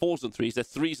 4s and 3s. They're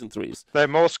 3s and 3s. They're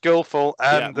more skillful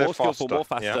and they're more skillful, faster. more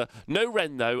faster. Yeah. No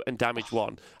rend though, and damage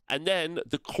 1. And then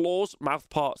the claws, mouth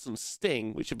parts, and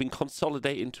sting, which have been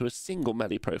consolidated into a single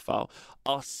melee profile,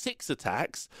 are 6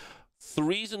 attacks.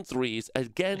 3s and 3s,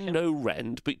 again, no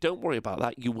rend, but don't worry about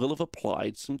that. You will have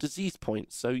applied some disease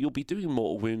points, so you'll be doing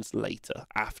mortal wounds later,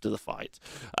 after the fight,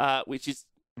 which is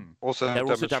Also they're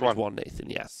also damage damage 1. 1, Nathan,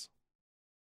 yes.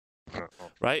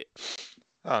 Right?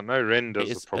 Oh, no rend It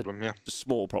is is the problem, yeah. A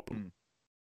small problem.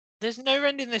 There's no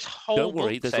rend in this whole Don't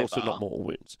worry, book there's so also far. not mortal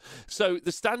wounds. So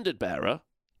the standard bearer,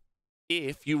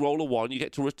 if you roll a 1, you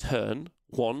get to return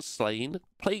 1 slain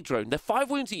plague drone. They're 5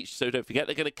 wounds each, so don't forget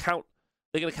they're going to count.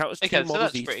 They're going to count as 2 Okay, so models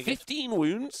that's each. pretty good. 15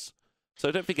 wounds,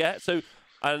 so don't forget. So,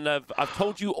 and I've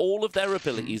told you all of their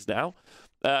abilities now.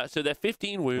 So they're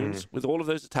 15 wounds with all of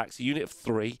those attacks. A unit of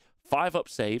 3, 5 up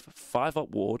save, 5 up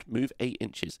ward, move 8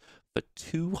 inches for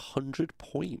 200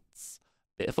 points.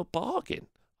 Bit of a bargain,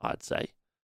 I'd say.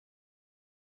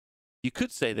 You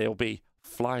could say they'll be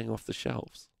flying off the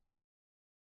shelves.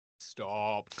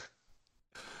 Stop.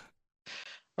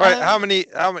 Right, how many?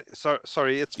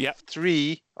 Sorry, it's Yep.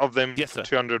 3 of them Yes, for sir.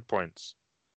 200 points.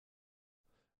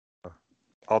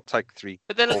 I'll take 3.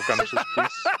 But they're, All guns, please.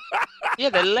 yeah,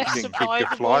 they're less You can keep your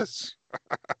survivable. flies.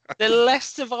 They're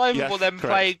less survivable Yes, than correct.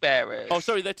 plague bearers. Oh,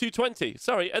 sorry, they're 220.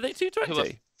 Sorry, are they Who are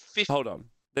 220? 50, Hold on.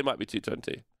 They might be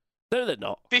 220. No, they're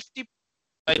not. 50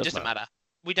 it doesn't matter.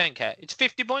 We don't care. It's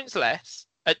 50 points less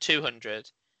at 200.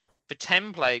 For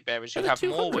 10 plague bearers, you Oh, they're have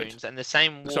more 200. wounds and the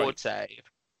same Sorry. ward save,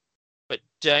 but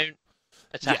don't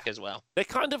attack as well. They're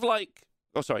kind of like...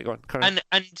 Oh, sorry, go on. Carry on.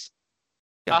 And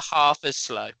Yeah. are half as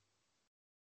slow.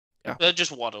 Yeah. They'll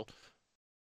just waddle.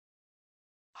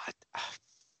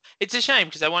 It's a shame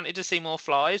because I wanted to see more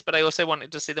flies, but I also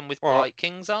wanted to see them with Well, Blight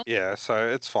Kings on. Yeah, so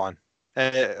it's fine.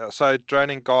 So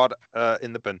droning guard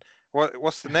in the bin.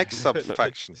 What's the next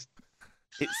sub-faction?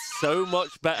 It's so much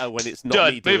better when it's not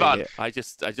Done. me doing Move on. it. I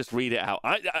just read it out.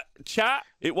 Chat,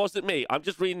 it wasn't me. I'm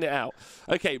just reading it out.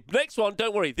 Okay, next one.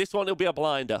 Don't worry. This one will be a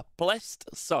blinder. Blessed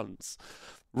Sons.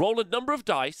 Roll a number of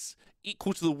dice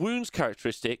equal to the wounds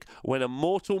characteristic when a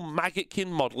mortal Maggotkin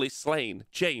model is slain.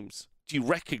 James, do you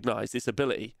recognize this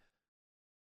ability?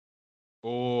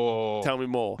 Oh. Tell me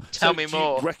more. Tell me do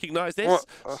more. You recognize this?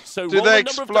 What? So Do roll they a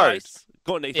number of explode? dice.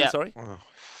 Go on, Nathan. Yeah. Sorry. Oh,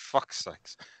 fuck's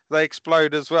sakes. They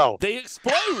explode as well. They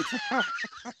explode.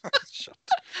 Shut.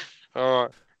 All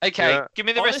right. Okay, Yeah. give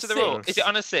me the On rest a of the rule. 6. Is it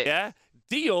on a 6? Yeah.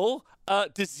 Deal a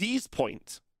disease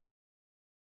point.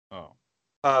 Oh.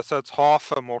 So it's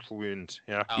half a mortal wound,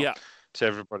 yeah, Oh. Yeah. to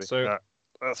everybody. So- Yeah,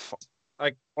 that's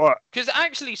fine. Because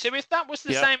actually, so if that was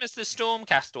the Yeah. same as the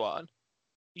Stormcast one,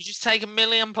 you just take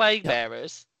 1,000,000 plague Yeah.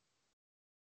 bearers,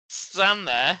 stand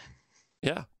there,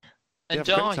 Yeah. and You have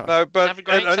a great die. time. No, but Have a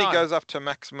great it only time. goes up to a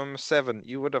maximum of 7.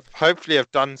 You would have hopefully have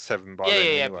done 7 by Yeah, then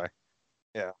yeah, yeah. anyway.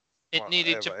 It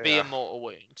needed to Whatever, be yeah. a mortal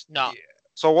wound. No. Yeah.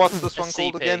 So what's this A one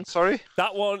called CP. again? Sorry.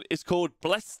 That one is called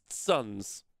Blessed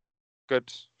Sons. Good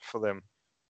for them.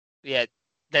 Yeah,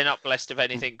 they're not blessed of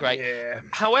anything great. Yeah.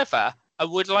 However, I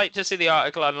would like to see the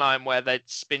article online where they've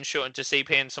been shortened to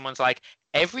CP and someone's like,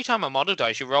 every time a model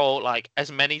dies, you roll like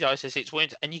as many dice as its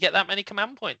wounds and you get that many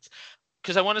command points.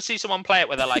 Because I want to see someone play it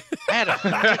where they're like, I had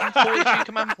 142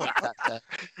 command points that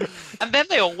day. And then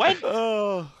they all went.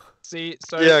 Oh. See,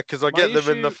 so Yeah, because I my get them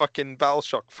in the issue- fucking battle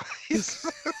shock phase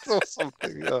or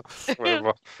something. Yeah.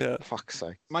 Whatever. Yeah. Fuck's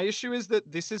sake. my issue is that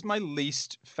this is my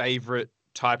least favorite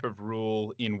type of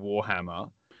rule in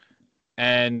Warhammer.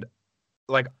 And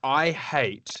like I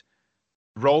hate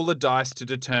roll a dice to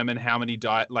determine how many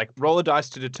dice, like roll a dice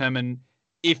to determine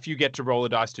if you get to roll a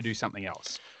dice to do something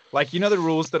else. Like, you know, the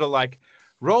rules that are like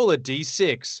roll a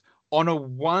d6 on a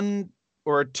 1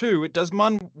 or a 2, it does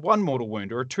one mortal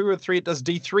wound, or a 2 or 3, it does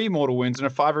D3 mortal wounds, and a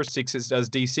 5 or 6, it does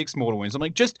D6 mortal wounds. I'm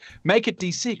like, just make it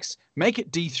D6, make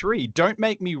it D3. Don't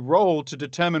make me roll to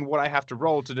determine what I have to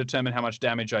roll to determine how much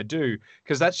damage I do,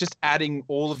 because that's just adding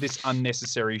all of this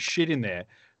unnecessary shit in there.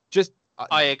 Just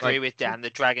I agree with Dan. The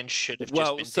dragon should have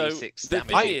just been D6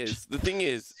 damage. The thing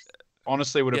is,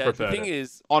 honestly would have preferred the thing it.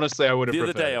 is, honestly, I would have the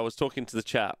preferred other day it. I was talking to the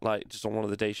chat, like just on one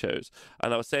of the day shows,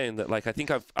 and I was saying that like I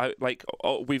think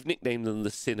we've nicknamed them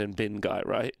the sin and bin guy,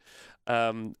 right?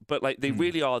 But like they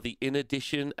really are the in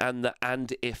addition and the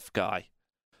and if guy.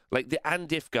 Like the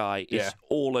and if guy is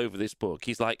all over this book.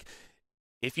 He's like,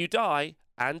 if you die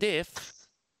and if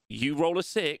you roll a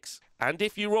 6 and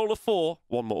if you roll a 4,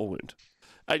 1 mortal wound,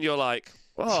 and you're like,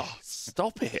 oh,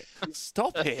 stop it,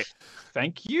 stop it.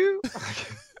 Thank you.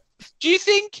 Do you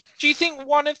think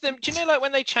one of them, do you know, like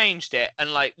when they changed it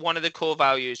and like one of the core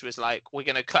values was like, we're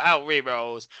going to cut out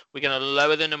rerolls, we're going to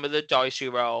lower the number of the dice you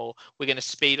roll, we're going to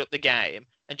speed up the game.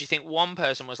 And do you think one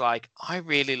person was like, I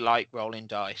really like rolling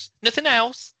dice, nothing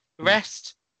else, the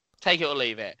rest, take it or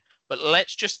leave it. But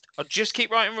I'll just keep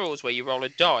writing rules where you roll a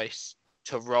dice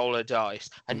to roll a dice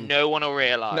and no one will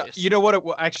realize. No, you know what?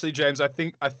 Actually, James, I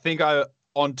think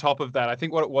on top of that, I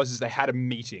think what it was is they had a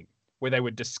meeting where they were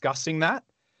discussing that.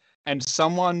 And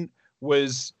someone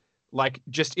was like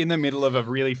just in the middle of a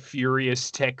really furious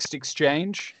text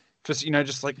exchange. Just,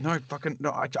 just like, no,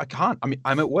 I can't. I mean,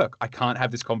 I'm at work. I can't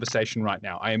have this conversation right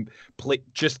now. I am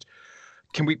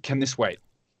can this wait?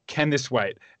 Can this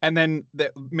wait? And then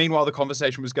meanwhile, the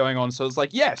conversation was going on. So it's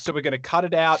like, so we're going to cut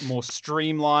it out, more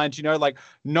streamlined, like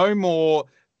no more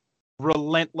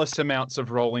relentless amounts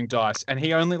of rolling dice. And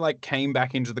he only like came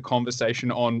back into the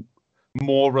conversation on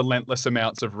more relentless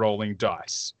amounts of rolling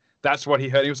dice. That's what he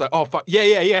heard. He was like, oh, fuck.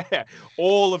 Yeah.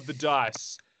 All of the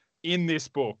dice in this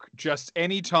book. Just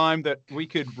any time that we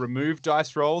could remove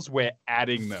dice rolls, we're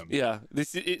adding them. Yeah.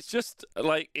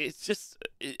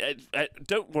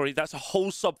 Don't worry. That's a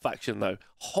whole sub-faction, though.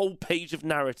 Whole page of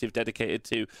narrative dedicated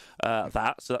to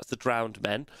that. So that's the Drowned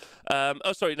Men.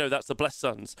 That's the Blessed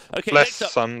Sons. Okay.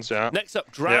 Blessed Sons, yeah. Next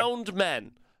up, Drowned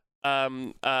Men.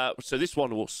 So this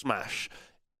one will smash.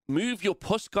 Move your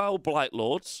Prescott Blight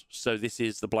Lords, so this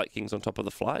is the Blight Kings on top of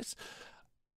the Flies,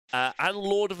 and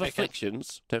Lord of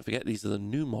Afflictions, don't forget these are the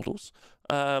new models,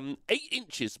 8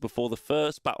 inches before the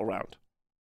first battle round.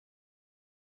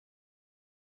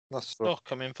 That's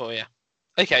coming for you.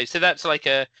 Okay, so that's like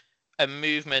a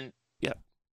movement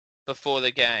before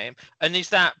the game. And is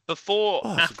that before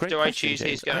after I choose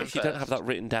who's going first? I actually don't have that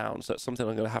written down, so that's something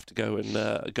I'm going to have to go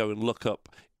and look up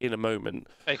in a moment.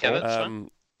 Okay, that's fine.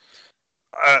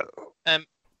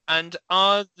 And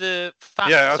are the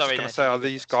facts... I was just going to say, are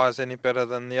these guys any better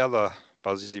than the other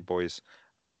Buzzy Boys?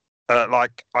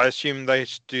 Like, I assume they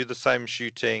do the same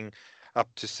shooting up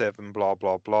to 7, blah,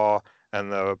 blah, blah, and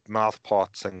the mouth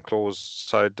parts and claws.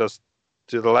 So do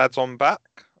the lads on back?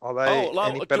 Are they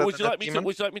any better would you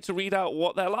like me to read out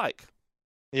what they're like?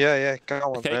 Yeah, go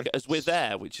on, okay, man. as we're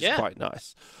there, which is quite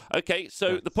nice. Okay,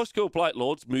 so the Prescott Blight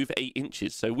Lords move 8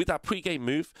 inches. So with our pre-game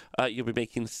move, you'll be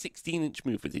making 16-inch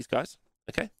move with these guys.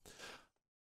 Okay.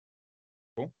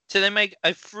 Cool. So they make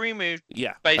a free move,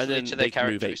 basically, and then to their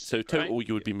characters. Move 8. So total,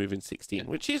 you would be moving 16,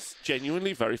 which is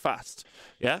genuinely very fast.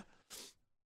 Yeah.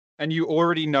 And you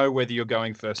already know whether you're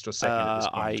going first or second at this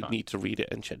point in time. I need to read it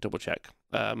and double check.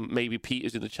 Maybe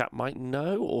Peter's in the chat might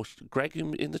know, or Greg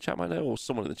in the chat might know, or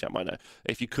someone in the chat might know.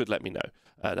 If you could let me know,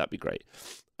 that'd be great.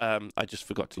 I just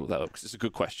forgot to look that up because it's a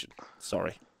good question.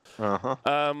 Sorry. Uh-huh.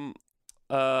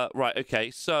 Right.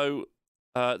 Okay. So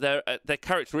their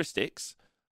characteristics.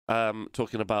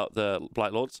 Talking about the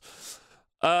Blight Lords,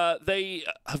 they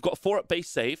have got 4-up base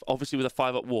save, obviously with a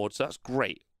 5-up ward, so that's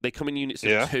great. They come in units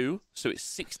of 2, so it's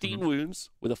 16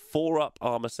 wounds with a 4-up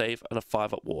armor save and a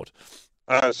 5-up ward.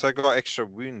 So they got extra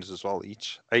wounds as well,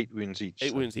 each 8 wounds each.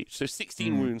 8 wounds each, so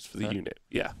 16 wounds for the unit.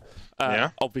 Yeah.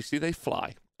 Obviously they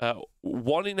fly.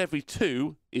 1 in every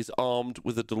 2 is armed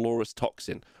with a Dolorous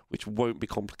Toxin, which won't be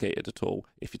complicated at all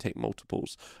if you take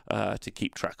multiples to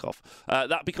keep track of.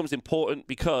 That becomes important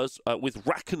because with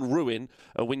Rack and Ruin,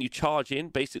 when you charge in,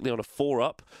 basically on a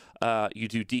 4-up, you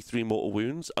do D3 mortal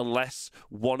wounds, unless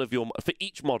one of your... For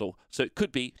each model, so it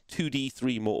could be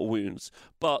 2D3 mortal wounds,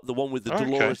 but the one with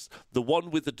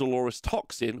the Dolorous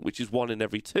Toxin, which is 1 in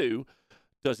every 2,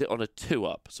 does it on a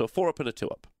 2-up. So a 4-up and a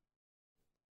 2-up.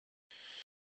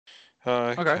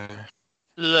 Okay.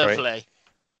 Lovely. Great.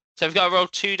 So we've got to roll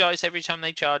 2 dice every time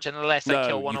they charge, and unless they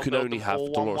kill one, you can only have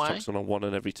Dolorous Toxin on 1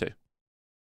 in every 2.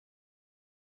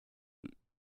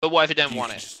 But what if you don't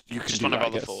want it? You just want to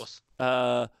roll the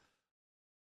 4th.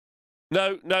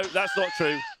 No, that's not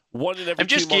true. One in every I'm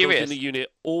just two models curious. in the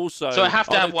unit also. So I have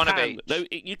to have one of can. each? No,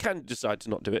 you can decide to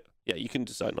not do it. Yeah, you can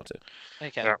decide not to.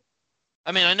 Okay. Yeah.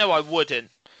 I mean, I know I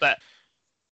wouldn't, but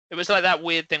it was like that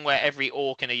weird thing where every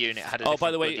orc in a unit had a Oh, different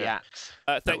by the way, bloody axe.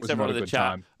 That Thanks was everyone not in a the good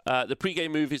chat. time. The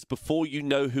pre-game move is before you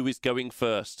know who is going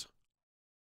first.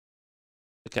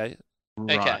 Okay.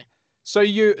 Right. Okay. So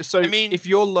I mean- if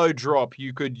you're low drop,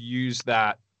 you could use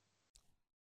that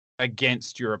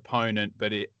against your opponent,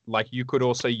 but you could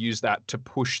also use that to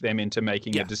push them into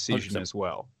making Yeah, a decision 100%. as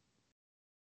well.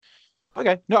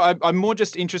 Okay. No, I'm more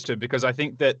just interested because I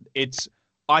think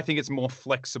it's more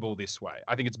flexible this way.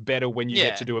 I think it's better when you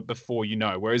get to do it before you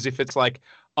know. Whereas if it's like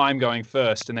I'm going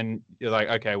first and then you're like,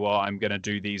 okay, well, I'm going to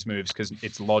do these moves because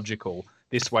it's logical.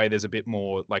 This way, there's a bit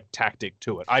more like tactic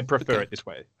to it. I prefer it this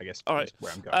way, I guess. All right. Is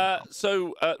where I'm going from.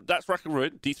 So that's Rack and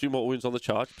Ruin. D3 mortal wounds on the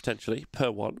charge, potentially,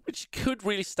 per one, which could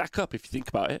really stack up if you think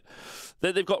about it.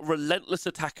 Then they've got Relentless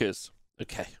Attackers.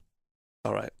 Okay.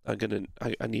 All right.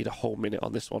 I need a whole minute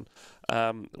on this one.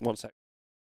 1 sec.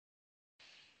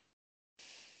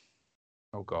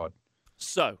 Oh, God.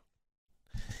 So,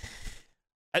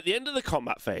 at the end of the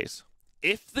combat phase,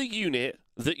 if the unit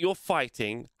that you're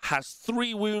fighting has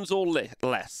 3 wounds or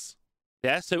less,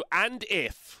 yeah, so and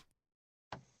if,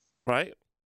 right?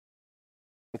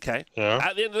 Okay. Yeah.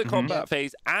 At the end of the Mhm. combat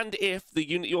phase, and if the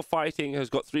unit you're fighting has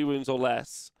got 3 wounds or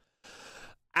less,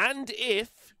 and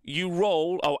if you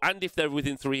roll, and if they're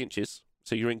within 3 inches,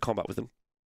 so you're in combat with them,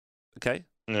 okay?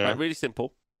 Yeah. Right, really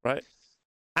simple, right?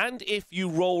 And if you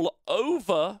roll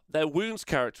over their wounds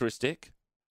characteristic,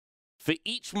 for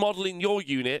each model in your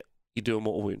unit, you do a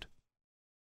mortal wound.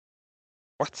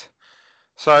 What?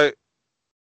 So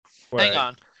Hang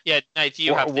on. Yeah, Nate,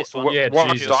 you have this one. Yeah,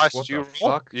 what Jesus, dice what do you the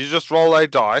roll? fuck? You just roll a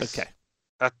dice. Okay.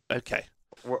 That- Okay.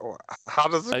 How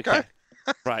does it Okay.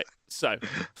 Right. So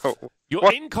go? you're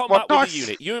What- in combat what with dice? a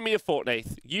unit. You and me are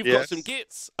Fortnite. You've got Yes. some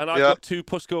gits, and I've Yeah. got 2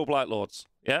 Puskul Blight Lords.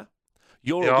 Yeah.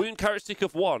 You're Yeah. a wound characteristic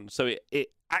of 1, so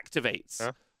it activates.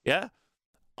 Yeah. Yeah.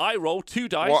 I roll 2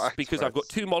 dice What because I've got activates?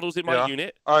 2 models in my Yeah.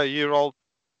 unit, Oh, you roll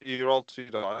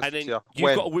 2 dice. and then yeah. you've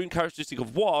When? got a wound characteristic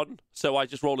of 1, so I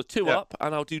just roll a 2 Yeah. up,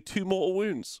 and I'll do 2 mortal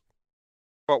wounds.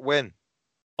 But when?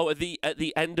 Oh, at the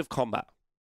end of combat.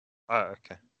 Oh,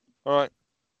 okay. All right.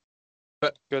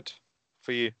 But- good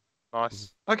for you.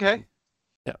 Nice. Okay.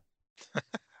 Yeah.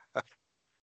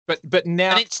 But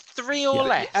now, And it's 3 or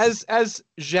less. as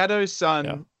Shadow-san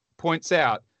Yeah. points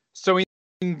out, so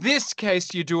in this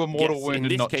case, you do a mortal Yes, wound in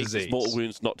and this not case, disease. it's mortal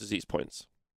wounds, not disease points.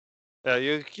 Yeah,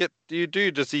 you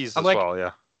do disease I'm as like- well,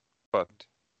 yeah. But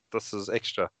this is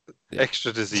extra Yeah.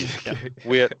 extra disease. Yeah.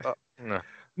 Weird. No.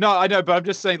 No, I know, but I'm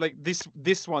just saying, like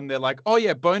this one, they're like, oh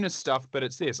yeah, bonus stuff, but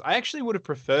it's this. I actually would have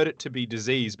preferred it to be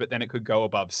disease, but then it could go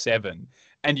above 7,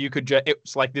 and you could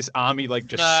it's like this army like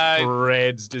just No.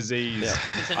 spreads disease.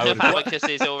 Yeah. There's I enough would-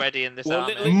 abacuses already in this Well,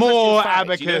 army. little More interesting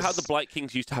fact, you know how abacus. the Blight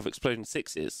Kings used to have Explosion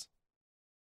 6s?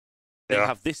 They Yeah.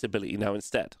 have this ability now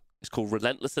instead. It's called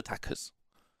Relentless Attackers.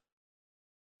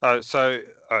 Oh, so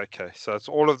okay, so it's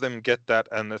all of them get that,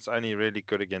 and it's only really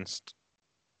good against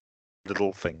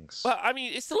little things. Well, I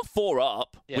mean, it's still a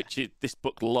 4-up, Yeah. which this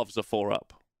book loves a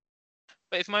 4-up.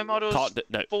 But if my model's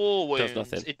No. 4 does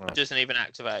wounds, nothing. it No. doesn't even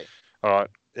activate. All right.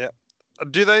 Yeah.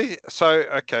 Do they? So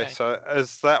okay. Okay. So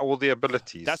is that all the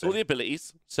abilities? That's all the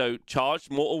abilities. So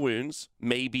charged mortal wounds,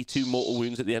 maybe 2 mortal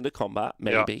wounds at the end of combat,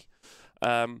 Yeah. maybe.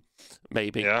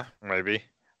 Maybe. Yeah, maybe.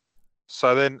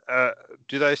 So then,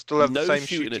 do they still have No the same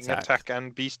shooting shooting attack. attack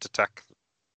and beast attack?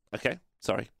 Okay,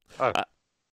 sorry.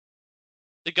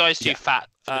 The guy's too Yeah. fat.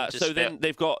 For them to So spit. then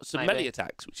they've got some Maybe. melee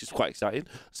attacks, which is quite exciting.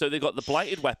 So they've got the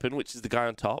Blighted Weapon, which is the guy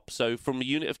on top. So from a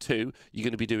unit of 2, you're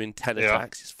going to be doing 10 Yeah.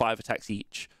 attacks. It's 5 attacks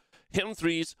each. Hit on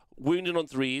 3s, wounded on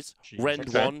 3s, Jeez, rend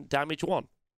okay. 1, damage 1.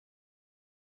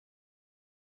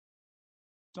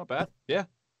 It's not bad. Yeah.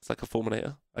 It's like a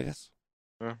Fulminator, I guess.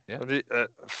 Yeah.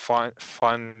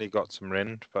 Finally got some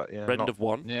rend, but yeah, Rend not of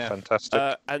 1. Yeah.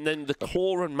 fantastic. And then the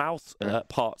claw and mouth Yeah.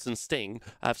 parts and sting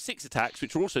have 6 attacks,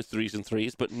 which are also 3s and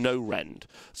 3s, but no rend.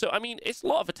 So, I mean, it's a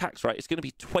lot of attacks, right? It's going to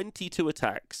be 22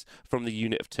 attacks from the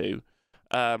unit of 2,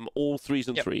 all 3s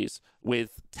and Yep. 3s,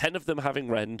 with 10 of them having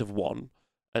rend of 1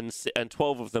 and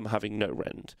 12 of them having no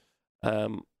rend.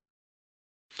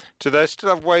 Do they still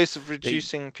have ways of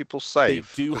reducing people's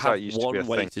save? They do 'Cause have that used to be a one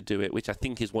way thing. to do it, which I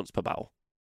think is once per battle.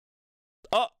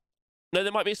 Oh! No,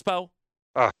 there might be a spell.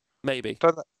 Ah. Maybe.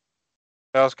 Don't they-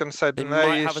 I was going to say, They don't might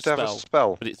they have used a to have a spell,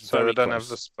 spell? but it's so very they don't have close.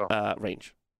 the spell.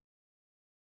 Range.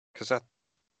 Because at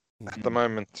the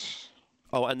moment,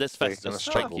 Oh, and there's They're gonna Festus.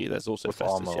 Thank struggle you. There's also with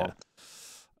Festus, armor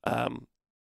yeah.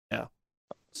 Yeah.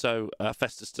 So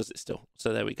Festus does it still.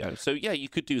 So there we go. So yeah, you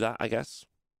could do that, I guess.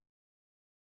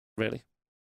 Really?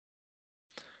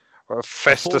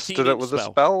 Festus 14 did it with a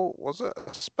spell. spell. Was it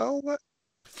a spell? That?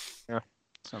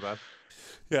 It's not bad.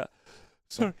 Yeah.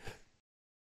 Sorry.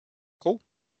 Cool.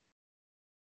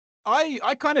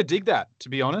 I kind of dig that, to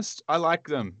be honest. I like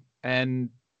them, and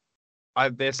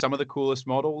they're some of the coolest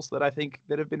models that I think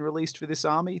that have been released for this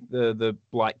army. The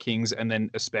Blight Kings, and then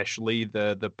especially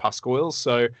the Puscoils.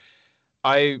 So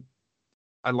I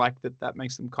like that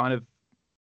makes them kind of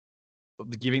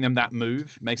giving them that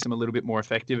move makes them a little bit more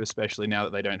effective, especially now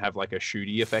that they don't have like a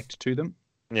shooty effect to them.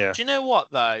 Yeah. Do you know what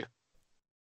though?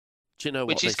 Do you know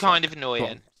what? Which is they kind suck? of Go on.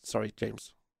 annoying. Sorry,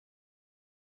 James.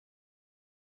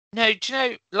 No, do you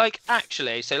know, like,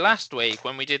 actually, so last week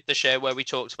when we did the show where we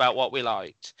talked about what we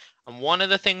liked, and one of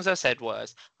the things I said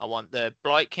was, I want the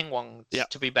Blight King ones Yeah.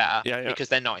 to be better Yeah. because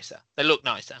they're nicer. They look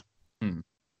nicer. Hmm.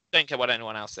 Don't care what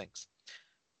anyone else thinks.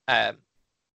 And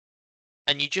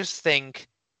you just think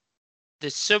the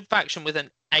sub-faction with an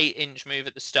 8-inch move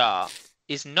at the start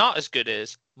is not as good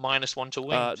as -1 to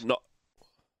wound. Not.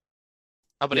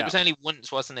 Oh, but yeah. it was only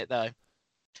once, wasn't it, though?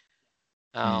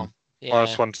 Oh, yeah.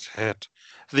 -1 to hit.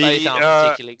 Both aren't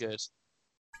particularly good.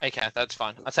 Okay, that's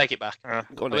fine. I take it back.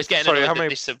 Go on, I was Nick. getting Sorry, annoyed how that many-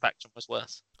 this sub-faction was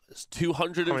worse. It's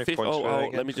 250. points were they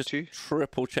again Let me for just two?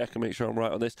 triple check and make sure I'm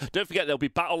right on this. Don't forget there'll be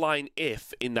battle line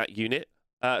if in that unit.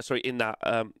 In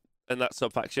that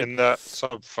sub faction. In that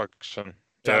sub-faction.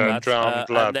 Drowned Drowned lads,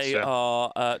 lads. and they yeah.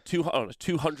 are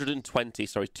 220.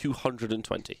 Sorry,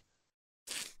 220.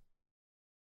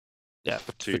 Yeah,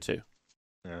 For for two. two.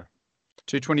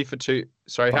 220 for 2.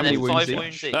 Sorry, how And many then wounds 5 each?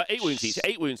 wounds each. 8 wounds each.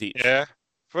 8 wounds each. Yeah.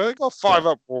 Well, they got 5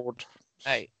 up ward.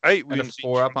 8. 8 And a wounds.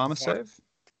 4 up each. armor save?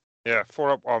 Yeah, 4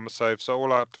 up armor save. So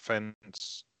all out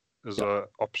defense is a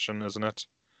option, isn't it?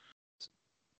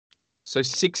 So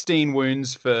 16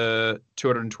 wounds for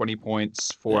 220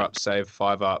 points, 4 Yeah. up save,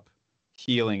 5 up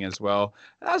healing as well.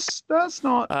 That's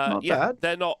not bad.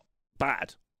 They're not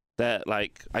bad. They're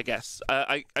like, I guess.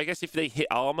 I guess if they hit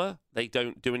armor, they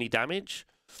don't do any damage.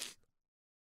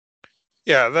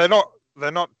 Yeah, they're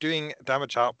not doing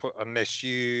damage output unless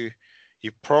you're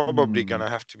probably going to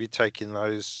have to be taking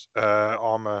those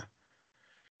armor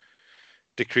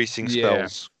decreasing Yeah.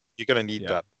 spells. You're going to need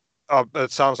Yeah. that.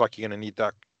 It sounds like you're going to need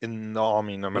that in the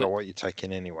army no matter Yeah. what you're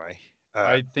taking anyway.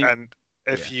 I think- and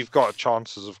if you've got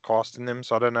chances of casting them,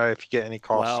 so I don't know if you get any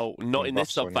casts. Well, not in this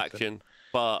buffs or anything. sub-faction,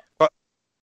 but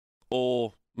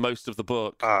or most of the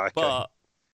book. Okay. But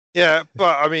Yeah,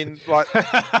 but I mean, like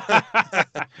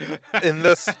in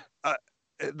this,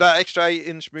 that extra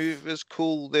 8-inch move is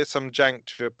cool. There's some jank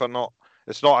to it, but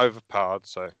it's not overpowered.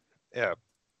 So yeah,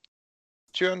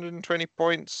 220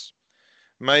 points,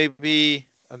 maybe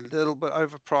a little bit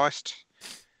overpriced,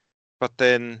 but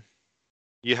then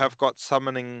you have got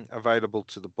summoning available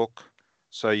to the book,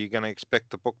 so you're going to expect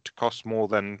the book to cost more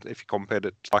than if you compared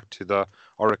it like to the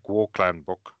Auric War Clan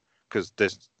book, because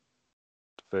there's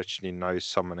virtually no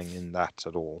summoning in that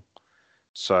at all.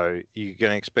 So you're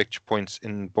going to expect your points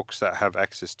in books that have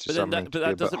access to summoning but to be that a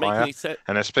bit doesn't make higher, any sense.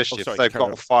 and especially sorry, if they've carry got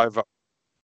on. a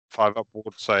 5 up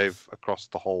ward save across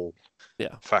the whole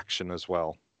Yeah. faction as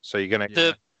well. So you're going to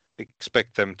The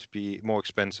expect them to be more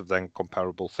expensive than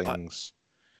comparable things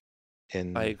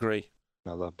in I agree.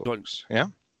 other Go on. books. Yeah.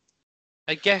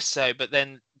 I guess so, but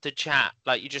then the chat,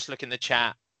 like you just look in the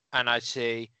chat and I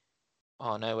see,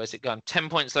 oh no, where's it gone? 10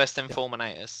 points less than Yeah.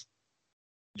 Fulminators,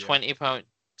 Yeah. 20 points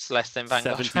less than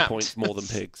Vanguard 70 Raptors. points more than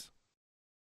pigs.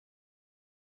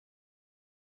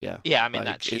 Yeah. Yeah, I mean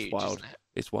Like, that's it's huge, wild. isn't it?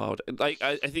 It's wild. Like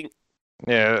I think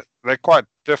Yeah, they're quite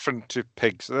different to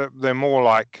pigs. They're more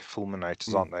like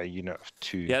fulminators, aren't they? Unit of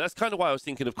 2. yeah, that's kind of why I was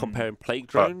thinking of comparing plague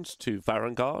But- drones to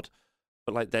Varangard,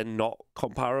 but like they're not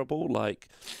comparable. Like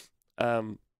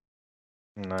No.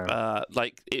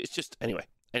 like it's just anyway.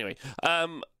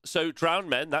 So drowned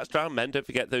men, that's drowned men. Don't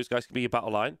forget those guys can be your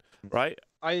battle line, right?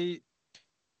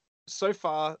 So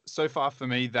far for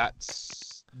me,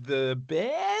 that's the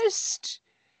best.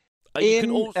 You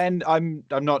can also, and I'm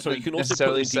not sorry, you can also put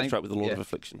necessarily in Deep saying Strike with the Lord yeah. of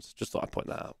Afflictions. Just thought I'd point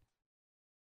that out.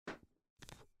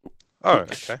 Oh,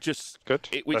 okay. Just Good.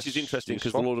 which is That's interesting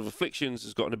because the useful. Lord of Afflictions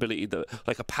has got an ability that,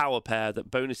 like a power pair,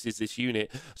 that bonuses this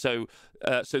unit. So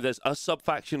there's a sub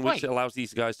faction which Right. allows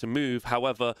these guys to move.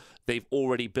 However, they've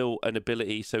already built an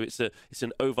ability, so it's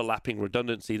an overlapping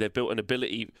redundancy. They've built an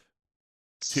ability.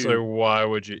 So why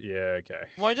would you? Yeah, okay.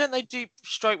 Why don't they do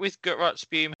strike with Gutrot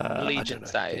Spume I don't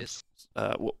Allegiance, know, that James. is?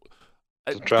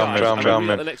 Drown, Guys, drown, I'm drown, gonna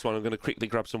man. the next one, I'm going to quickly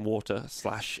grab some water /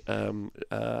 go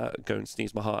and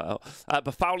sneeze my heart out.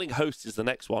 Befouling Host is the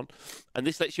next one, and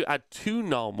this lets you add 2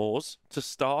 Nalmors to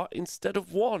start instead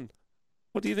of 1.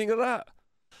 What do you think of that?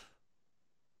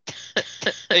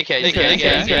 Okay, so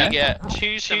you get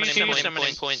 2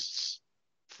 summoning points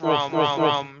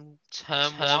from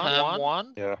turn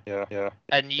one. Yeah.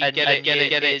 And you get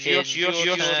it just your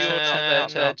turn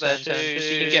to turn two. So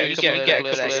you get a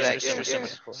couple of extra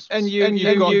points. And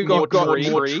you got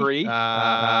more tree.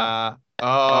 I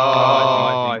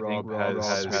think Rob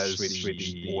has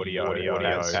switched the audio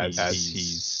as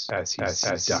he's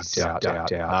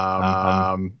ducked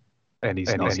out. And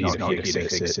he's not here to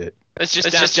fix it. It's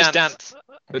just dance.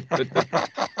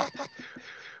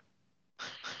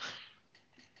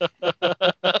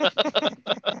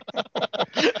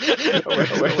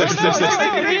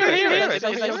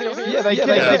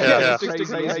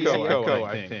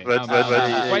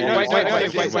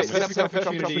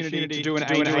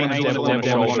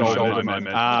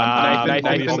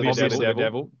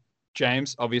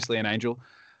 James, obviously an angel.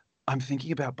 I'm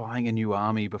thinking about buying a new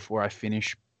army before I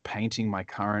finish painting my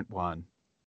current one.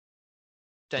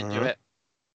 Don't do it.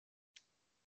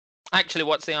 Actually,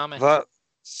 what's the army? That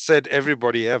said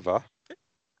everybody ever.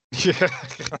 Yeah.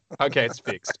 Okay, it's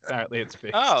fixed. Apparently, it's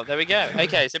fixed. Oh, there we go.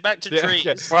 Okay, so back to trees.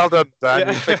 Okay. Well done, Dan.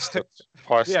 You fixed it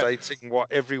by stating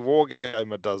what every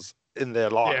wargamer does in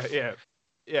their life. Yeah.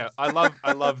 I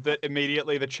love that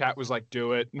immediately the chat was like,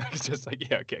 do it. And it's just like,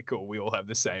 yeah, okay, cool. We all have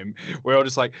the same. We're all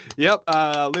just like, yep,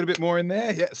 a little bit more in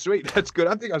there. Yeah, sweet. That's good.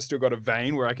 I think I've still got a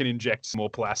vein where I can inject some more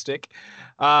plastic.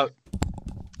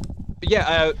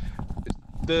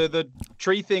 The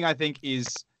tree thing I think is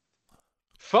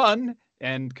fun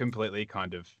and completely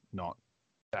kind of not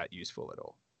that useful at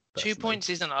all. 2 points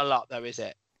isn't a lot though, is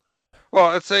it?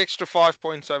 Well, it's an extra 5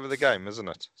 points over the game, isn't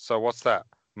it? So what's that?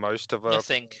 Most of a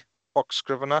Nothing. box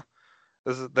scrivener?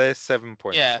 There's 7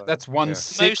 points. Yeah. So, That's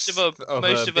 1/6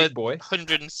 most of a big boy.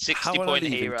 160 How will I point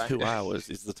leave hero. in 2 hours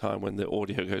is the time when the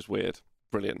audio goes weird.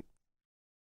 Brilliant.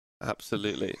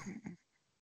 Absolutely.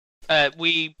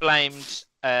 We blamed.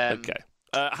 Okay.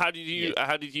 How did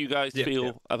you guys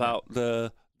feel about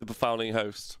the befouling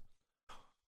host?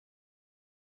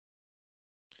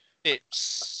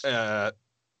 It's I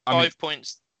 5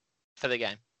 points for the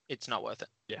game. It's not worth it.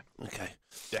 Yeah. Okay.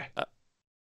 Yeah.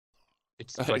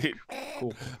 It's like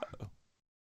cool.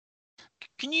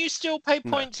 Can you still pay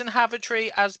points and have a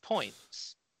tree as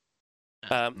points?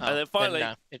 And then finally,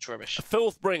 no, it's rubbish.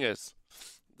 Filth Bringers,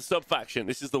 the sub faction.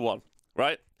 This is the one,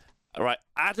 right? All right.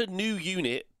 Add a new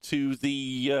unit to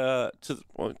the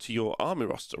to your army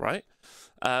roster, right?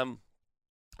 The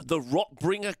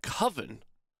Rotbringer Coven.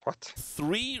 What?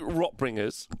 3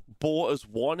 Rotbringers bore as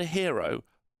 1 hero,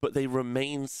 but they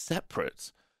remain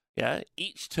separate. Yeah.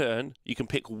 Each turn, you can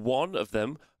pick one of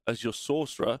them as your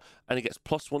sorcerer, and it gets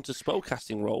 +1 to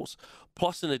spellcasting rolls,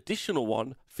 plus an additional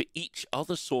 1 for each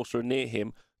other sorcerer near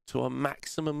him to a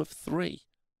maximum of 3.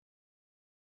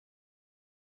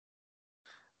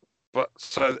 But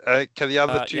so can the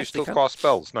other 2 yes, still they can. cast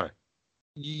spells? No.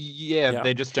 Yeah,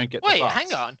 they just don't get. Wait, the buffs.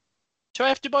 hang on. Do I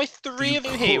have to buy 3 of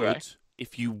a hero?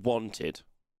 If you wanted.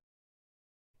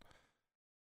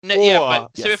 No, yeah,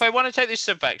 but Yes. so if I want to take this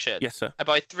sub-faction, Yes, sir. I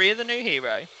buy 3 of the new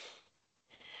hero,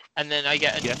 and then I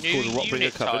get a Yes, new called a Rotbringer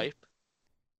unit Coven. type.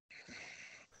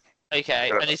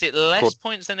 Okay, and is it less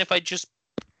points than if I just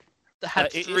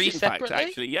had It 3 is, in separately? fact,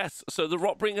 actually, yes. So the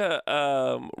Rotbringer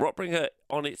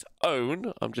on its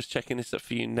own, I'm just checking this up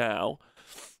for you now,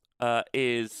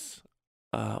 is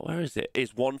where is it?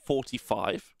 Is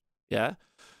 145. Yeah,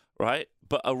 right.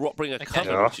 But a Rotbringer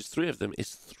Coven, Yeah. which is 3 of them,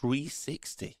 is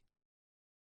 360.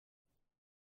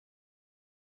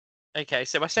 Okay,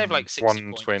 so I save like 60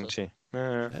 points. 120.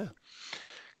 Yeah.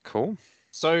 Cool.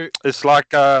 So, It's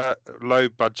like a low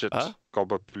budget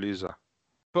Gobapalooza.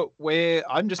 but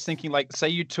I'm just thinking, like, say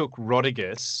you took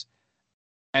Rodigus,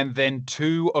 and then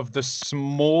 2 of the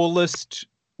smallest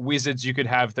wizards you could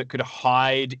have that could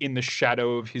hide in the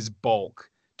shadow of his bulk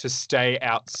to stay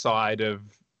outside of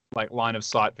like line of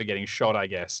sight for getting shot, I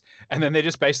guess. And then they're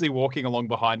just basically walking along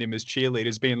behind him as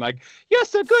cheerleaders, being like, "You're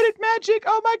so good at magic!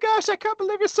 Oh my gosh, I can't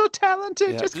believe you're so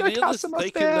talented! Just go cast some more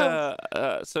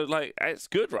spells." So like it's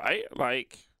good, right?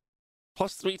 Like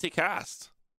 +3 to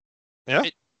cast. Yeah.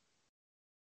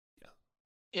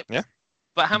 Yep. Yeah.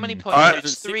 But how many points?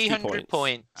 160 300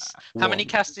 points. How many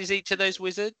casts is each of those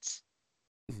wizards?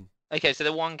 Mhm. Okay, so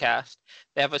they're 1 cast.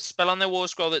 They have a spell on their war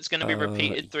scroll that's going to be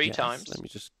repeated 3 yes. times. Let me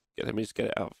just get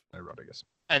it out. No Rodigus.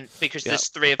 And because there's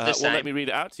 3 of the same. Well, let me read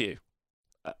it out to you.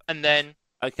 And then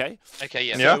Okay. Okay,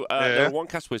 yeah. So they're a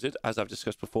 1-cast wizard, as I've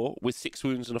discussed before, with 6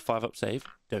 wounds and a 5-up save.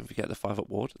 Don't forget the 5-up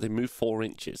ward. They move 4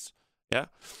 inches. Yeah.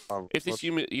 If this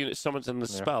unit summons under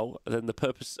spell, then the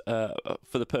purpose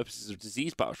for the purposes of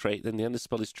disease battle trait, then the under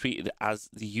spell is treated as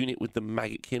the unit with the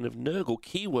Maggot Kin of Nurgle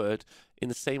keyword in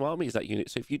the same army as that unit.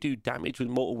 So if you do damage with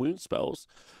mortal wound spells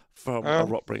from a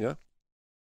Rotbringer,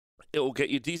 it will get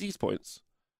you disease points.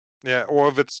 Yeah, or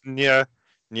if it's near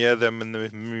them in the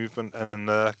movement and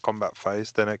the combat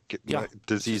phase, then it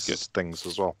diseases things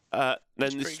as well. Then the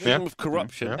pretty Stream good. of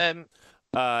Corruption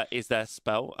Yeah. is their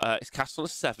spell. It's cast on a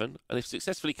 7, and if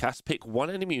successfully cast, pick one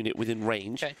enemy unit within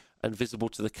range and visible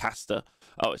to the caster.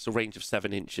 Oh, it's a range of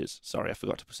 7 inches. Sorry, I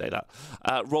forgot to say that.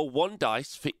 Roll 1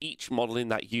 dice for each model in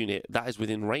that unit that is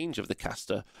within range of the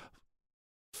caster.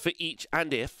 For each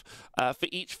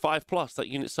 5+, that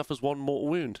unit suffers 1 mortal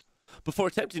wound. Before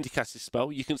attempting to cast this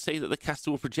spell, you can say that the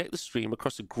caster will project the stream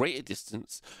across a greater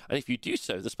distance, and if you do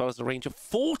so, the spell has a range of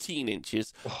 14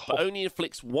 inches, but only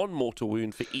inflicts 1 mortal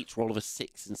wound for each roll of a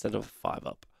 6 instead of a 5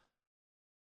 up.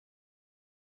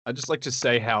 I'd just like to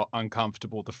say how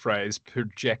uncomfortable the phrase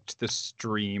 "project the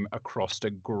stream across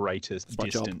the greatest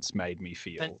distance" made me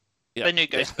feel. The new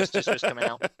Ghostbusters was coming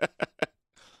out.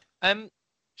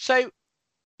 So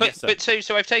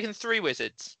I've taken 3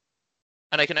 wizards,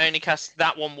 and I can only cast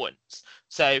that one once.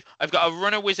 So I've got to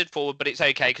run a wizard forward, but it's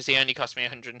okay because he only cost me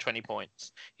 120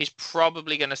 points. He's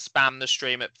probably going to spam the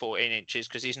stream at 14 inches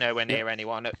because he's nowhere near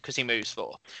anyone because he moves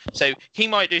 4. So he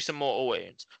might do some mortal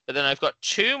wounds. But then I've got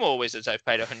 2 more wizards I've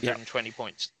paid 120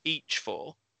 points each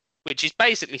for, which is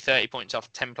basically 30 points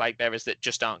off 10 plague bearers that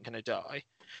just aren't going to die.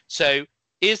 So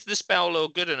is the spell lore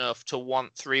good enough to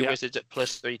want 3 wizards at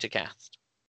 +3 to cast?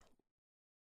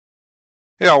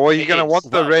 Yeah, well, you're going to want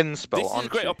the Ren spell. This is a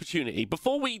great opportunity.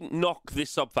 Before we knock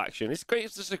this sub-faction, it's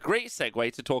just a great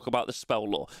segue to talk about the spell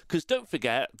lore. Because don't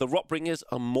forget, the Rotbringers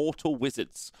are mortal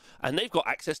wizards. And they've got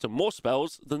access to more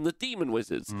spells than the demon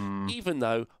wizards. Even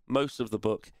though most of the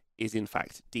book is, in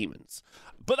fact, demons.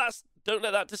 But don't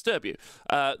let that disturb you.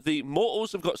 The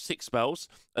mortals have got 6 spells,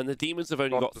 and the demons have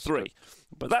only got 3.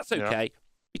 But that's okay,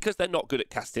 because they're not good at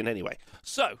casting anyway.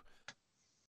 So,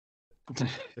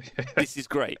 this is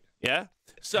great, yeah?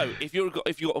 So, if you've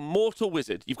got a mortal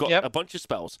wizard, you've got a bunch of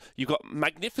spells. You've got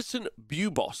Magnificent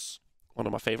Bubos, one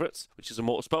of my favourites, which is a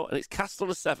mortal spell, and it's cast on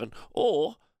a 7.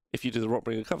 Or, if you do the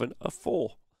Rotbringer Coven, a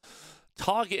 4.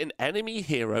 Target an enemy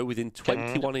hero within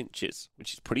 21 inches,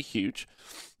 which is pretty huge.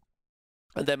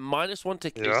 And then -1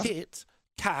 to hit,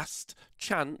 cast,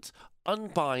 chant,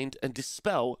 unbind, and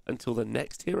dispel until the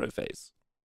next hero phase.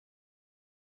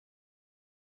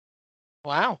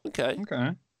 Wow. Okay.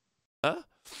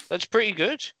 That's pretty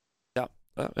good. Yeah.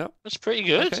 That's pretty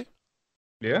good. Okay.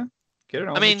 Yeah. Get it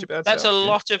on. I mean, that's a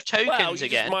lot of tokens well,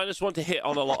 again. -1 to hit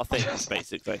on a lot of things,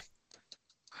 basically.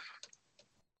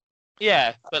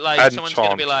 Yeah, but like and someone's going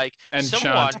to be like,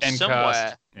 someone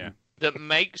somewhere that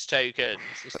makes tokens.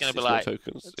 It's going to be like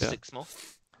tokens. 6 more.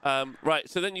 Right,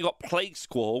 so then you got Plague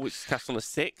Squall, which is cast on a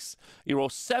 6. You roll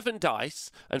 7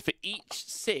 dice, and for each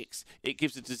 6, it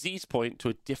gives a disease point to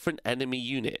a different enemy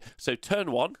unit. So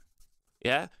turn 1,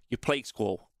 you Plague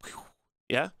Squall.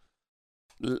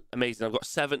 Amazing. I've got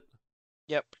 7.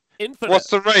 Yep. Infinite. What's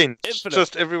the range? Infinite,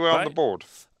 Just everywhere on the board.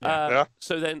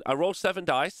 So then I roll 7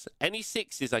 dice. Any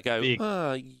 6s, I go,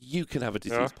 you can have a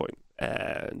disease point.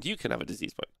 And you can have a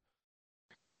disease point.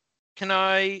 Can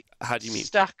I How do you mean?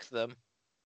 stack them?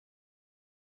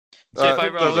 So if I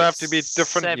roll does it have to be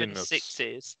different 7 units?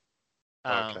 6s.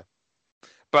 Okay.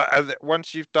 But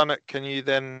once you've done it, can you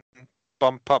then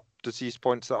bump up disease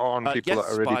points that are on people that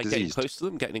are already by getting diseased? close to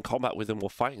them, getting in combat with them, or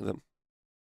fighting them.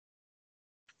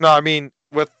 No, I mean,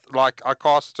 with I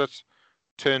cast it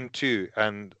turn 2,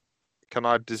 and can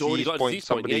I disease point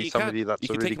somebody that's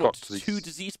you already can got take 2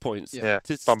 disease points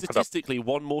to statistically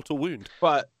 1 mortal wound.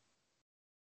 But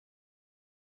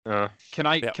can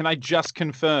I just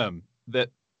confirm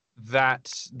that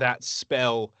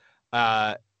spell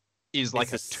is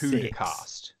like it's a 2 to 6.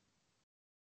 cast?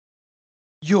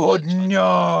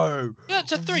 No. Yeah,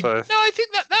 it's a 3. So- No, I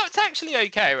think that's actually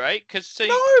okay, right?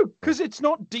 Because It's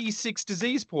not D6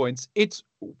 disease points. It's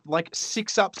like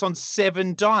 6 ups on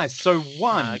 7 dice. So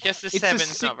 1. I guess the It's a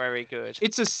 7's not very good.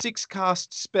 It's a 6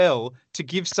 cast spell to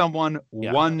give someone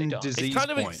 1 they don't. disease It's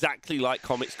kind of point. exactly like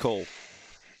Comics Call.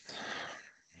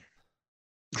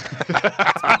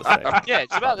 Yeah,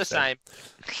 it's about the same.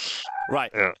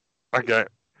 Right. Yeah. Okay.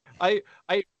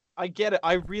 I get it.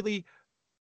 I really,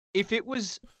 if it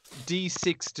was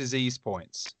D6 disease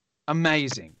points,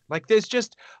 amazing. Like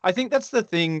I think that's the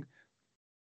thing.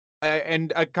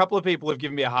 And a couple of people have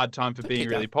given me a hard time for being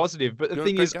really positive. But the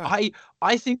thing is,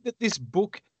 I think that this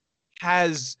book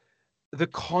has the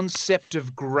concept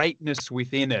of greatness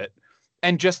within it.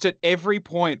 And just at every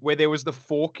point where there was the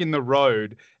fork in the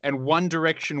road and one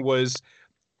direction was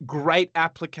great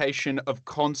application of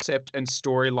concept and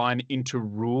storyline into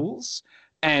rules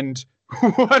and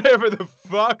Whatever the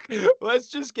fuck. Let's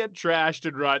just get trashed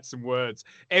and write some words.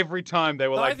 Every time they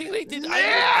were No, like, I think they did. Yeah,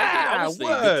 I think honestly,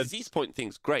 the words. disease point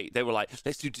thing's great. They were like,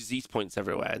 let's do disease points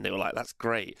everywhere, and they were like, that's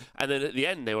great. And then at the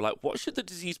end, they were like, what should the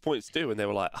disease points do? And they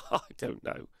were like, I don't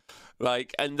know.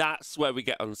 Like, and that's where we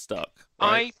get unstuck.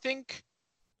 Right? I think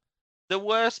the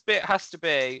worst bit has to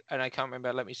be, and I can't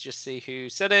remember. Let me just see who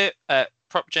said it.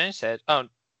 Prop Jones said, "Oh,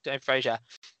 Dave Fraser,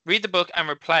 read the book and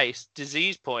replace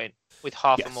disease point with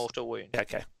half a mortal wound." Yeah,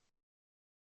 okay.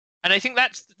 And I think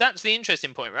that's the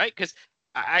interesting point, right? Because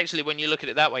actually, when you look at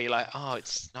it that way, you're like, oh,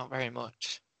 it's not very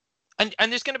much. And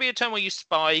there's going to be a turn where you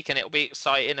spike, and it'll be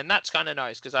exciting, and that's kind of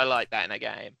nice because I like that in a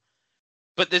game.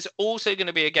 But there's also going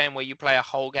to be a game where you play a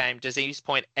whole game, disease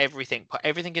point everything, put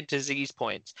everything in disease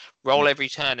points, roll every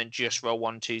turn, and just roll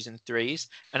 1s, 2s, and 3s.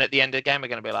 And at the end of the game, we're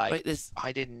going to be like,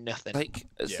 I did nothing. Like,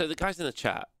 so the guys in the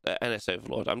chat, NS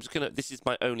Overlord, this is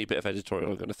my only bit of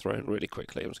editorial I'm going to throw in really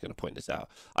quickly. I'm just going to point this out.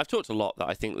 I've talked a lot that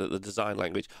I think that the design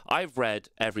language, I've read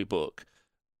every book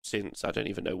since I don't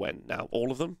even know when now.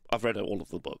 All of them? I've read all of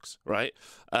the books, right?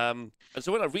 And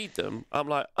so when I read them, I'm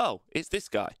like, oh, it's this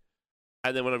guy.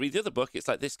 And then when I read the other book, it's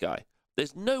like this guy.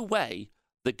 There's no way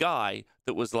the guy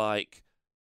that was like,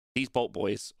 these Bolt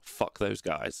Boys, fuck those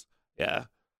guys, yeah?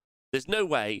 There's no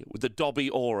way with the Dobby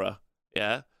aura,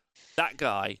 yeah? That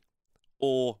guy,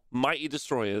 or Mighty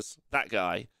Destroyers, that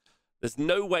guy, there's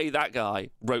no way that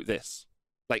guy wrote this.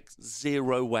 Like,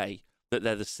 zero way that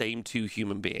they're the same two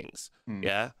human beings,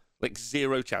 yeah? Like,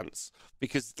 zero chance.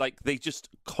 Because, like, they just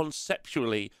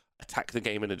conceptually attack the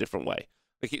game in a different way.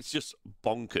 Like, it's just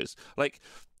bonkers. Like,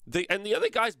 the other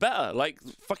guy's better. Like,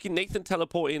 fucking Nathan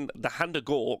teleporting the Hand of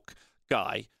Gork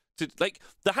guy to, like,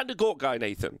 the Hand of Gork guy,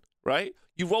 Nathan, right?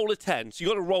 You roll a 10, so you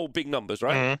got to roll big numbers,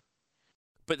 right? Mm-hmm.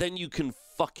 But then you can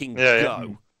fucking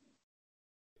go.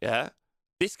 Yeah?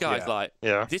 This guy's like,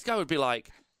 this guy would be like,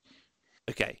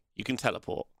 okay, you can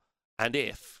teleport. And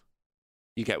if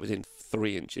you get within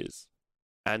 3 inches,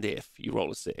 and if you roll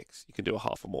a 6, you can do a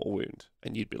half a mortal wound.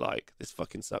 And you'd be like, this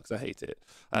fucking sucks. I hate it.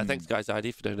 Thanks, guys,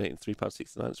 ID, for donating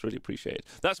 £3.69. It's really appreciated.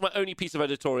 That's my only piece of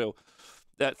editorial.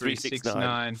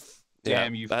 369.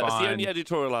 Damn, you fine. That's the only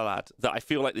editorial I'll add. That I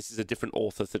feel like this is a different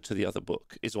author to the other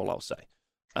book, is all I'll say.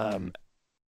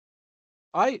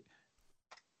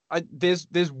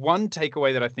 There's one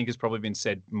takeaway that I think has probably been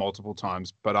said multiple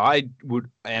times, but I would,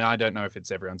 and I don't know if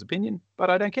it's everyone's opinion, but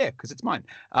I don't care because it's mine.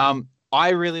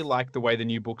 I really like the way the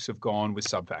new books have gone with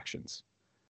sub-factions.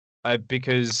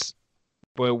 Because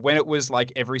when it was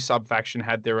like every sub-faction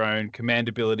had their own command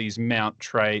abilities, mount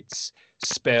traits,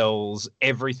 spells,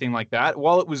 everything like that,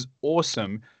 while it was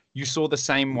awesome, you saw the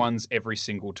same ones every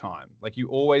single time. Like, you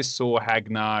always saw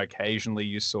Hagnar, occasionally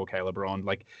you saw Calibron.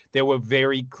 Like, there were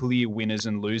very clear winners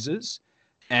and losers,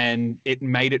 and it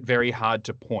made it very hard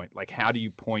to point. Like, how do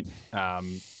you point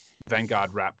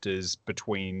Vanguard Raptors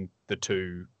between the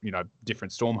two,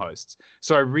 different storm hosts?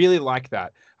 So I really like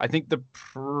that. I think the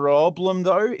problem,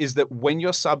 though, is that when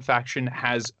your sub-faction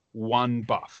has one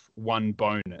buff, one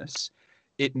bonus,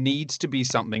 it needs to be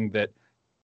something that,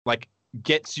 like,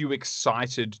 gets you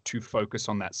excited to focus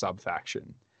on that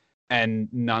sub-faction. And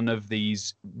none of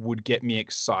these would get me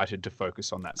excited to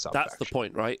focus on that sub-faction. That's the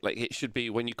point, right? Like, it should be,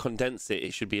 when you condense it,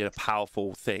 it should be a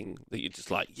powerful thing that you're just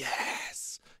like,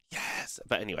 yes.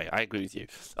 But anyway, I agree with you.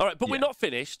 All right, but we're not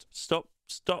finished. Stop.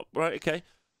 Right, okay.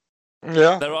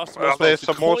 Yeah. There are some more spells. There's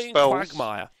some more spells.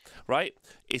 Quagmire, right,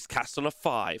 is cast on a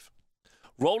 5.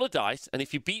 Roll a dice, and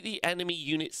if you beat the enemy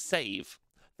unit's save,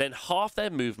 then half their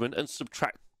movement and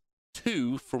subtract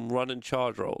 2 from run and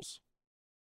charge rolls.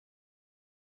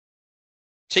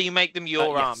 So you make them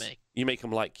your Yes. army. You make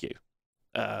them like you.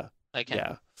 Okay.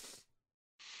 Yeah.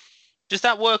 Does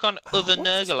that work on other What's the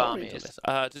Nurgle story on armies? this?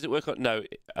 Does it work on? No.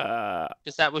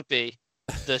 Because that would be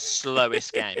the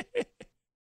slowest game.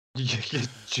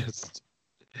 Just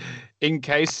in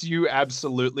case you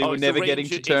absolutely were it's a never range getting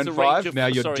to of- turn it's a 5, range of- now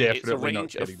you're sorry, definitely not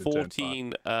it's a getting range to of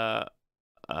turn 5.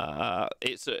 14.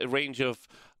 It's a range of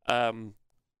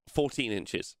 14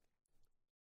 inches.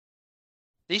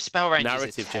 These spell ranges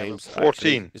Narrative, are terrible. James.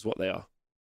 14 is what they are.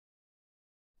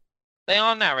 They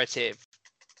are narrative.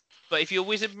 But if your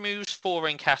wizard moves 4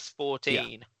 and casts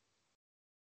 14.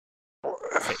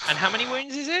 And how many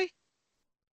wounds is he?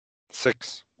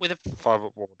 6. With a 5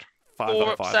 up ward.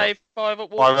 4 up save, 5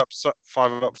 up ward. 5 up,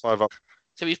 5 up, 5 up.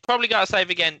 So he's probably got to save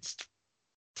against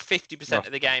 50% No.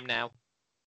 of the game now.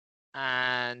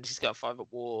 And he's got 5 up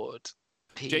ward.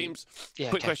 James, Yeah,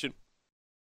 quick okay. question.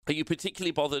 Are you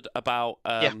particularly bothered about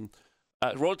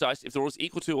Roll a dice. If the roll is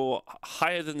equal to or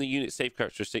higher than the unit's save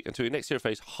characteristic, until your next hero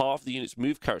phase, halve the unit's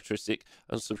move characteristic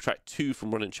and subtract 2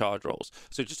 from run and charge rolls.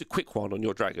 So just a quick one on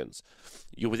your dragons.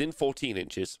 You're within 14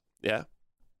 inches, yeah?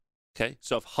 Okay,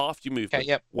 so I've halved your movement. Okay,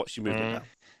 yep. What's your movement now?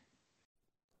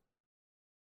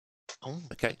 Oh,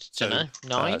 Okay, so no,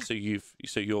 9. so you're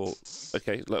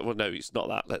okay. Well, no, it's not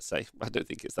that. Let's say I don't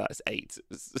think it's that. It's 8.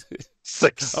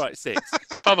 6. All right, 6.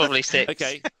 Probably 6.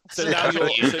 Okay, so now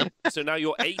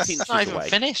you're 8 inches Not even away.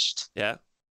 finished. Yeah,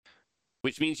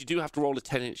 which means you do have to roll a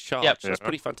 10-inch charge. Yep. That's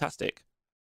pretty fantastic.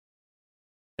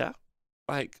 Yeah,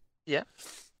 like Yeah.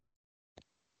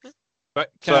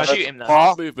 But So can I that's shoot him now?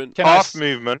 half movement. Can I half s-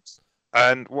 movement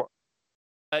and what?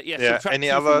 Yeah, Yeah, subtract any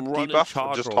 2 other from run and debuff or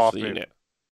charge just rolls half for the movement? unit.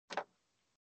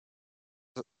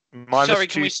 Minus Sorry,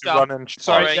 2 can we to stop? run and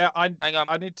Sorry, Sorry. yeah, Hang on.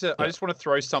 I need to. I Yeah. just want to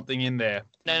throw something in there.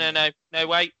 No,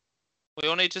 wait. We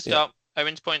all need to stop.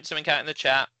 Owen's pointing something out in the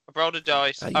chat. I've rolled a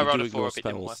dice. You I rolled do a 4 ignore if it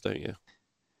didn't work. spells, don't you?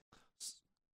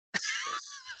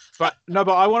 But no,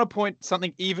 but I want to point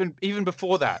something even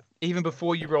before that, even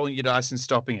before you rolling your dice and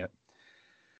stopping it.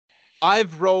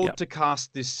 I've rolled Yep. to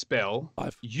cast this spell.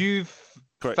 You've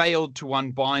Correct. failed to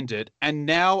unbind it, and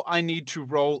now I need to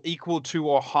roll equal to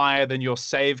or higher than your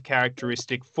save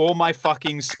characteristic for my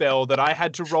fucking spell that I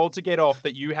had to roll to get off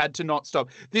that you had to not stop.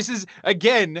 This is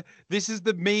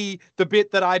the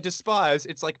bit that I despise.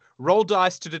 It's like roll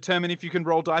dice to determine if you can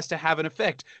roll dice to have an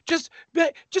effect. Just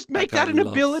make guy that an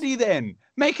loves- ability then.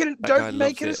 Make it That guy don't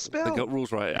make loves it a spell. They got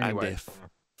rules right. Anyway. And if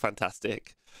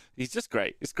fantastic. He's just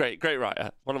great. It's great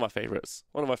writer. One of my favorites.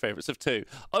 One of my favorites of two.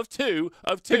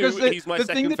 Because he's my the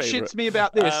second thing that favorite. shits me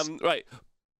about this, Right.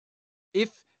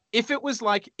 if it was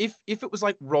like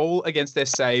roll against their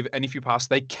save and if you pass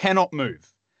they cannot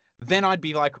move, then I'd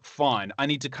be like, fine, I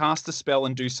need to cast a spell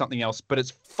and do something else, but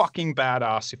it's fucking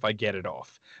badass if I get it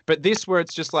off. But this where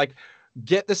it's just like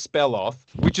get the spell off,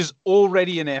 which is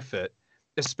already an effort,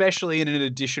 especially in an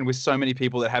edition with so many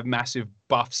people that have massive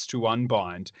buffs to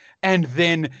unbind, and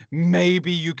then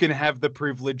maybe you can have the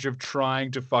privilege of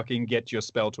trying to fucking get your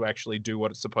spell to actually do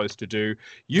what it's supposed to do.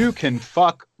 You can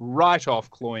fuck right off,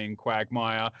 cloying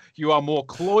Quagmire. You are more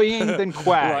cloying than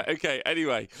Quag. Right, okay,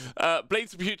 anyway.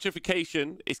 Blades of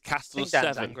Putrefaction is cast on I think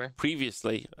Dan's 7. angry.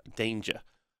 Previously, Danger.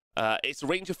 It's a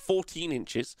range of 14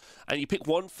 inches, and you pick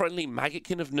one friendly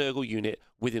Maggotkin of Nurgle unit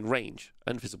within range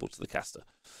and visible to the caster.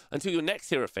 Until your next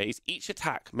hero phase, each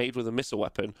attack made with a missile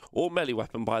weapon or melee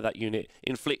weapon by that unit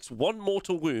inflicts 1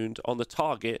 mortal wound on the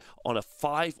target on a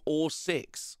 5 or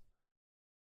 6.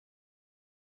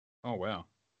 Oh wow.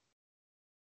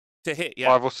 To hit, yeah.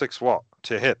 5 or 6 what?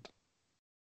 To hit.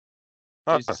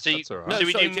 Oh, Jesus, So, that's all right. No, so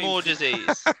we sorry, do James. more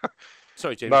disease.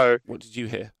 Sorry, James. No. What did you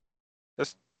hear?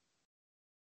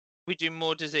 We do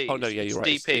more disease. Oh, no, yeah, you're right.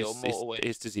 It's DP or It's- mortal wound.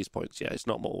 It's disease points, yeah. It's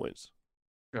not mortal wounds.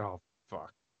 Oh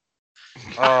fuck.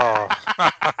 Oh.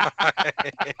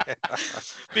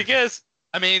 Because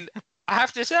I mean, I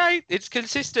have to say it's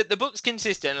consistent. The book's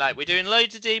consistent. Like we're doing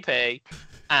loads of DP,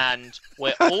 and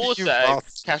we're also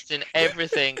bastard. casting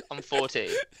everything on 14.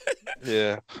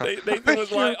 Yeah. Nathan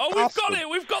was like, "Oh, we've got bastard. it!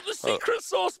 We've got the secret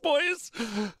sauce, boys!"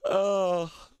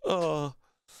 Oh.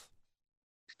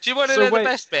 Do you want to So know wait, the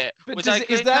best bit? but Was does I it-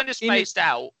 is that kind of in- spaced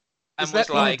out and Is was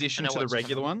that like, in addition I know to the what's-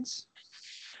 regular ones?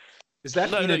 Is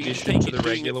that No, in no, you addition take to it the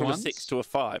doing it regular from a ones? 6 to a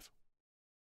 5.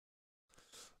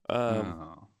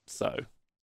 Oh. So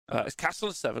it's cast on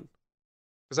a 7.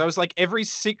 Because I was like every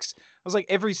six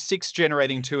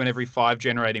generating 2 and every 5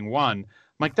 generating 1. I'm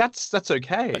like that's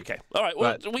okay. Okay. All right.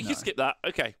 Well, But we can no. skip that.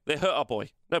 Okay. They hurt our boy.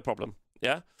 No problem.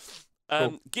 Yeah.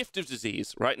 Cool. Gift of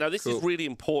Disease. Right now, this Cool. is really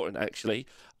important actually,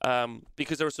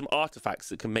 because there are some artifacts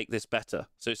that can make this better.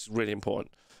 So it's really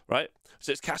important. Right.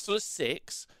 So it's cast on a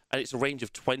 6, and it's a range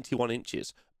of 21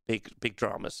 inches. Big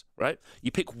dramas. Right.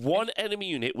 You pick one enemy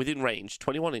unit within range,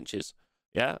 21 inches.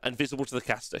 Yeah, and visible to the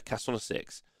caster. Cast on a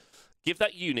 6. Give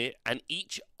that unit and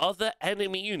each other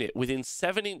enemy unit within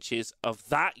 7 inches of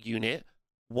that unit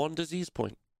 1 disease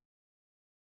point.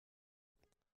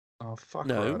 Oh fuck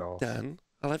No, right off. Dan,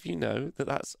 I'll have you know that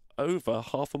that's over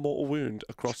half a mortal wound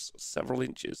across several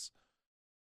inches.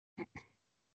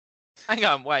 Hang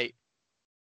on, wait.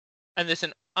 And there's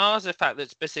an artifact that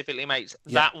specifically makes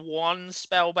Yeah. that one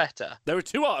spell better. There are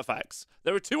 2 artifacts.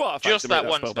 Just to make that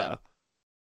one spell spell. better.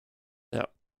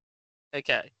 Yeah.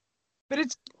 Okay. But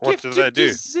it's What do gifted they do?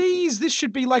 disease. This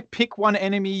should be like pick one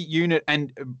enemy unit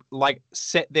and like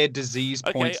set their disease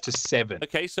Okay. points to 7.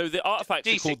 Okay, so the artifacts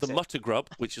are called the D6 it. Mutter Grub,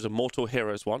 which is a Mortal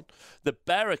Heroes one. The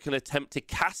bearer can attempt to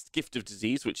cast Gift of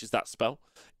Disease, which is that spell,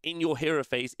 in your hero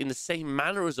phase in the same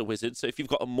manner as a wizard. So if you've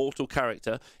got a mortal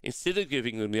instead of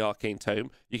giving them the Arcane Tome,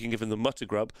 you can give them the Mutter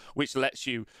Grub, which lets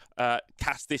you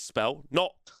cast this spell,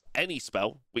 not any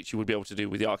spell, which you would be able to do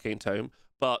with the Arcane Tome,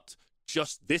 but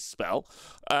just this spell.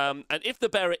 And if the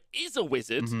bearer is a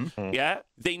wizard,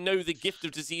 they know the Gift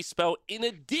of Disease spell in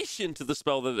addition to the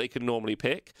spell that they can normally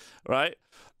pick, right?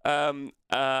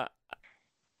 No,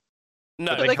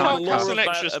 they can't cast an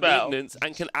extra spell maintenance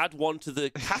and can add one to the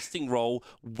casting roll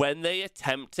when they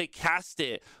attempt to cast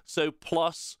it. So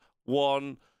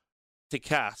 +1 to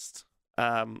cast.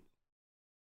 But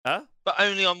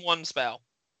only on one spell.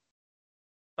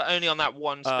 But only on that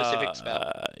one specific spell.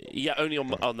 Yeah, only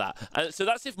on that. So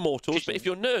that's if mortals. But if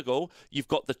you're Nurgle, you've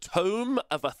got the Tome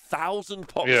of 1,000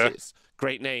 Poxes. Yeah.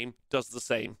 Great name. Does the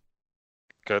same.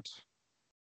 Good.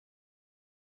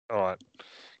 All right.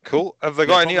 Cool. Have they No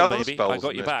got any problem, other baby. spells? I got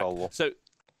in you this back. spell wall? So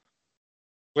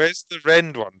Where's the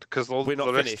Rend one? Because all we're not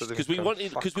the rest finished of them because we can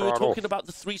wanted fuck we were right talking off. about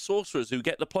the 3 sorcerers who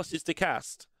get the pluses to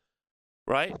cast,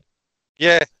 right?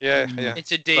 Yeah.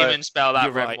 It's a demon spell, that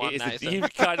You're red right. one, It is Nathan. you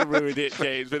kind of ruined it,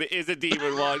 James, but it is a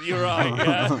demon one. You're right.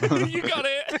 Yeah. You got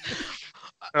it.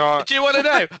 All right. Do you want to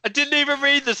know? I didn't even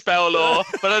read the spell lore,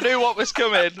 but I knew what was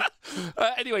coming.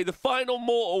 Anyway, the final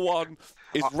mortal one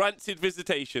is Rancid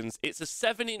Visitations. It's a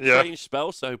 7-inch Yeah. range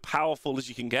spell, so powerful as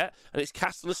you can get, and it's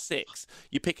cast on a 6.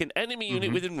 You pick an enemy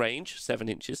unit within range, 7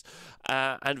 inches,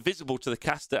 and visible to the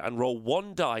caster, and roll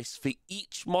 1 dice for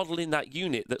each model in that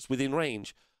unit that's within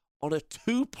range. On a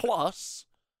 2+,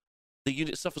 the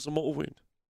unit suffers a mortal wound.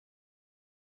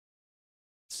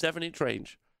 7-inch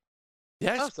range.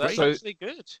 Yeah, Oh, it's that's great. actually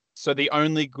good. So the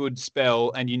only good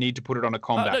spell, and you need to put it on a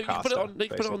combat No, you caster. put it on. You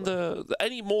put it on the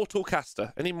any mortal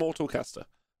caster. Any mortal caster.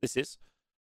 This is.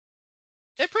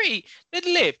 They're pretty. They'd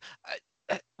live.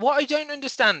 What I don't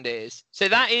understand is, so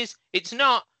that is, it's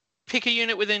not pick a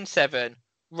unit within 7,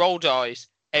 roll dice,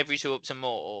 every 2 ups and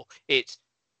mortal. It's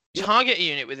target a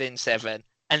unit within 7,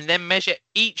 and then measure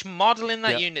each model in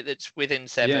that unit that's within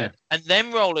 7, and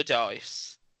then roll a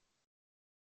dice.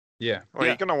 Yeah. Well,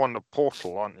 you're gonna want a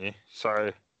portal, aren't you?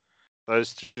 So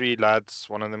those 3 lads,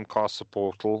 one of them casts a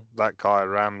portal. That guy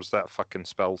rams that fucking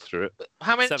spell through it.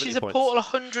 How much 70 is a points. portal?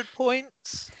 100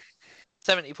 points.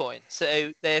 70 points.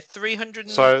 So they're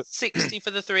 360 for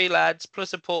the 3 lads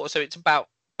plus a portal. So it's about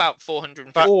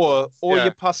 450. Or Yeah,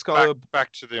 your Pascal.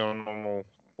 Back to the normal.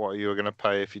 What you were gonna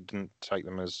pay if you didn't take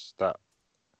them as that.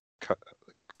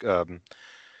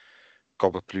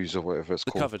 Gobblapalooza or whatever it's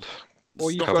The called. covered. Or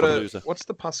you've Stop got the a. loser. What's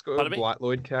the Pascal Pardon me?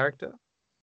 Blightlord character?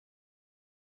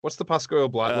 What's the Pascal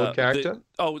Blightlord character?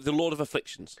 The Lord of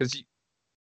Afflictions. Because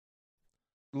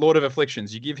Lord of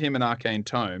Afflictions, you give him an arcane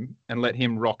tome and let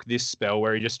him rock this spell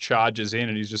where he just charges in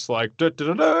and he's just like da,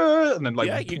 da, da, da, and then like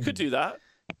Yeah, you could do that.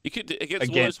 You could do against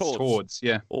all those hordes. hordes.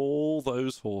 Yeah, All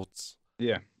those hordes.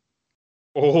 yeah.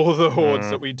 All the hordes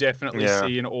that we definitely Yeah.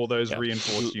 see in all those Yeah.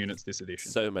 reinforced units this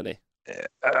edition. So many.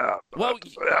 Uh, Well,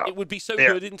 it would be so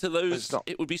Yeah. good into those. It's not.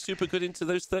 It would be super good into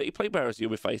those 30 play bearers you'll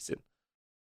be facing.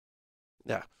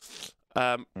 Yeah.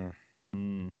 Mm.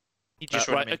 You just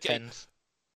right, run them in okay. tens.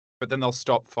 But then they'll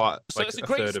stop fight. So like it's a third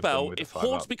great of them spell with a if 5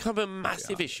 hordes up. become a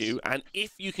massive armies. issue, and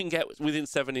if you can get within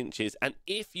 7 inches, and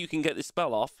if you can get this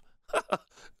spell off,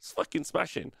 it's fucking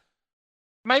smashing.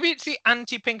 Maybe it's the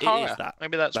anti-pink It horror. is that.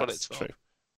 Maybe that's what it's for.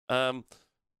 true.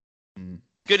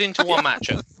 Good into one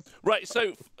matchup. Right,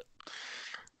 so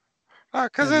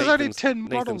Because Yeah, there's only Nathan's- 10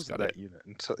 Nathan's models in got that it. unit.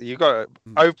 And so you got to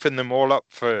open them all up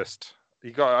first.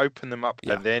 You got to open them up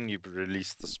Yeah. and then you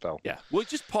release the spell. yeah, we'll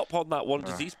just pop on that one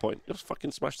disease point. You'll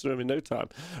fucking smash through them in no time.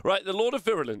 Right, the Lord of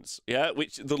Virulence, yeah,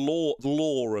 which the law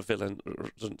of villain,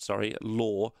 sorry,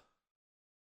 law.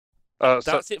 So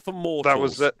That's it for mortals. that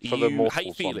was it for the How you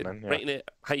mortals feeling? one then, yeah. Rating it.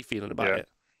 How you feeling about Yeah. it?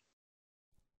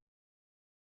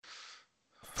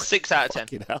 6 out of 10.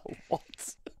 Fucking hell,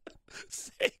 what?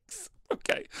 6.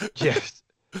 Okay. Yes.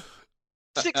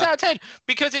 6 out of 10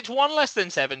 because it's 1 less than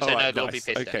 7, so All no, right, they'll nice.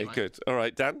 be pissed Okay, anyway. good. All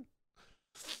right, Dan.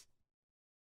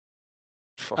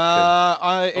 fucking-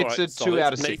 It's right, a 2 solid.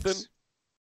 out of 6. Nathan?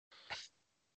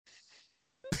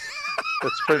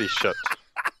 That's pretty shit.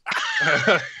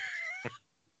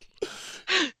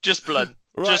 Just blunt.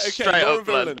 Right, Just okay, straight Law up of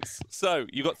blunt. Virulence. So,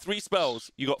 you got 3 spells.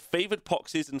 You got Favoured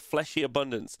Poxes and Fleshy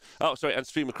Abundance. Oh, sorry, and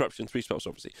Stream of Corruption, 3 spells,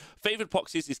 obviously. Favoured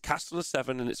Poxes is cast on a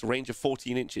 7 and it's a range of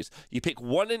 14 inches. You pick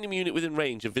 1 enemy unit within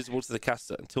range and visible to the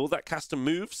caster. Until that caster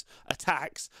moves,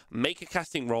 attacks, make a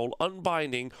casting roll,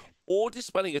 unbinding, or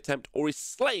dispelling attempt or is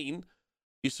slain,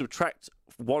 you subtract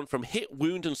 1 from hit,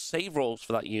 wound, and save rolls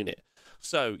for that unit.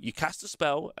 So you cast a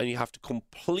spell and you have to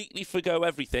completely forgo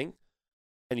everything,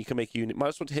 and you can make a unit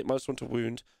 -1 to hit, -1 to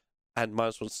wound, and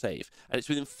 -1 to save. And it's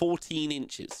within 14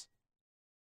 inches.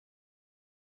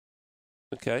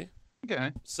 Okay.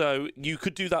 Okay. So you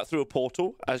could do that through a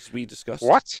portal, as we discussed.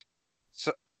 What?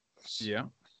 So, Yeah.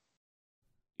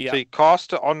 Yeah. so you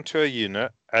cast it onto a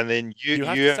unit, and then you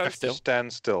have have, to stand to still.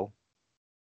 stand still,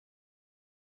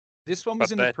 This one was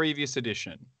But in the that- previous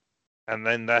edition. and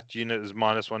then that unit is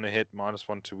 -1 to hit,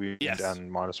 -1 to wound, Yes.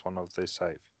 and -1 of their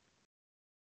save.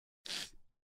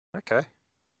 Okay.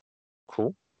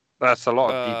 Cool. That's a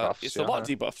lot of debuffs. It's a lot of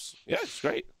debuffs. Yeah, it's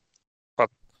great.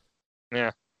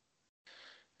 Yeah.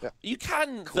 You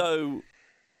can, though,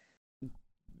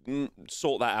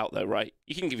 sort that out, though, right?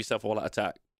 You can give yourself all that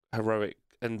attack, heroic,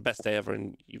 and best day ever,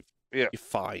 and you're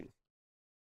fine.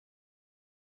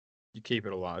 You keep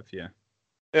it alive, yeah.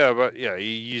 Yeah, but yeah, you're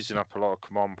using up a lot of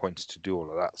command points to do all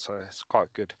of that, so it's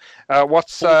quite good.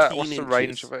 What's 14 the range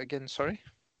inches. of it again? Sorry.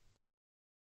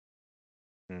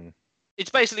 It's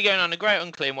basically going on a great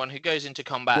unclean one who goes into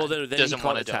combat Well, then and he doesn't can't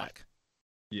want to die. attack.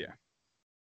 Yeah.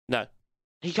 No.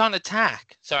 He can't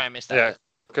attack. Sorry, I missed that. Yeah, bit.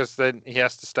 because then he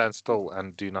has to stand still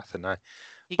and do nothing now.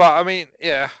 He- But I mean,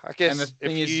 yeah, I guess And the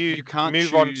thing if is, you, you can't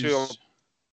move choose... on to your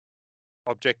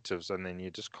objectives and then you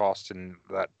just cast in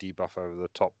that debuff over the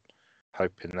top,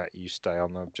 hoping that you stay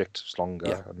on the objectives longer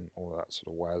Yeah. and all that sort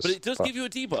of ways. But it does give you a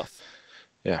debuff.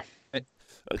 Yeah.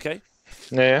 Okay.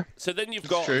 Yeah. So then you've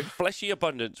It's got true. Fleshy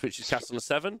Abundance, which is cast on a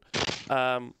 7.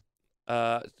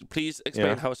 Please explain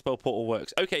Yeah. how a spell portal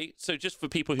works. Okay, so just for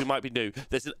people who might be new,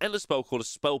 there's an endless spell called a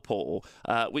spell portal,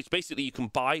 which basically you can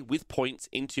buy with points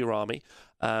into your army.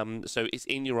 So it's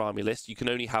in your army list. You can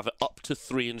only have it up to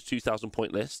 3 in a 2,000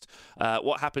 point list.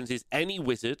 What happens is any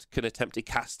wizard can attempt to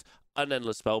cast an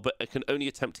endless spell, but it can only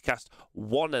attempt to cast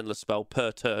 1 endless spell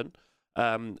per turn.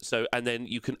 And then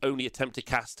you can only attempt to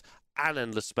cast an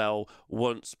endless spell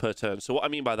once per turn. So what I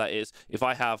mean by that is, if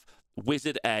I have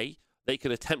Wizard A, they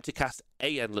can attempt to cast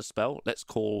a endless spell. Let's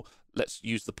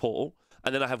use the portal.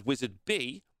 And then I have Wizard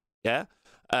B, yeah?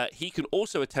 He can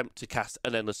also attempt to cast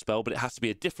an endless spell, but it has to be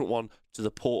a different one to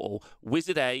the portal.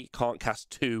 Wizard A can't cast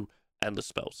 2 endless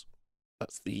spells.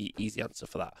 That's the easy answer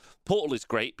for that. Portal is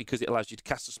great because it allows you to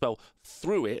cast a spell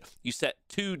through it. You set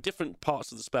 2 different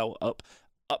parts of the spell up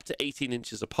to 18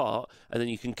 inches apart, and then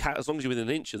you can cast, as long as you're within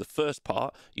an inch of the first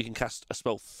part, you can cast a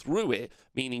spell through it,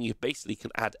 meaning you basically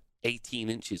can add 18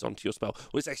 inches onto your spell.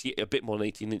 Well, it's actually a bit more than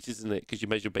 18 inches, isn't it? Because you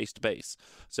measure base to base.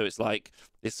 So it's like,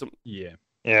 there's some... Yeah.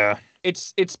 Yeah.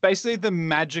 It's basically the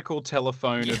magical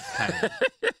telephone of pain.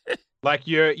 Like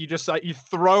you just like you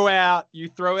throw out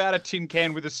a tin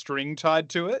can with a string tied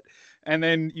to it, and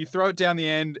then you throw it down the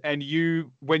end, and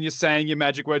when you're saying your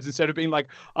magic words, instead of being like,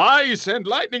 I send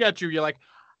lightning at you, you're like,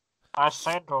 I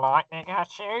send lightning at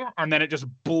you, and then it just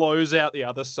blows out the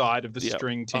other side of the Yep,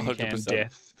 string tin can 100%.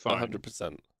 death phone.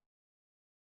 100%.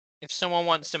 If someone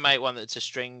wants to make one that's a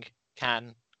string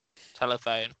can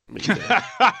telephone, Me too.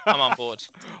 I'm on board.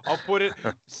 I'll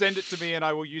send it to me, and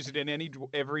I will use it in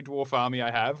every dwarf army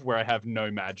I have where I have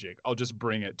no magic. I'll just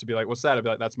bring it to be like, what's that? I'll be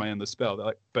like, that's my endless spell. They're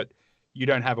like, but you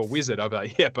don't have a wizard. I'll be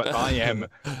like, yeah, but I am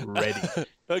ready.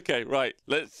 Okay, right.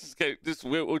 Let's go.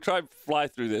 We'll try and fly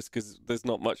through this because there's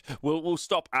not much. We'll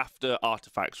stop after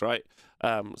artifacts, right?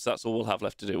 So that's all we'll have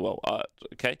left to do. Well,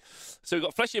 okay. So we've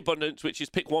got Fleshy Abundance, which is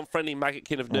pick 1 friendly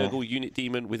Maggotkin of Nurgle unit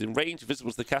demon within range,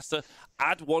 visible to the caster.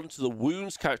 Add 1 to the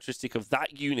wounds characteristic of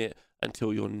that unit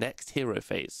until your next hero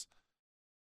phase.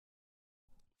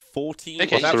 14.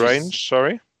 Okay, What's the that was- range?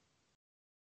 Sorry.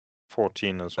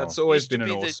 14 as well. That's always Used to been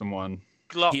an be the- awesome one.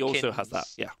 He also has that,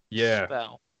 Glockin's yeah, Yeah.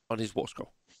 spell. on his war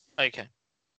scroll. Okay.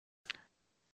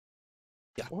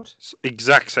 What? It's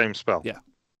exact same spell. Yeah.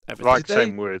 Everything. Like Did they-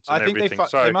 same words I and think everything.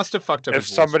 So they must have fucked up. if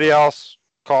his war somebody scroll. else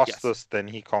casts Yes. this, then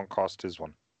he can't cast his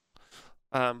one.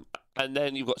 And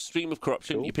then you've got Stream of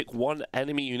Corruption. Cool. You pick 1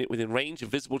 enemy unit within range,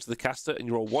 invisible to the caster, and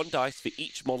you roll 1 dice for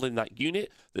each model in that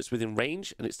unit that's within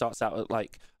range. And it starts out at I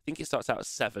think it starts out at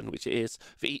 7, which it is.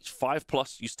 For each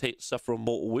 5+, you suffer a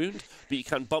mortal wound, but you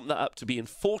can bump that up to be in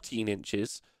 14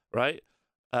 inches, right?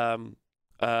 And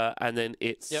then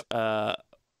it's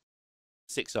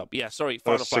 6 up. Yeah, sorry,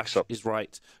 Final 6 Flash up. is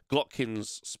right.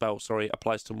 Glockin's spell,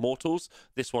 applies to mortals.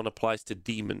 This one applies to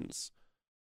demons.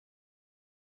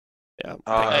 Yeah,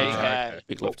 Okay.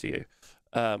 big love to you.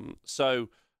 So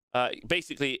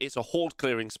basically, it's a horde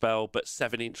clearing spell, but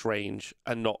 7-inch range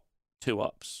and not 2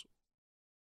 ups.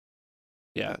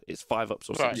 Yeah, it's 5 ups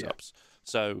or 6 Right. ups.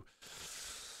 So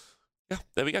yeah,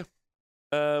 there we go.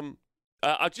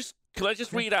 I'll just Can I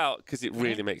just read out, because it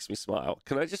really makes me smile,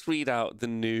 can I just read out the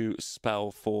new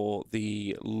spell for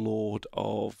the Lord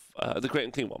of... the Great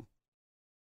and Clean one?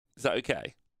 Is that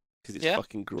okay? Because it's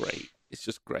fucking great. It's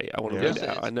just great. I want to read it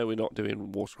out. I know we're not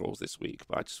doing War Scrolls this week,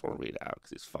 but I just want to read it out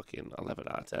because it's fucking 11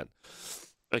 out of 10.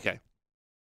 Okay.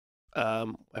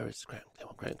 Where is the Great and Clean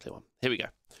one? Great and Clean one. Here we go.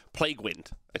 Plague Wind.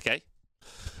 Okay.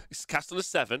 It's cast on a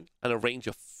 7 and a range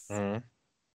of...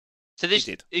 So this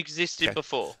existed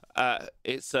before?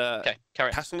 It's okay, carry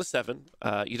on. Cast on a 7.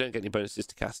 You don't get any bonuses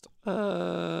to cast. I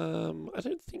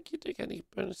don't think you do get any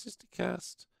bonuses to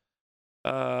cast.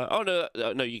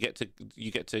 No, you get to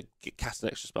cast an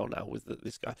extra spell now with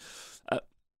this guy.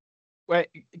 Wait,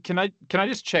 can I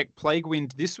just check? Plague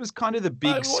Wind. This was kind of the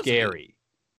big scary.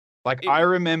 Like I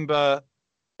remember,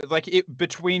 like it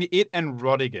between it and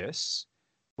Rodigus,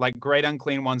 like Great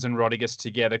Unclean Ones and Rodigus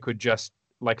together could just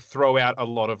like throw out a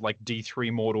lot of like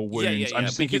D3 mortal wounds. I'm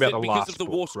just thinking about the last book,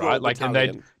 War Scroll, right? Like, and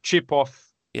they'd chip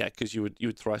off. Yeah, because you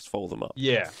would thrice fold them up.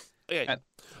 Yeah. Okay.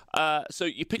 So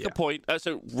you pick a point.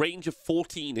 So range of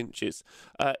 14 inches.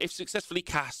 If successfully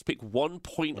cast, pick 1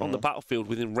 point on the battlefield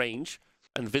within range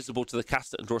and visible to the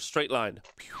caster, and draw a straight line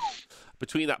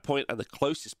between that point and the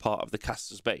closest part of the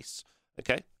caster's base.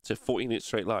 Okay, so 14-inch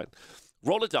straight line.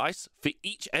 Roll a dice for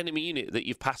each enemy unit that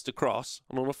you've passed across,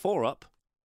 and on a 4-up,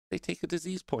 they take a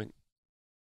disease point.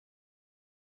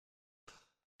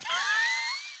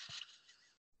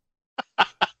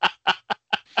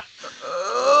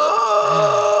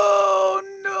 Oh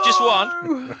no! Just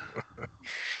one.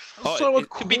 So it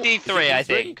could be D3, I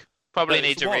think. Probably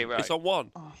need to rewrite. It's on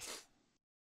 1.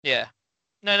 Yeah.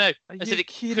 No. I said it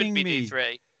could be me?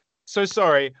 D3. So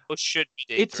sorry. Or should be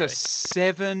D3. It's a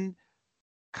 7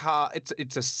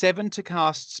 it's a 7 to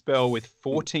cast spell with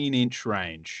 14-inch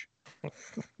range.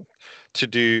 To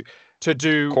do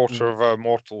quarter of a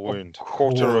mortal wound.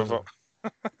 Quarter of a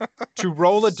to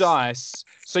roll a dice.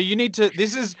 So you need to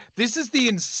this is the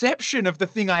inception of the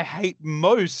thing I hate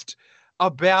most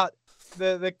about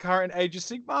the current Age of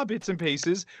Sigmar bits and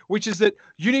pieces, which is that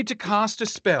you need to cast a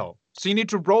spell. So you need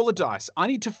to roll a dice. I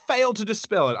need to fail to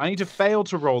dispel it. I need to fail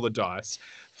to roll a dice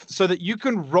so that you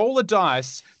can roll a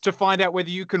dice to find out whether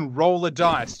you can roll a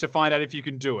dice to find out if you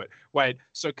can do it. Wait,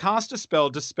 so cast a spell,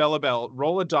 dispel a spell,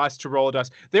 roll a dice to roll a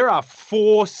dice. There are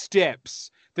 4 steps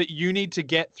that you need to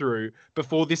get through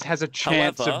before this has a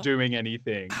chance of doing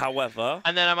anything. However,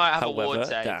 and then I might have a ward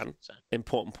save. Dan,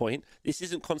 important point. This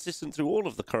isn't consistent through all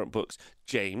of the current books.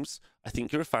 James, I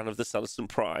think you're a fan of the Celestin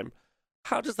Prime.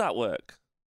 How does that work?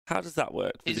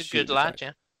 He's a good lad,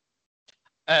 yeah.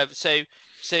 So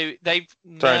they've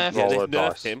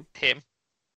nerfed him.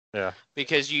 Yeah.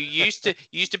 Because you used to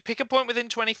pick a point within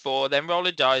 24, then roll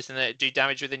a dice, and then it'd do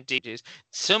damage within digits.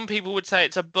 Some people would say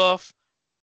it's a buff.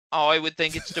 I would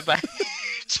think it's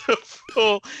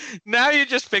debatable. Now you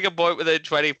just pick a point within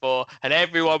 24, and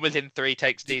everyone within 3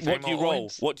 takes D3. What do you roll?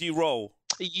 Points. What do you roll?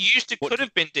 It used to could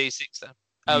have been D6 though.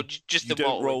 Oh, just the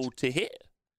don't roll to hit.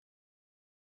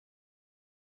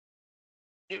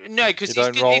 No, because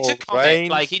it's a comet.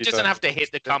 Like he doesn't have to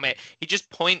hit the comet. He just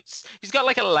points. He's got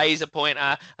like a laser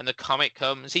pointer, and the comet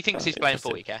comes. He thinks he's playing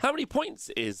 40k. How many points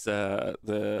is the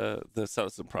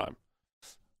Celestin Prime?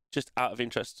 Just out of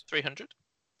interest. 300.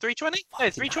 320? No,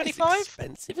 325.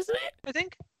 Expensive, isn't it? I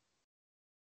think.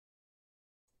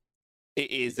 It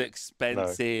is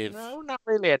expensive. No, not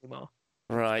really anymore.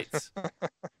 Right.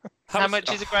 How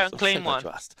much is a Great and Clean one?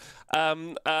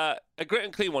 A Great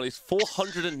and Clean one is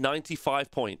 495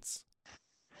 points.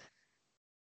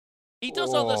 He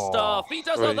does other stuff. We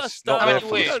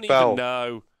don't even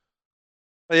know.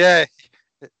 Yeah,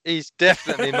 he's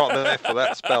definitely not there for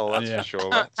that spell. That's for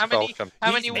sure. How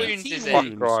many wounds is it?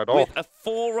 With a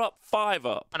 4-up,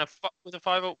 5-up, and with a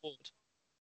 5-up ward.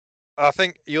 I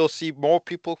think you'll see more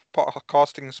people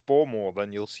casting Spore more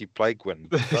than you'll see Plague Wind.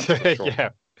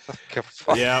 Yeah.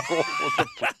 Yeah.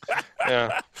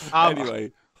 Yeah.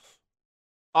 Anyway,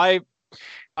 I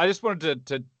just wanted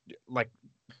to like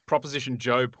Proposition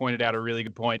Joe pointed out a really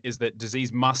good point, is that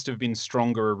disease must have been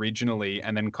stronger originally,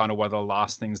 and then kind of one of the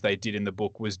last things they did in the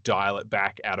book was dial it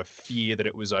back out of fear that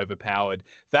it was overpowered.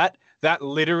 That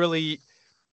literally.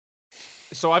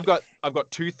 So I've got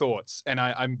 2 thoughts, and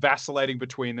I'm vacillating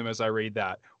between them as I read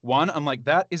that. One, I'm like,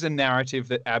 that is a narrative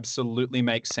that absolutely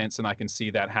makes sense, and I can see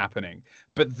that happening.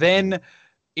 But then,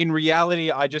 in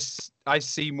reality, I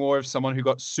see more of someone who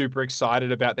got super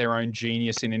excited about their own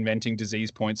genius in inventing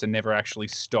disease points and never actually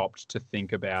stopped to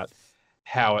think about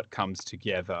how it comes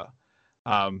together.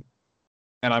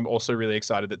 And I'm also really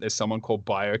excited that there's someone called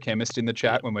Biochemist in the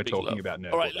chat when we're Big talking love. about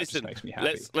Nurgle. All right, that listen, just makes me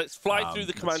happy. let's fly through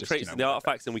the That's command just, traits and the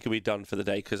artifacts, and we can be done for the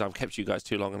day because I've kept you guys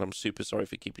too long, and I'm super sorry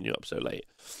for keeping you up so late.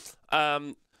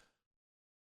 No,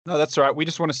 that's all right. We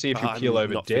just want to see if you keel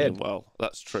over not dead. feeling well.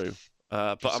 That's true.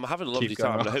 But Just I'm having a lovely keep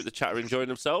going time, and I on. hope the chat are enjoying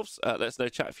themselves. Let us know,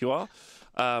 chat, if you are.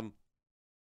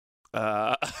 To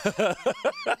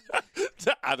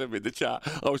Adam in the chat,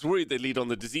 I was worried they lead on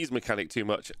the disease mechanic too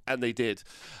much, and they did.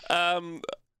 And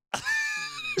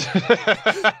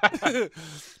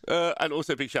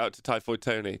also big shout out to Typhoid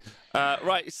Tony.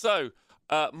 Right, so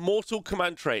mortal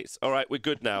command traits. All right, we're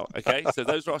good now. Okay, so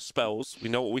those are our spells. We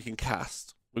know what we can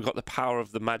cast. We've got the power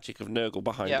of the magic of Nurgle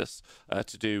behind us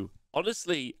to do.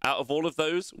 Honestly, out of all of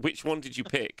those, which one did you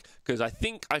pick? Because I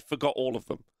think I forgot all of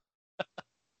them.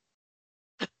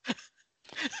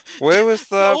 Where was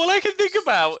the? All I can think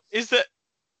about is that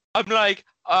I'm like,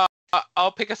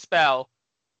 I'll pick a spell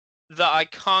that I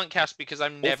can't cast because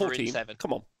I'm Or never 14. in 7.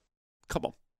 Come on.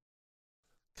 But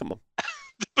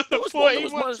There the was one that 14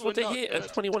 was ones minus were one to not hit good.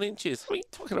 at 21 inches. What are you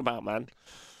talking about, man?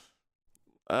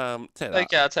 Take that.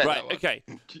 Okay, I'll take Right, that one. okay.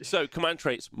 So, command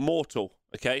traits, mortal.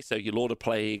 Okay, so your Lord of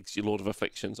Plagues, your Lord of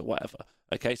Afflictions, or whatever.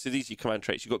 Okay, so these are your command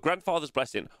traits. You've got Grandfather's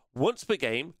Blessing. Once per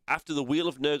game, after the Wheel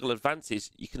of Nurgle advances,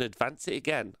 you can advance it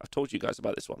again. I've told you guys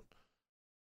about this one.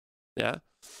 Yeah?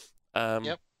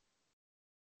 Yep.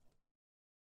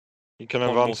 You can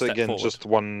One more advance it step again, forward. just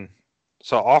one.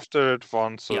 So after it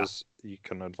advances, you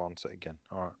can advance it again.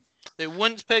 All right. So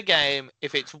once per game,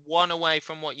 if it's one away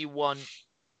from what you want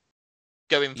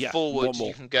going Yeah, forwards, one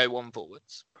you more. can go one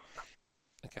forwards.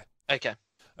 Okay. Okay.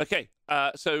 Okay,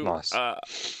 so... Nice. Or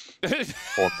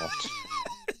not.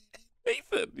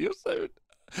 Nathan, you're so...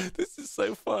 This is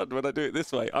so fun when I do it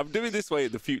this way. I'm doing this way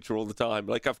in the future all the time.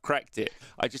 Like, I've cracked it.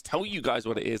 I just tell you guys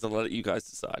what it is and I'll let you guys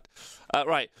decide.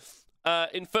 Right.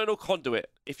 Infernal Conduit.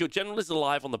 If your general is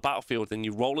alive on the battlefield, then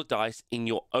you roll a dice in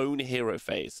your own hero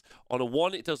phase. On a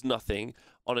 1, it does nothing.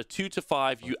 On a 2 to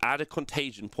 5, you add a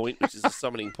contagion point, which is a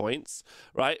summoning points,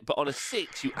 right? But on a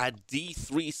 6, you add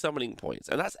D3 summoning points.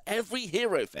 And that's every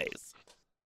hero phase.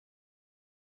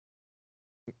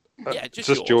 Yeah, just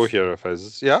your yours. hero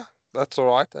phases. Yeah, that's all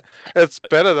right. It's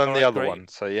better than All the right, other great. one.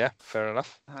 So yeah, fair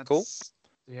enough. Cool. That's-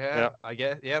 Yeah, I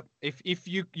guess. Yeah, if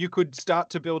you could start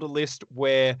to build a list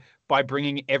where by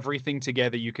bringing everything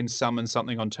together you can summon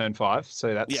something on turn 5.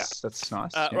 So that's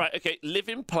nice. Yeah. Right, okay.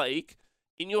 Living Plague.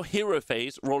 In your hero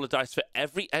phase, roll a dice for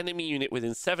every enemy unit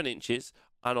within 7 inches,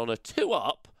 and on a 2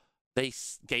 up, they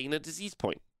gain a disease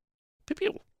point.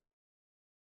 Pew-pew.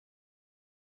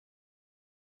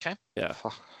 Okay. Yeah.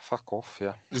 Fuck off.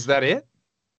 Yeah. Is that it?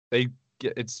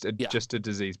 It's Yeah. just a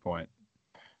disease point.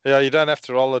 Yeah, you don't have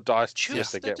to roll a dice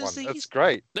Just to a get one. disease That's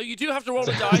great. No, you do have to roll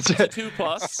a dice. It's a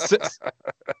 2+.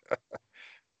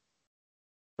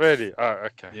 Really? Oh,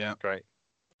 okay. Yeah. Great.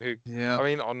 Yeah. I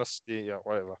mean, honestly, yeah,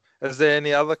 whatever. Is there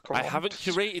any other? I haven't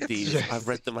curated these. I've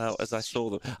read them out as I saw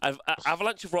them.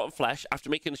 Avalanche of Rotten Flesh. After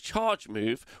making a charge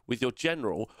move with your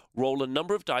general, roll a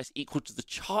number of dice equal to the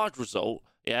charge result.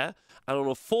 Yeah, and on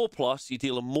a 4+, you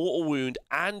deal a mortal wound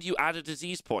and you add a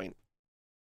disease point.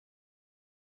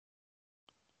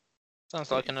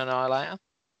 Sounds like an annihilator.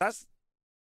 That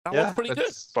one's pretty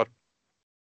good. But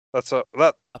that's that.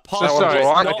 Apart So from sorry, it's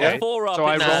alright, not okay. a 4-up. So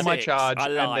I it's roll a my 6. charge I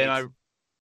and lied. then I.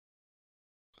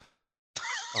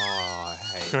 Oh, I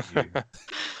hate you.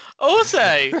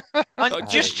 Also, Oh,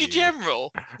 just your you.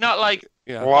 general, not like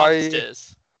Yeah. Why?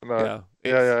 monsters. No.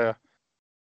 Yeah. Yeah.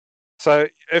 So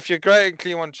if you're great and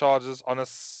clean 1 charges on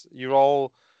you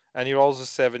roll, and he rolls a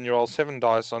 7, you roll 7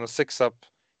 dice on a 6 up.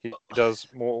 He does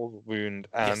mortal wound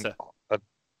Yes, and sir. a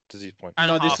disease point. And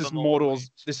No, this half is a mortal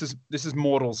mortals. This is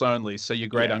mortals only. So your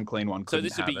great Yeah. unclean one So couldn't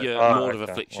this would be have it. your Oh, Lord of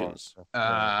okay. Afflictions. Well,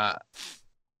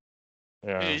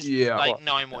 yeah. Who's Yeah. like What?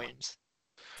 9 wounds.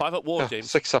 5 up war, Yeah,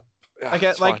 James. 6 up. Yeah, Okay,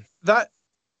 it's like fine. that.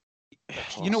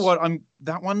 That's You know nice. what?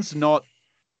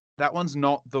 That one's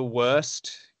not the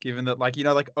worst. Given that, like,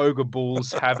 like ogre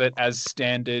bulls have it as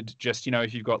standard. Just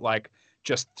if you've got like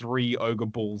just 3 ogre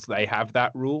bulls, they have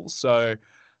that rule. So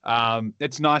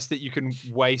it's nice that you can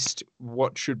waste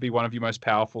what should be one of your most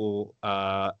powerful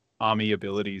army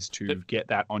abilities to get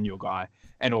that on your guy,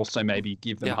 and also maybe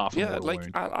give them half a mortal like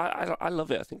wound. I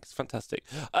love it. I think it's fantastic.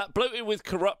 Bloated with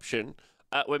corruption.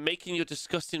 When making your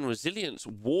disgusting resilience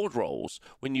ward rolls,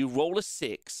 when you roll a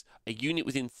 6, a unit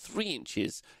within 3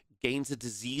 inches gains a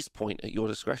disease point at your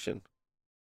discretion.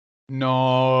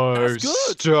 No, That's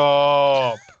good.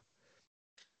 stop.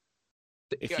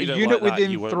 If A you don't unit like that,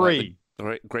 within you won't 3.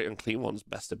 like the great unclean one's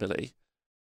best ability.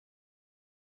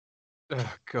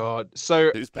 Oh God.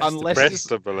 So Who's best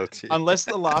Best ability. unless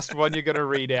the last one you're going to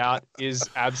read out is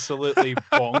absolutely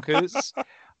bonkers,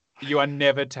 you are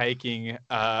never taking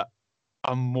a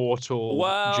mortal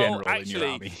Well, general in your actually,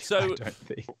 army. so- I don't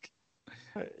think.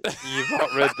 You've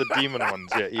not read the demon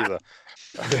ones yet either.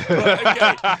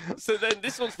 Right, okay. So then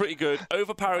this one's pretty good.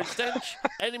 Overpowering stench.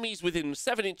 Enemies within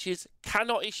 7 inches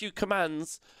cannot issue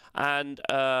commands, and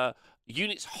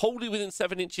units wholly within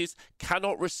 7 inches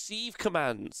cannot receive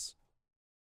commands.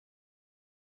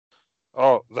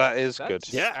 Oh, that is good.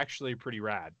 That's Yeah. actually pretty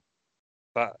rad.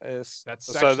 That is. That's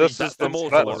So actually- this that's is the the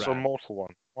mortal that's one. a mortal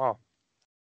one. Wow.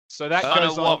 So that Oh, no,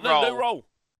 goes what on. No, no roll? roll.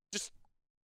 Just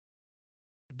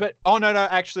But oh no,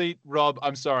 actually, Rob,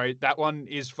 I'm sorry. That one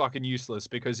is fucking useless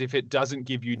because if it doesn't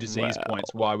give you disease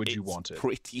points, why would you it's want it?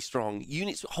 pretty strong.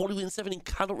 Units wholly within 7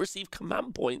 inches cannot receive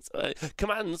command points.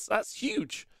 Commands. That's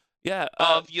huge. Yeah.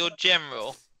 Of your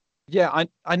general. Yeah,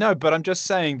 I know, but I'm just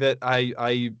saying that I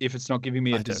if it's not giving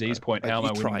me I a don't disease know. point, how am I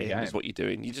You're winning the trying game? is what you're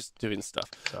doing. You're just doing stuff.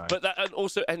 So, But that, and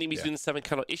also enemies Yeah. within 7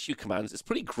 cannot issue commands. It's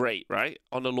pretty great, right?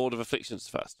 On the Lord of Afflictions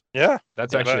first. Yeah.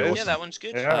 that's Yeah, actually that is- awesome. Yeah, that one's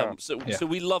good. Yeah. So so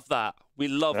we love that. We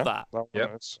love yeah, that. That Yep.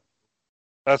 one is.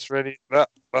 That's really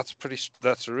that's pretty.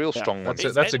 That's a real Yeah, strong one. That's a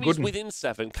It's good enemies one. within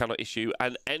 7 cannot issue,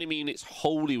 and enemy units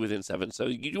wholly within 7. So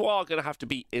you are going to have to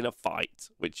be in a fight,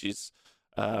 which is,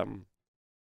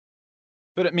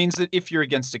 But it means that if you're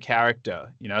against a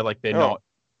character, you know, like they're Oh.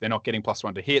 not getting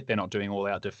 +1 to hit, they're not doing all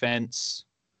out defense.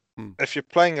 If you're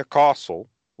playing a castle,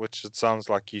 which it sounds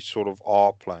like you sort of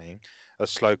are playing, a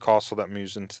slow castle that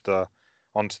moves onto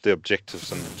the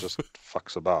objectives and just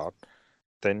fucks about,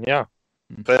 then yeah,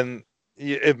 Mm. then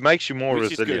it makes you more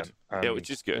Which is good. resilient. Yeah, and, which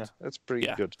is good. Yeah, it's pretty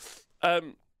Yeah. good.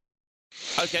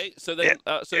 okay. So then,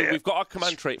 so yeah. we've got our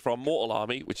command trait for our mortal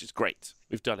army, which is great.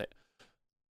 We've done it.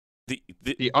 The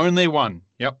The only one.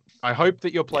 Yep. I hope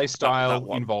that your play that style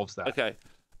one. involves that. Okay.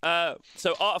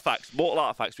 So artifacts, mortal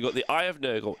artifacts. We've got the Eye of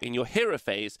Nurgle. In your hero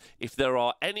phase, if there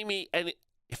are any enemy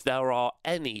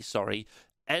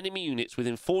units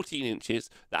within 14 inches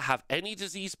that have any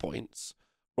disease points,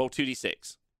 roll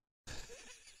 2d6.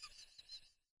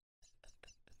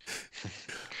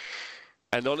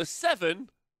 And on a 7,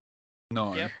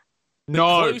 No. Yep. the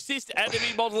No. closest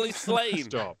enemy model is slain.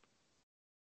 Stop.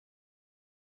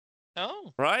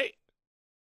 Oh. Right?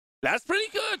 That's pretty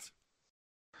good.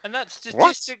 And that's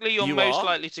What? statistically you're You most are?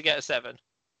 likely to get a 7.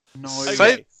 No.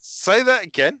 Okay. Say that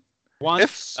again.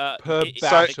 Once per it-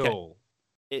 battle.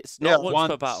 It's Yeah, not once per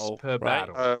once battle. per right?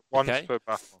 battle. Once Okay. per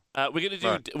battle.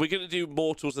 We're gonna do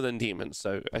mortals and then demons.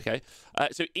 So okay.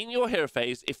 So in your hero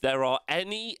phase, if there are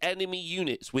any enemy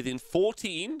units within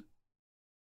 14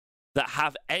 that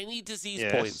have any disease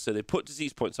Yes. points, so they put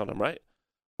disease points on them, right?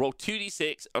 Roll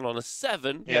 2d6, and on a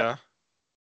 7, Yeah.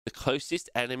 the closest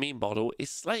enemy model is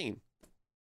slain.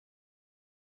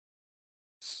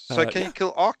 So can yeah. you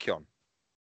kill Archeon?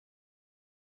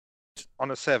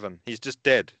 On a 7, he's just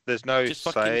dead. There's no Just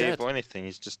fucking save dead. or anything.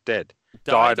 He's just dead.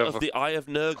 Died Died of of a the Eye of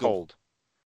Nurgle. Cold.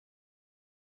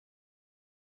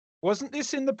 Wasn't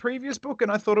this in the previous book?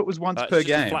 And I thought it was once It's per just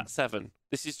a game. flat 7.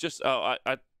 This is just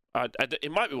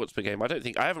it might be once per game. I don't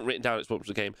think I haven't written down it's once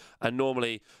per game. And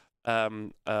normally,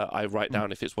 I write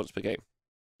down if it's once per game.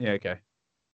 Yeah. Okay.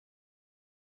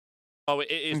 Oh,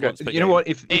 it is Okay. once per game. You know what?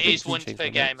 If It you is once change per my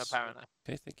game, notes. apparently.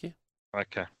 Okay, thank you.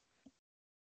 Okay.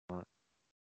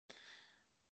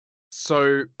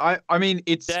 So I mean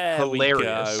it's There we go.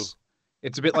 hilarious.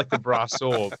 It's a bit like the brass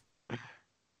orb.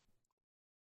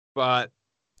 But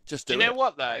Just Do do you know it.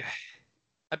 what, though?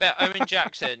 I bet Owen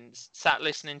Jackson sat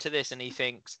listening to this and he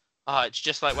thinks, oh, it's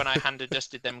just like when I hand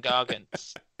dusted them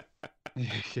gargants.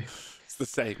 It's the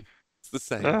same. It's the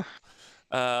same. Yeah.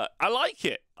 I like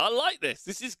it. I like this.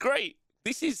 This is great.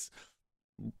 This is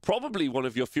probably one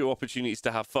of your few opportunities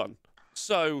to have fun.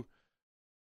 So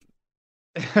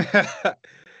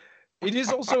it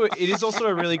is also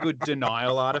a really good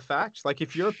denial artifact. Like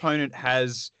if your opponent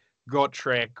has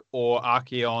Gotrek or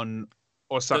Archeon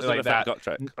or something doesn't like that.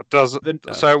 affect Gotrek. It doesn't. Then-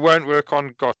 So it won't work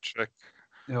on Gotrek.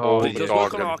 Oh, But It the does yeah.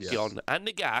 work on Gargant, Archeon and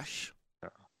Nagash Yeah.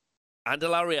 and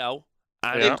Alariel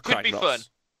and Yeah. It could be Kragnos. fun.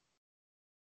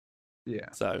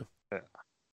 Yeah. So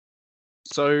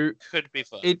So Could be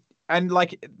fun. and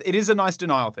like it is a nice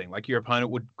denial thing. Like your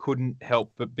opponent couldn't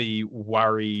help but be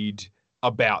worried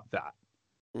about that.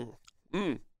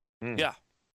 mm, Mm. yeah.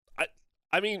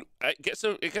 I mean, it gets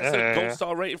a Yeah. gold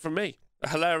star rating from me. A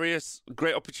hilarious,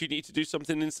 great opportunity to do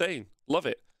something insane. Love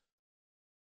it.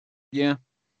 Yeah.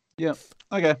 Yeah.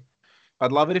 Okay.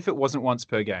 I'd love it if it wasn't once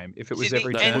per game. If it Is was it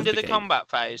every the No, end once of per the game. combat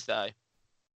phase, though?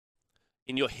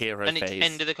 In your hero And it's phase.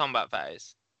 end of the combat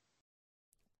phase.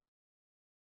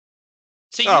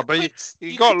 So No, you but could, you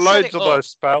you got could set loads it of up. those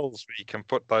spells where you can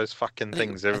put those fucking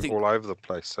things I think- all over the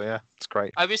place. So yeah, it's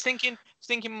great. I was thinking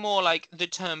more like the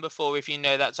turn before. If you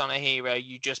know that's on a hero,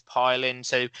 you just pile in.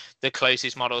 So the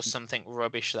closest model is something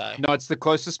rubbish, though. No, it's the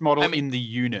closest model I mean- in the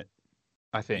unit,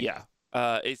 I think. Yeah.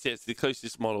 It's the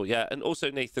closest model, yeah. And also,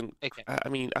 Nathan, Okay. I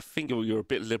mean, I think you're a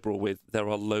bit liberal with there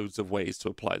are loads of ways to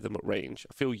apply them at range.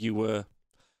 I feel you were.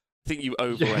 I think you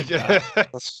overread that.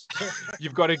 That's-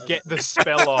 You've got to get the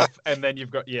spell off, and then you've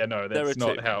got. Yeah, no, There that's are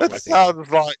not two. how it It works. sounds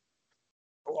like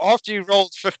after you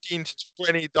rolled 15 to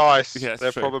 20 dice, Yeah, it's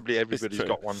they're true. probably everybody's true.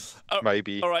 got one, Oh,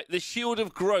 maybe. All right, the Shield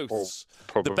of Growths.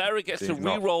 Probably The bearer gets to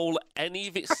not. re-roll any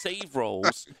of its save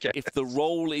rolls Okay. if the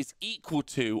roll is equal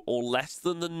to or less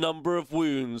than the number of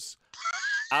wounds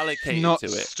allocated Not to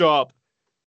it. stop.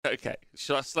 Okay,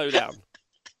 should I slow down?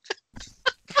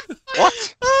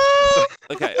 What?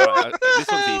 Okay, all right. This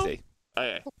one's easy.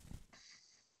 Okay.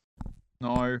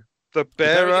 No. The The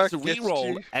bearer bearer gets to gets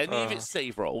re-roll to- any of its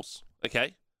save rolls.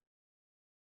 Okay.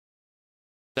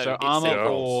 No, So it's armor save or-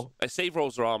 rolls. Save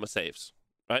rolls are armor saves.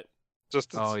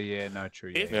 just Oh yeah, no,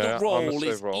 true. If Yeah. the armor roll save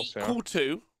is rolls, yeah. equal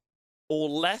to or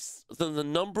less than the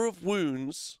number of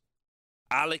wounds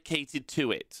allocated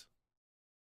to it.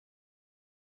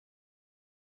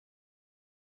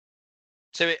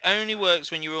 So it only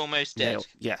works when you're almost dead. Nailed.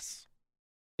 Yes.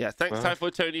 Yeah, thanks, Well,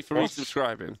 Typhoid Tony, for well,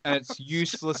 resubscribing. And it's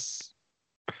useless.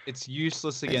 It's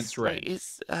useless against range.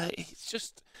 It's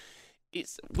just,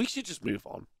 we should just move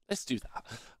on. Let's do that.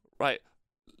 Right.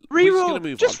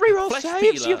 Reroll. Just reroll Flesh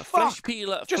saves. peeler, You flesh fuck.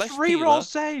 peeler, Just flesh reroll peeler.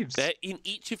 saves. In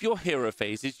each of your hero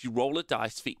phases, you roll a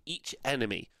dice for each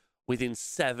enemy within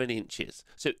 7 inches.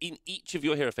 So in each of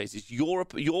your hero phases, your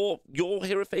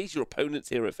hero phase, your opponent's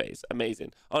hero phase.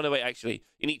 Amazing. Oh no, wait, actually,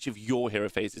 in each of your hero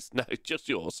phases. No, just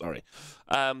yours. Sorry.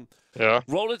 Yeah.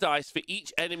 Roll a dice for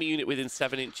each enemy unit within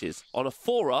 7 inches. On a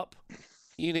 4-up,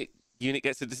 unit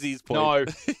gets a disease point. No,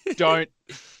 don't.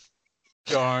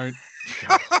 Don't.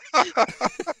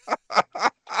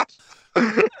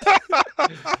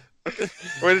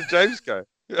 Where did James go?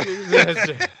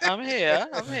 I'm here.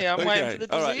 I'm waiting for the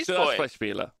All right, disease so that's point. flesh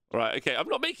peeler. Right, okay. I'm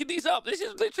not making these up. This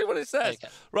is literally what it says. Okay.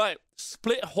 Right,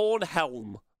 split horn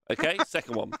helm. Okay,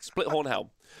 second one, split horn helm.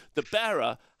 The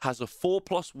bearer has a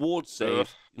 4+ ward save Ugh.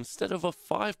 instead of a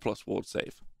 5+ ward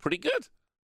save. Pretty good.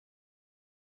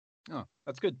 Oh,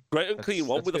 that's good. Great and clean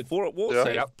one that's with a good. 4 ward Yeah.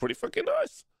 save. Yep. Pretty fucking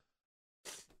nice.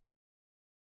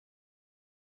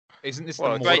 Isn't this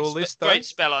Well, the Great, mortal list though? great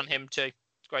spell on him too.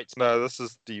 Great spell. No, this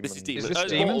is demon. This is demons. this Oh,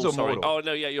 it's demons balls, or sorry. mortal? Oh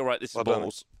no, yeah, you're right. This is I don't know.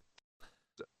 balls.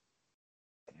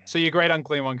 So your great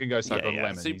unclean one can go suck Yeah, on yeah.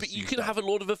 lemon. So, He's but you used can that. have a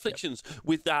Lord of Afflictions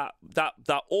with that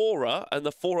aura and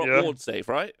the 4-up Yeah. ward save,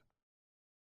 right?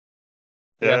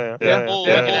 Yeah. Or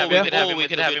Yeah, we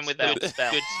could have him with a good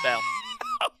spell.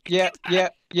 Yeah.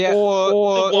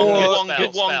 Or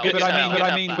But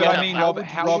I mean, Rob,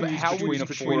 how would you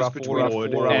between a 4-up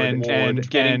ward and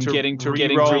getting to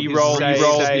re-roll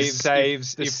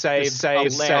saves if saves are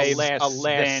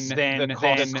less than the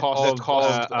cost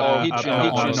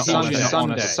of hitch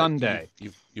on a Sunday?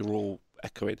 You're all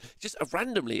echoing. Just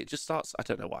randomly, it just starts. I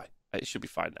don't know why. It should be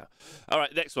fine now. All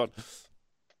right, next one.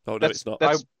 Oh no, it's not.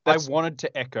 I wanted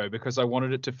to echo because I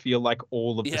wanted it to feel like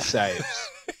all of the saves,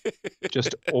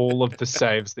 just all of the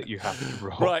saves that you have to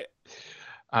roll. Right.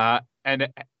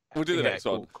 And We'll do the next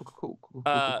one. Cool.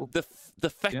 The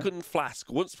Fecund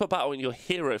Flask. Once per battle in your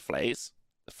hero phase,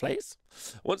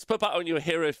 Once per battle in your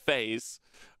hero phase,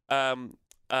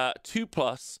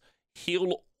 2+,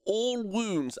 heal all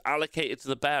wounds allocated to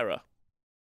the bearer.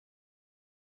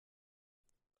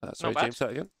 Sorry, Not bad. James, say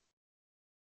that again.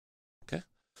 Okay.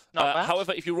 Not bad.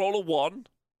 However, if you roll a 1,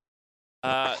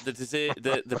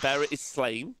 the bearer is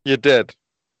slain. You're dead.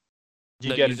 you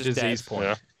No, get you're a just disease dead. point.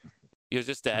 Yeah. You're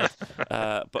just dead.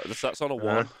 But that's on a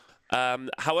 1.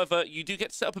 However, you do get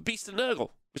to set up a Beast of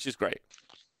Nurgle, which is great.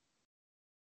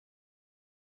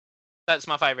 That's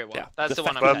my favourite one. Yeah, That's the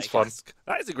one I'm That's taking. fun. Flask.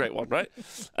 That is a great one, right?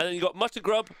 And then you got Mutter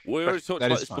Grub. We already talked That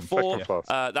about is this fun. before. Second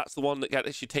class. That's the one that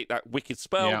lets you take that wicked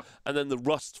spell. Yeah. And then the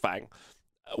Rust Fang.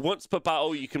 Once per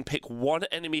battle, you can pick one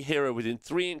enemy hero within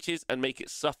 3 inches and make it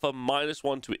suffer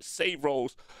 -1 to its save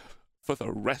rolls for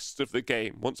the rest of the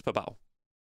game. Once per battle.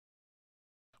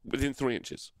 Within 3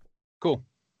 inches. Cool.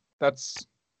 That's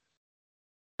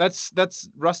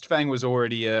Rustfang was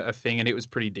already a thing, and it was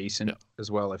pretty decent as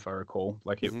well, if I recall.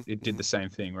 Like it did the same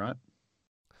thing, right?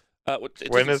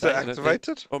 When is it I don't think.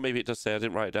 activated? Or maybe it does say. I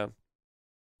didn't write it down.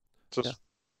 Just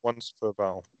once per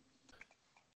battle.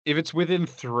 If it's within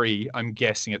 3, I'm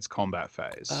guessing it's combat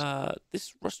phase.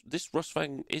 This Rust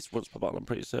Fang is once per battle. I'm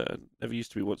pretty certain. Never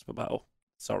used to be once per battle.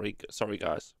 Sorry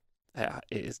guys. Yeah,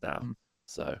 it is now.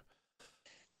 So.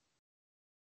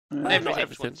 Not Everything's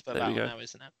everything. once per There we battle go. now,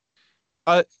 isn't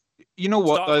it? You know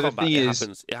what Start though? of The combat, thing it is,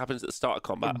 happens. It happens at the start of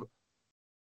combat.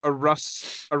 a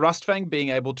Rustfang being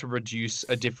able to reduce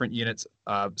a different unit's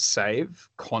save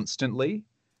constantly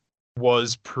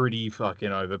was pretty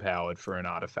fucking overpowered for an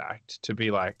artifact to be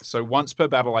like. So once per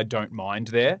battle, I don't mind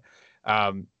there,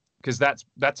 because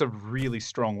that's a really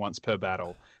strong once per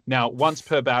battle. Now, once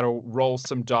per battle, roll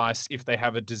some dice if they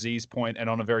have a disease point, and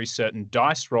on a very certain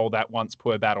dice roll, that once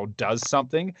per battle does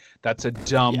something. That's a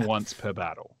dumb once per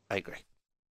battle. I agree.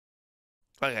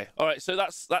 Okay, all right. So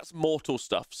that's mortal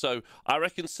stuff. So I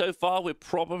reckon so far we're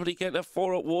probably getting a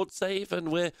 4 at ward save,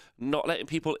 and we're not letting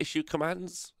people issue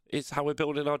commands. Is how we're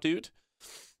building our dude.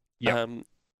 Yeah.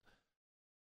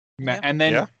 Yeah. And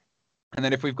then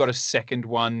if we've got a second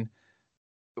one,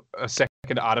 a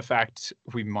second artifact,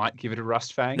 we might give it a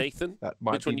Rustfang. Nathan, That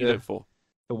might which be one you go for?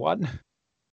 the one.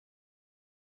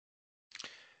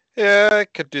 Yeah, I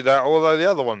could do that. Although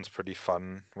the other one's pretty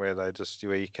fun, where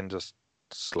you can just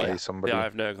slay somebody. Yeah, I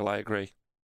have Nurgle. I agree.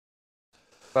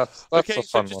 That's Okay, a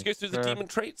so fun just one. to go through the demon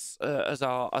traits as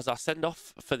our send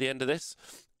off for the end of this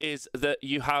is that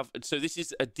you have. So this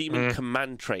is a demon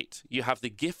command trait. You have the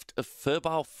gift of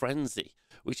Furbile Frenzy,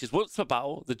 which is once per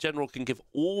battle, the general can give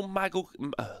all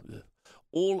Maggotkin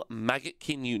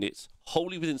units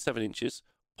wholly within 7 inches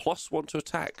 +1 to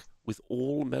attack with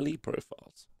all melee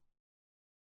profiles.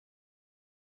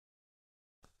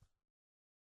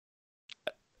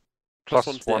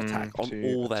 +1 to the attack on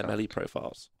all their melee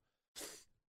profiles.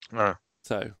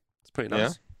 So it's pretty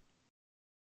nice.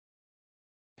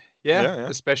 Yeah,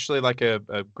 especially like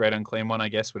a Great Unclean one, I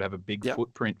guess, would have a big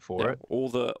footprint for it. All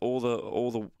the.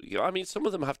 I mean, some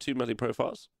of them have 2 melee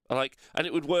profiles. And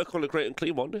it would work on a Great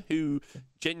Unclean one, who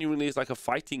genuinely is like a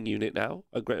fighting unit now.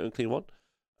 A Great Unclean one,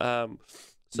 so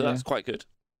that's quite good.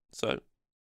 So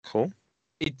cool.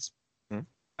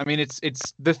 I mean, it's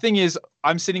the thing is,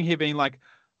 I'm sitting here being like,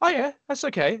 oh yeah, that's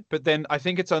okay. But then I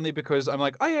think it's only because I'm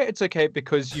like, oh yeah, it's okay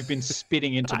because you've been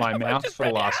spitting into my mouth for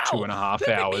the last 2.5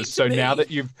 hours. So now that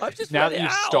you've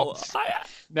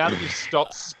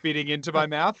stopped spitting into my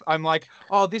mouth, I'm like,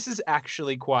 oh, this is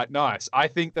actually quite nice. I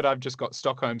think that I've just got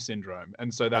Stockholm syndrome,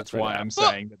 and so that's why I'm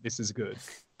saying that this is good.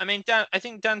 I mean, Dan, I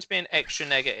think Dan's being extra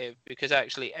negative because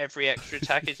actually every extra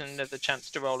attack is another chance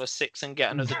to roll a 6 and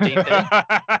get another DP.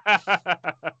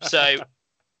 So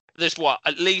there's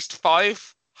at least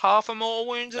 5 half immortal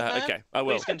wounds in there? Okay, I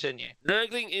will. Please continue.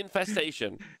 Nurgling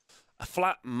Infestation. A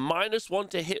flat -1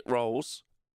 to hit rolls,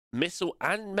 missile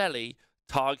and melee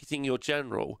targeting your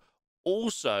general.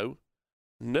 Also,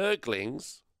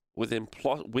 Nurglings within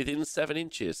 7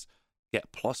 inches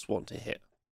get +1 to hit.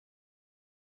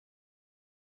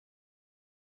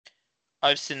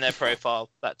 I've seen their profile.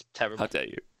 That's terrible. How dare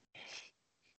you?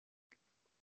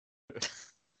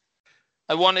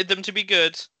 I wanted them to be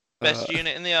good. Best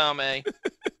unit in the army.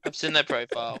 I've seen their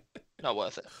profile. Not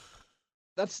worth it.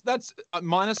 That's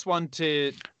 -1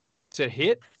 to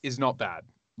hit is not bad.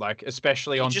 Like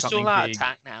especially on just something all out big.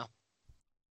 Attack now.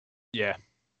 Yeah,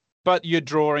 but you're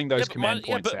drawing those command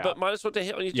points out. But -1 to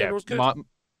hit on your general's good.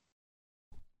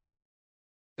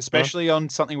 Especially on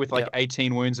something with like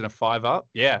 18 wounds and a 5-up.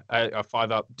 Yeah, a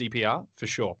 5-up DPR for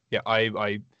sure. Yeah,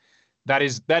 I that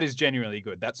is genuinely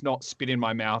good. That's not spit in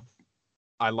my mouth.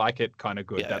 I like it kind of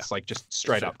good. That's like just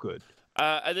straight up good.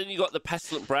 And then you got the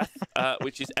Pestilent Breath,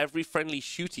 which is every friendly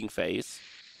shooting phase.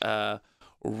 Every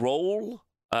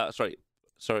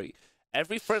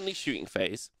friendly shooting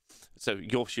phase. So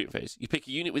your shooting phase, you pick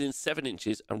a unit within 7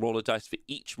 inches and roll a dice for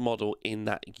each model in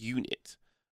that unit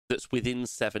that's within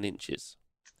 7 inches.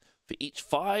 For each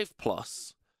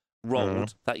 5+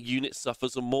 rolled, that unit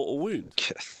suffers a mortal wound.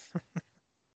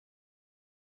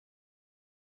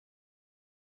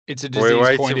 It's a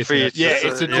disease point, isn't it? Yeah,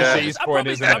 it's a disease point,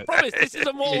 isn't it? I promise, this is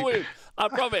a mortal wound. I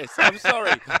promise. I'm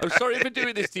sorry. I'm sorry for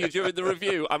doing this to you during the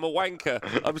review. I'm a wanker.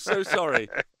 I'm so sorry.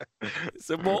 It's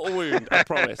a mortal wound. I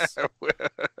promise.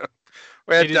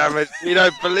 We're damaged. You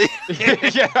don't believe.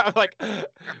 Yeah, I'm like,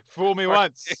 fool me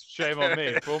once, shame on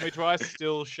me. Fool me twice,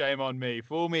 still shame on me.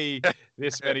 Fool me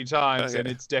this many times, and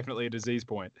it's definitely a disease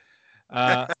point.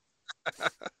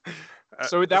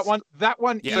 So that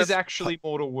one is actually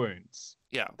mortal wounds.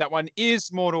 Yeah. That one is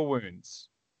mortal wounds.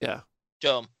 Yeah.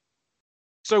 Dumb.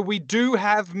 So we do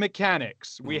have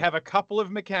mechanics. We have a couple of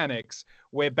mechanics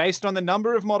where based on the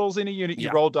number of models in a unit,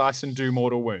 you roll dice and do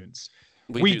mortal wounds.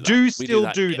 We do still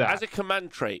do that. As a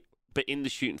command trait, but in the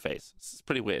shooting phase. It's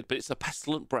pretty weird, but it's a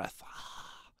Pestilent Breath.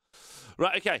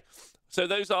 Right, okay. So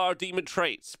those are our demon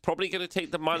traits. Probably going to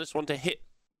take the -1 to hit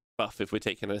buff if we're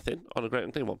taking anything on a Great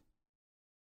Unclean one.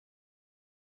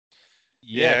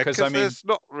 Yeah, because I mean, there's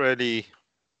not really.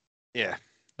 Yeah,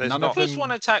 None The of plus them-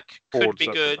 one attack could boards be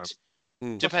at the good,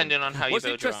 moment. depending on how you What's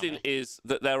build your interesting army. is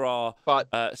that there are But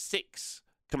 6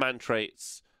 command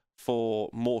traits for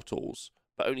mortals,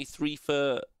 but only 3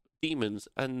 for demons,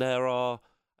 and there are.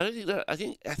 I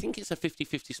think it's a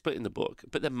 50-50 split in the book,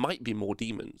 but there might be more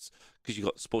demons because you've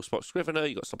got Spore Spot Scrivener,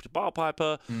 you've got Stop to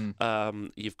Piper,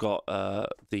 you've got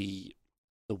the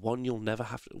one you'll never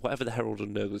have, whatever the Herald of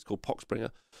Nurgle is called,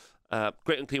 Poxbringer.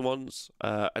 Great and Clean ones,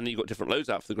 and then you've got different loads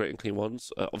out for the Great and Clean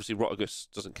ones. Obviously, Rotagus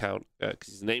doesn't count because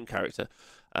he's a named character.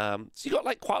 So you got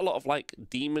like quite a lot of like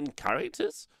demon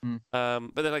characters,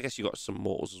 but then I guess you got some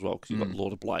mortals as well because you got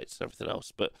Lord of Blights and everything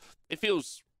else. But it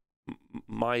feels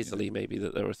miserly maybe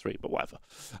that there are 3, but whatever.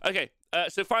 Okay,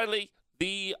 so finally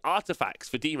the artifacts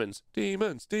for demons.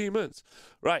 Demons.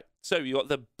 Right, so you got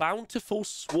the Bountiful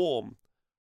Swarm.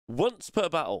 Once per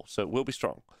battle, so it will be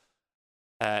strong.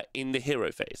 In the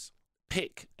hero phase,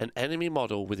 pick an enemy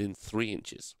model within 3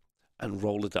 inches and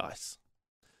roll a dice.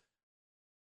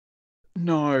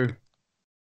 no.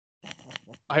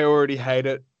 I already hate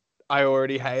it. I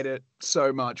already hate it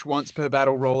so much. Once per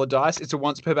battle, roll a dice. It's a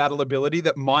once per battle ability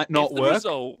that might not If the work.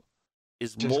 result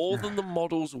is Just- more than the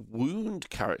model's wound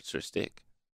characteristic,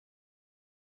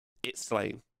 it's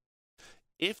slain.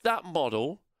 If that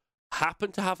model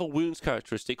happened to have a wounds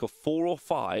characteristic of 4 or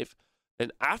 5,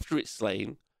 then after it's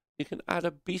slain, you can add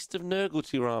a Beast of Nurgle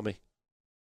to your army.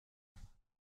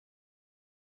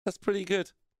 That's pretty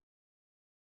good.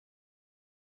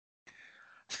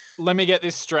 Let me get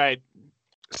this straight.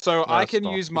 So I it's can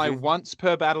not. use my once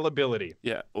per battle ability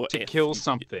Yeah. Or to if kill you-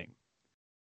 something.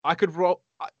 I could roll.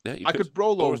 Yeah, you I could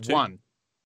roll Or a a 2. 1,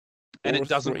 and Or it a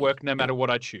doesn't 3. work no matter what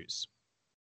I choose.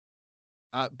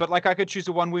 But like I could choose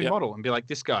a 1 wound Yep. model and be like,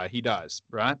 this guy, he dies,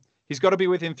 right? He's got to be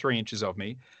within 3 inches of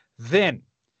me. Then,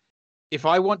 if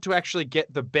I want to actually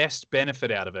get the best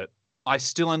benefit out of it, I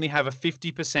still only have a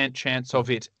 50% chance of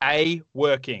it A,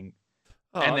 working,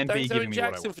 and then B, thanks, giving Owen me what I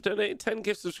Jackson want. for donating 10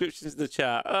 gift subscriptions in the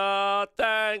chat. Oh,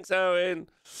 thanks, Owen.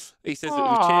 He says that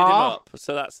we've cheered him Aw. up,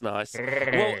 so that's nice.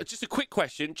 Well, just a quick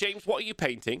question. James, what are you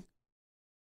painting?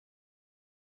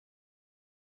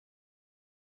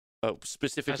 Oh,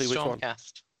 specifically which one?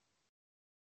 Stormcast.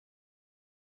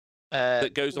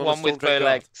 That goes on a one with Stormdrake bow Guard.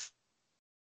 legs.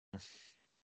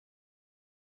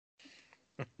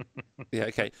 Yeah,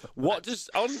 okay. What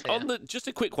does on the just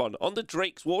a quick one on the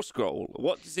Drake's War Scroll?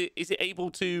 What does it is it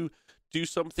able to do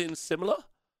something similar?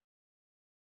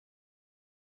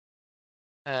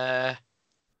 Once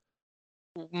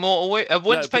No, per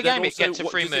but then game, it also, gets a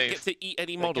what, free does move. it get to eat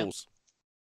any There you go. models?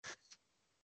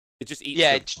 It just eats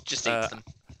Yeah, them. it just eats them.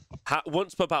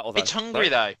 Once per battle. Though, It's hungry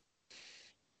right?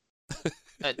 though.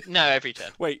 No, every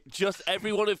turn. Wait, just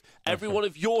every one of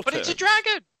your But turns. it's a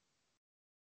dragon.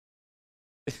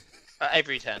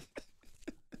 Every turn.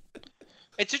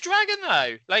 It's a dragon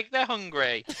though. Like they're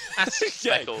hungry. Ask Okay,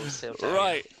 Speckles. he'll tell you.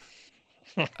 Right.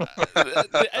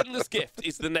 The Endless Gift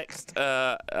is the next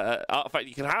artifact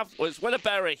you can have. Well, it's when a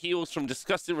bearer heals from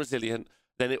Disgusting Resilient,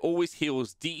 then it always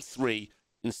heals D3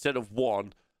 instead of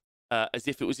 1, as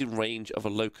if it was in range of a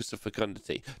Locus of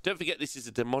Fecundity. Don't forget, this is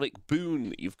a demonic boon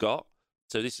that you've got.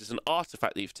 So this is an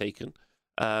artifact that you've taken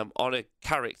on a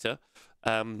character.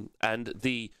 And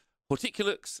the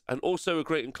Horticulux and also a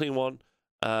Great and Clean one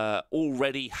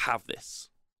already have this.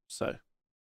 So...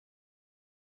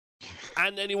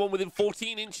 And anyone within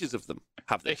 14 inches of them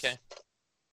have this. Okay.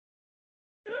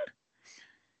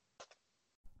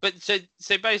 But so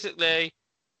basically,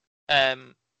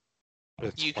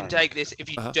 you can take this if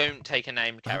you don't take a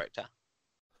named character.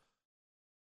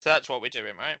 So that's what we're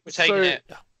doing, right? We're taking So-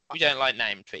 it. We don't like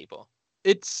named people.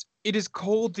 It is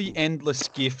called the Endless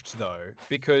Gift, though,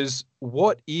 because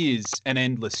what is an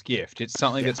endless gift? It's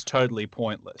something that's totally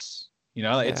pointless. You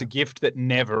know, it's a gift that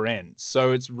never ends.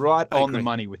 So it's right I on the agree.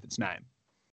 money with its name.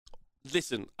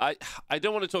 Listen, I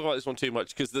don't want to talk about this one too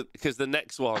much because the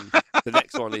next one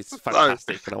is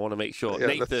fantastic and I want to make sure. Yeah,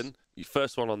 Nathan, your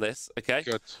first one on this, okay?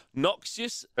 Good.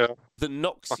 Noxious, Yeah. the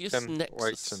Noxious Fucking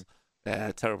Nexus.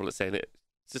 waiting. Terrible at saying it.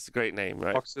 It's just a great name,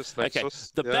 right? Noxious Okay,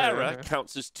 Nexus. the Yeah, bearer yeah, yeah.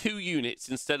 counts as 2 units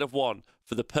instead of 1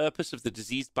 for the purpose of the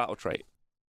diseased battle trait.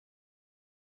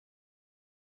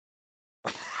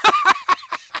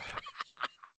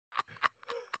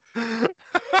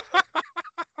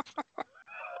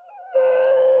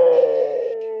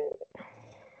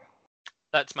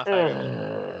 That's my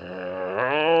favorite.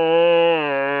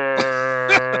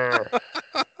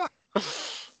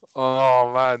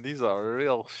 Oh man, these are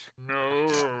real. No.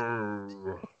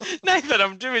 Nathan,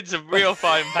 I'm doing some real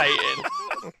fine painting.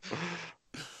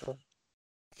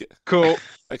 Cool.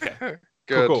 Okay.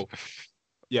 Good. Cool.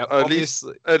 Yeah, At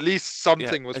least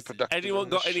something Yeah. was Has productive. anyone in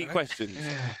got this any show. questions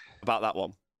about that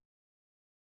one?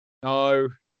 No.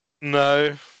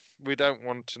 No, we don't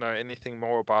want to know anything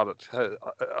more about it.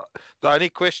 The only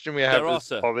question we have There are, is,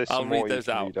 sir. are there I'll some more read you those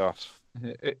can out.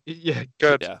 read out? Yeah.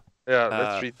 Good. Yeah. Yeah,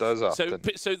 let's read those out. So,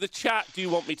 then. so the chat do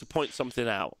want me to point something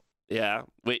out, yeah,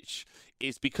 which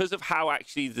is because of how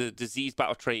actually the disease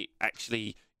battle trait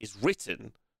actually is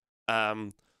written.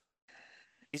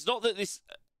 It's not that this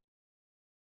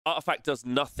artifact does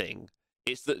nothing.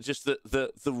 It's that just that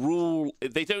the rule,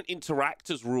 they don't interact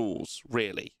as rules,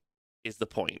 really, is the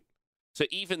point. So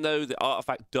even though the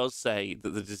artifact does say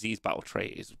that the disease battle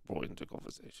trait is brought into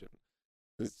conversation,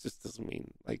 it just doesn't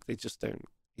mean, like, they just don't,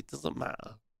 it doesn't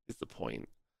matter, is the point.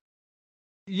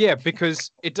 Yeah,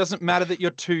 because it doesn't matter that you're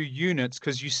 2 units,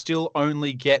 because you still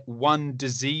only get 1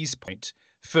 disease point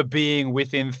for being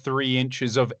within 3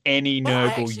 inches of any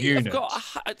Nurgle unit.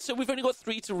 So we've only got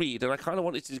 3 to read, and I kind of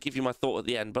wanted to give you my thought at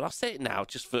the end, but I'll say it now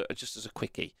just as a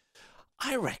quickie.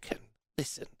 I reckon,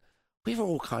 listen, we were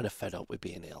all kind of fed up with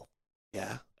being ill,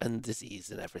 yeah, and disease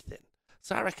and everything.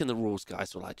 So I reckon the rules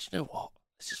guys were like, you know what?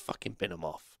 Let's just fucking bin them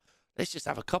off. Let's just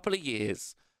have a couple of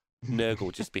years,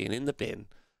 Nurgle just being in the bin.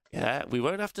 Yeah, we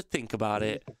won't have to think about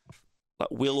it. Like,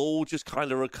 we'll all just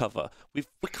kind of recover. We're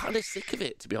kind of sick of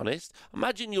it, to be honest.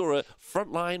 Imagine you're a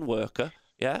frontline worker,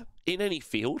 yeah, in any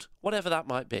field, whatever that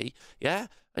might be, yeah,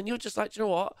 and you're just like, you know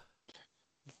what?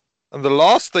 And the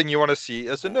last thing you want to see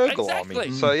is a Nurgle Exactly.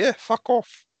 army. So yeah, fuck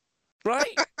off.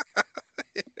 Right?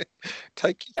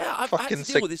 Take your Yeah, I've had fucking to deal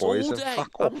sick with this boys all and day.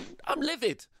 fuck off. I'm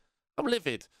livid. I'm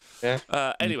livid.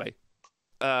 Yeah. Anyway,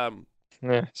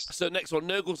 Yes. so next one,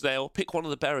 Nurgle's Nail. Pick one of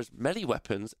the bearer's melee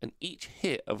weapons, and each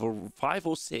hit of a 5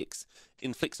 or 6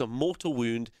 inflicts a mortal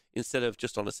wound instead of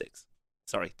just on a 6.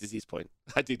 Sorry, disease point.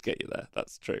 I did get you there.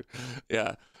 That's true.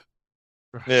 Yeah.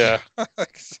 Yeah.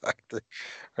 Exactly.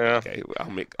 Yeah. Okay.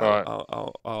 Right.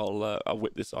 I'll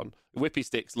whip this on. Whippy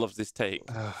Sticks loves this take.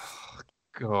 Oh,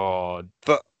 God.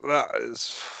 But that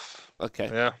is. Okay.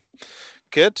 Yeah.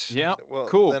 Good. Yeah. Well,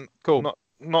 Cool. Then Cool.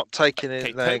 not taking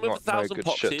Okay, it. They Tome of got no 1,000 good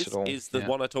Pops shit at all. is the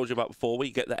one I told you about before, where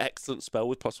you get the excellent spell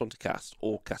with +1 to cast,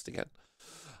 or cast again.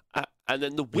 And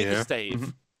then the Wither Yeah. Stave,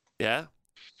 Mhm. yeah?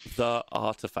 The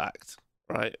artifact,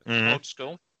 right? Mhm. Old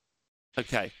school.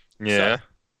 Okay. Yeah. So,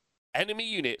 enemy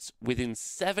units within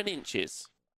 7 inches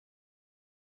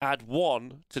add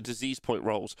 1 to disease point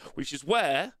rolls, which is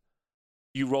where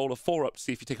you roll a 4 up to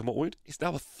see if you take a mortal wound. It's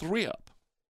now a 3 up.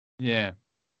 Yeah.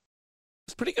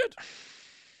 It's pretty good.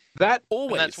 That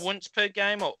Always. And that's once per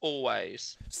game or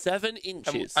always? 7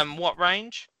 inches. And what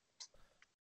range?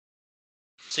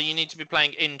 So you need to be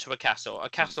playing into a castle into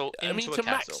to a castle.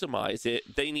 maximize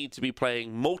it, they need to be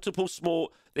playing multiple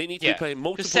small. They need to be playing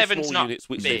multiple seven's small not units,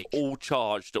 which big. they've all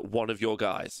charged at one of your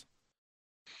guys.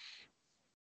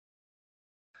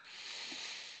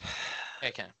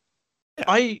 Okay,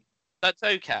 that's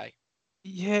okay.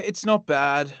 Yeah, it's not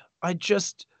bad. I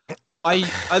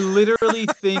literally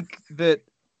think that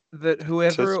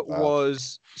whoever it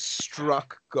was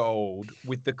struck gold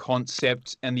with the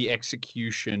concept and the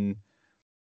execution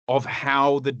of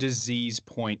how the disease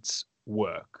points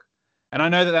work. And I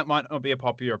know that might not be a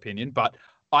popular opinion, but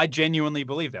I genuinely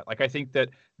believe that. Like, I think that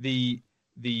the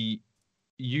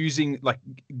using, like,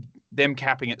 them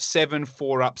capping at 7,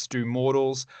 4 ups do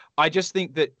mortals. I just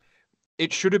think that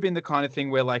it should have been the kind of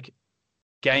thing where, like,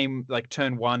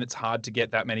 turn 1, it's hard to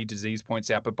get that many disease points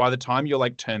out, but by the time you're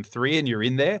like turn 3 and you're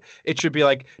in there, it should be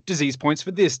like disease points for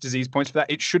this, disease points for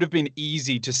that. It should have been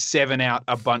easy to 7 out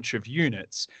a bunch of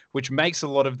units, which makes a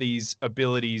lot of these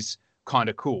abilities kind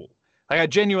of cool. Like,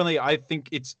 I think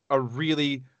it's a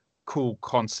really cool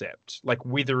concept, like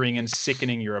withering and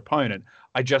sickening your opponent.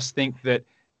 I just think that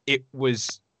it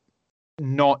was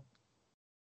not.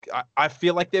 I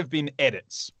feel like there've been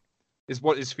edits, is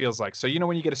what this feels like. So, you know,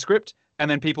 when you get a script and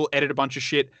then people edit a bunch of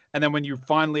shit, and then when you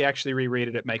finally actually reread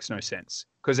it, it makes no sense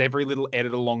because every little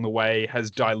edit along the way has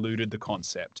diluted the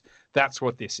concept. That's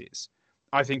what this is.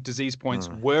 I think disease points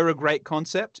were a great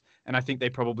concept, and I think they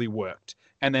probably worked.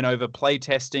 And then over play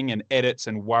testing and edits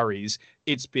and worries,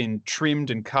 it's been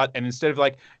trimmed and cut. And instead of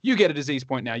like, you get a disease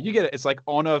point now, you get it. It's like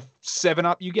on a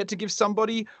 7-up, you get to give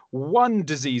somebody 1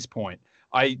 disease point.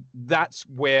 That's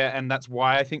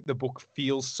why I think the book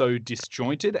feels so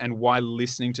disjointed, and why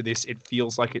listening to this, it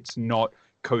feels like it's not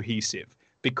cohesive,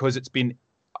 because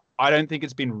I don't think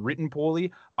it's been written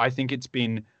poorly. I think it's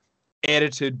been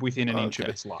edited within an inch of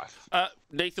its life.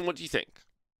 Nathan, what do you think?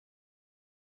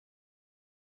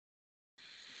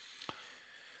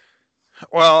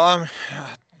 Well,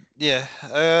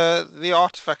 the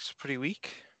artifacts are pretty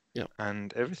weak. Yeah.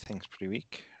 And everything's pretty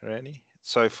weak, really,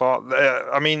 so far.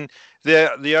 I mean,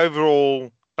 the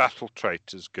overall battle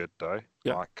trait is good, though.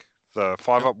 Yeah. Like, the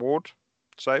 5-up ward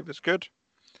save is good.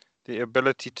 the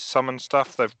ability to summon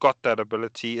stuff. They've got that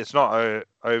ability. It's not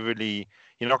overly.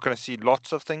 You're not going to see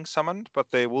lots of things summoned,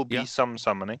 but there will be some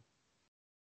summoning.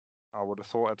 I would have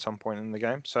thought at some point in the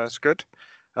game, so it's good.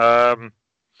 Yeah,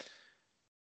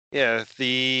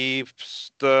 the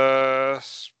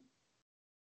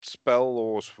spell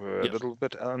laws were a little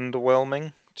bit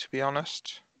underwhelming, to be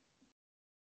honest.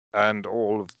 And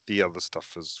all of the other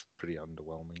stuff is pretty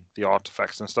underwhelming. The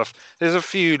artifacts and stuff. There's a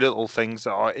few little things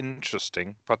that are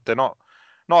interesting, but they're not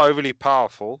overly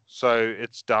powerful. So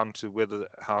it's down to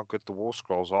how good the war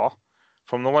scrolls are.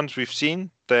 From the ones we've seen,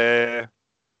 they're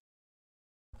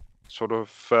sort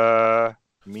of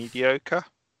mediocre.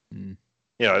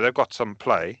 They've got some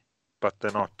play, but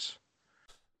they're not.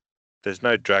 There's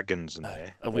no dragons in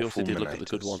there. And we also did look at the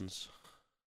good ones.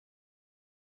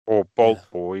 Or Bolt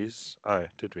Boys. Oh,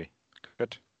 did we?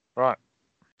 Good. Right.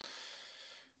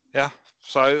 Yeah.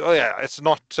 So, it's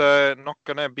not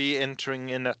going to be entering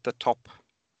in at the top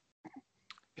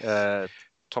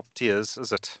tiers,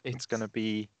 is it? It's going to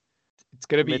be. It's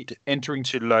going to be entering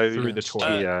too low through the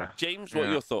tier. James, what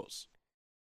are your thoughts?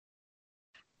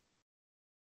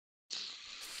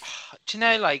 Do you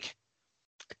know, like,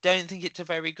 I don't think it's a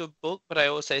very good book, but I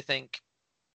also think,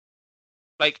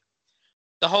 like,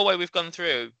 the whole way we've gone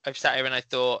through, I've sat here and I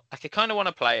thought, like, I kind of want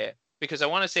to play it because I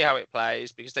want to see how it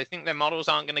plays, because I think their models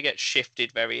aren't going to get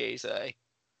shifted very easily.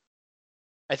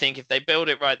 I think if they build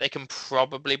it right, they can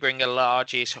probably bring a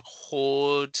largish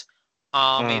horde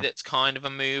army that's kind of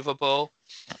immovable.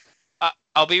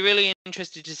 I'll be really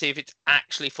interested to see if it's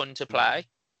actually fun to play.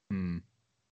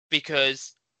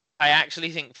 Because I actually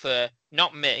think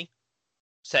not me,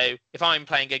 so if I'm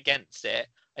playing against it,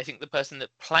 I think the person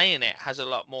that's playing it has a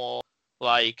lot more,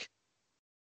 like,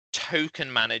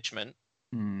 token management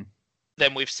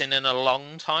than we've seen in a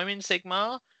long time in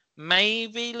Sigmar.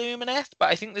 Maybe Lumineth, but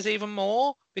I think there's even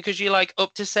more, because you're like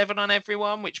up to 7 on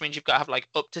everyone, which means you've got to have like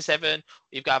up to 7.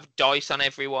 You've got to have dice on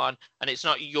everyone, and it's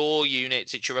not your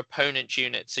units, it's your opponent's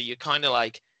units. So you're kind of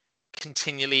like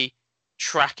continually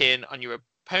tracking on your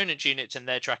opponent's units, and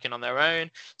they're tracking on their own.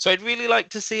 So I'd really like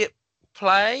to see it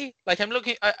play. Like, I'm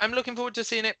looking forward to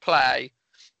seeing it play.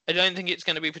 I don't think it's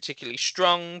going to be particularly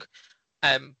strong,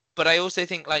 but I also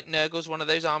think, like, Nurgle's one of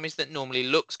those armies that normally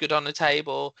looks good on the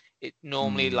table. It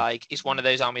normally like is one of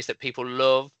those armies that people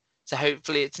love. So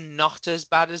hopefully it's not as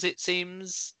bad as it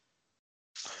seems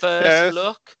first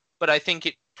look. But I think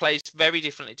it plays very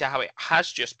differently to how it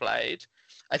has just played.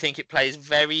 I think it plays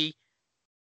very,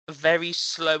 very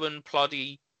slow and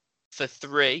ploddy for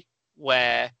 3,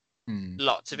 where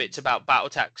lots of it's about battle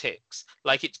tactics.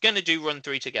 Like, it's going to do run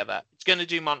 3 together. It's going to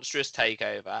do monstrous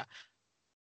takeover.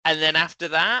 And then after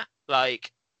that,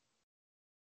 like,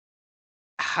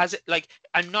 has it, like,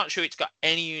 I'm not sure it's got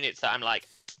any units that I'm like,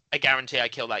 I guarantee I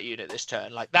kill that unit this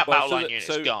turn. Like, that battle line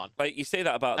unit's gone. Like, you say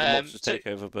that about the monstrous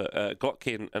takeover, but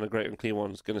Glotkin and a Great and Clean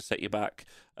One's going to set you back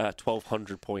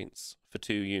 1,200 points for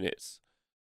 2 units.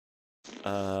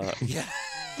 Yeah.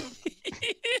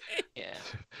 Yeah.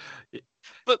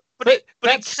 But it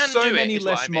that's can so do many it,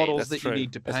 less models That's that true. you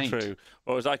need to paint. That's true.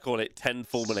 Or as I call it, 10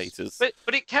 fulminators.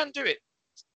 But it can do it.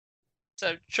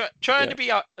 So trying to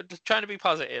be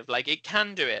positive, like, it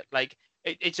can do it. Like,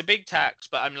 it's a big tax,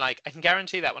 but I'm like, I can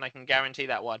guarantee that one. I can guarantee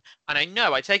that one. And I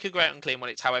know I take a Great and Clean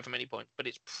one. It's however many points, but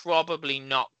it's probably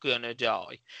not gonna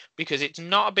die because it's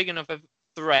not a big enough of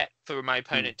threat for my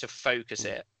opponent to focus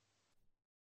it.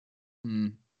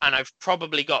 And I've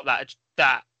probably got that,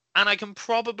 and I can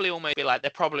probably almost be like, they're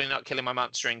probably not killing my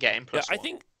monster and getting +1. I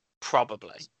think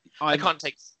probably. I can't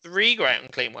take 3 Great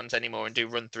and Clean ones anymore and do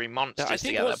run 3 monsters I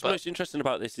think together. what's most interesting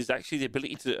about this is actually the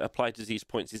ability to apply disease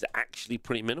points is actually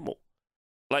pretty minimal.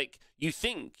 Like, you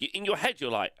think, in your head, you're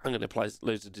like, I'm going to apply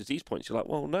loads of disease points. You're like,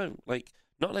 well, no, like,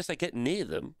 not unless I get near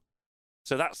them.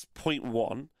 So that's point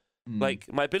 1.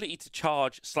 Like, my ability to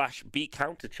charge / be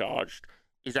countercharged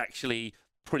is actually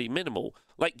pretty minimal.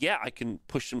 Like, yeah, I can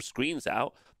push some screens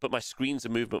out, but my screens are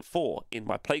movement 4 in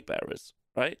my Plague Bearers,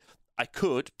 right? I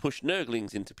could push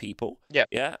Nurglings into people,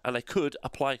 yeah, and I could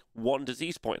apply 1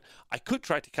 disease point. I could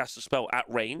try to cast a spell at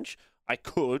range. I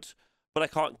could, but I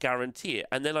can't guarantee it.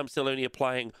 And then I'm still only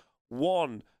applying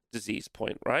 1 disease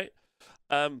point, right?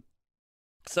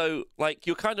 So, like,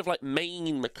 you're kind of like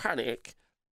main mechanic.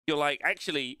 You're like,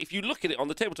 actually, if you look at it on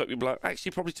the tabletop, you'll be like,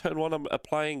 actually, probably turn 1, I'm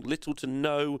applying little to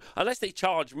no, unless they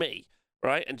charge me,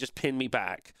 right, and just pin me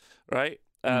back, right?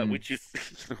 which is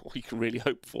all you can really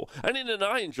hope for. And in an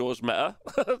Iron Jaws meta,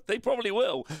 they probably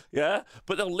will, yeah?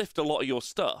 But they'll lift a lot of your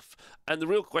stuff. And the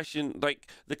real question, like,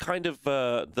 the kind of,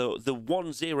 the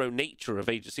 1-0 nature of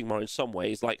Age of Sigmar in some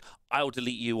ways, like, I'll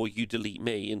delete you or you delete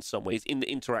me in some ways, in the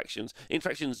interactions.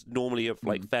 Interactions normally are,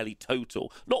 like, fairly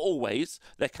total. Not always.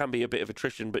 There can be a bit of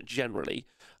attrition, but generally,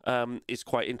 is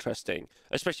quite interesting,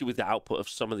 especially with the output of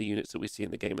some of the units that we see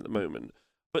in the game at the moment.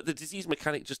 But the disease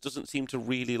mechanic just doesn't seem to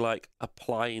really, like,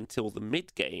 apply until the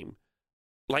mid-game.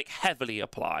 Like, heavily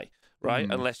apply, right?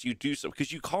 Unless you do so.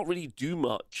 Because you can't really do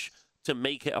much to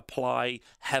make it apply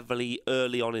heavily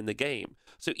early on in the game.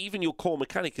 So even your core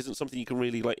mechanic isn't something you can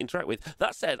really, like, interact with.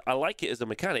 That said, I like it as a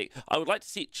mechanic. I would like to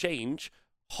see it change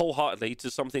wholeheartedly to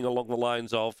something along the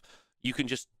lines of you can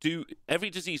just do... Every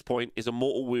disease point is a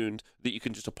mortal wound that you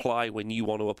can just apply when you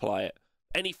want to apply it.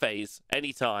 Any phase,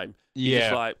 any time. Yeah. You're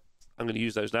just like... I'm going to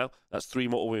use those now. That's 3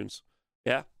 mortal wounds.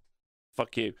 Yeah?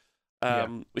 Fuck you.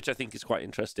 Which I think is quite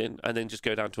interesting. And then just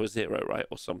go down to a 0, right?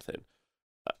 Or something.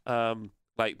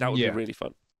 Like, that would be really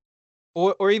fun.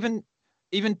 Or even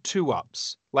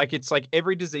 2-ups. Like, it's like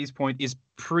every disease point is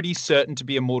pretty certain to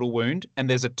be a mortal wound, and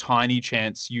there's a tiny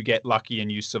chance you get lucky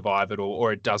and you survive it,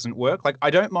 or it doesn't work. Like, I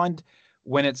don't mind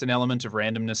when it's an element of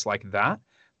randomness like that,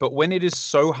 but when it is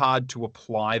so hard to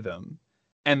apply them,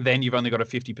 and then you've only got a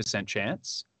 50%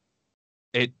 chance...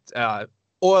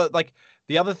 or like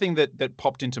the other thing that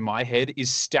popped into my head is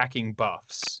stacking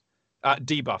buffs,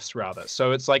 debuffs rather.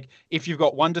 So it's like if you've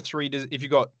got 1 to 3, if you've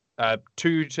got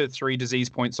 2 to 3 disease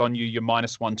points on you, you're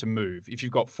 -1 to move. If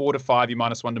you've got 4 to 5, you're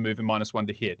 -1 to move and -1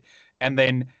 to hit. And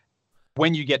then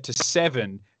when you get to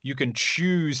 7, you can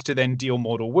choose to then deal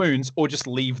mortal wounds or just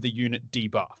leave the unit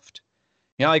debuffed.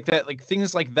 You know, like that, like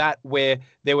things like that where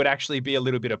there would actually be a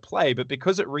little bit of play, but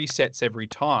because it resets every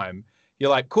time. You're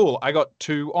like, cool, I got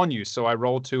 2 on you, so I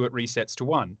roll 2, it resets to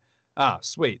 1. Ah,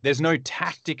 sweet. There's no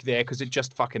tactic there because it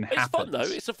just fucking happens. It's fun, though.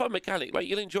 It's a fun mechanic. Like,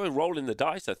 you'll enjoy rolling the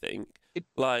dice, I think.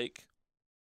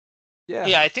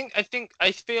 Yeah,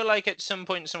 I feel like at some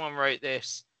point someone wrote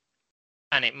this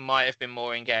and it might have been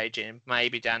more engaging.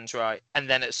 Maybe Dan's right. And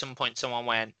then at some point someone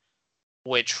went,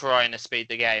 we're trying to speed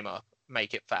the game up,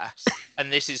 make it fast.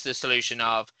 And this is the solution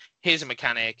of, here's a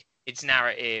mechanic, it's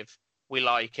narrative, we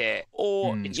like it.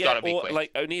 Or it's gotta be quick.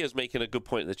 Like O'Neill's making a good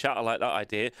point in the chat. I like that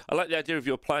idea. I like the idea of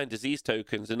you applying disease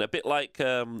tokens, and a bit like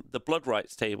the blood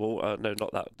rights table. No,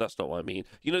 not that. That's not what I mean.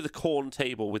 You know the corn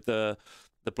table with the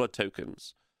blood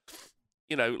tokens.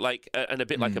 You know, like and a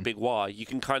bit like a big Y. You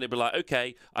can kind of be like,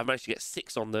 okay, I managed to get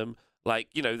 6 on them. Like,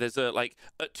 you know, there's like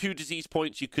at 2 disease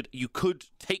points, you could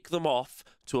take them off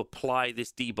to apply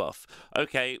this debuff.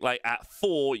 Okay, like at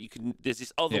 4, there's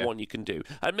this other one you can do,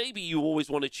 and maybe you always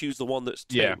want to choose the one that's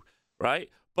 2,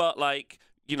 right? But like,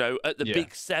 you know, at the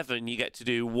big 7, you get to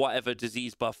do whatever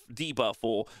disease debuff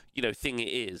or, you know, thing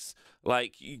it is.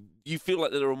 Like you feel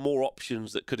like there are more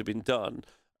options that could have been done.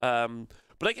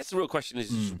 But I guess the real question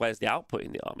is, where's the output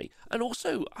in the army, and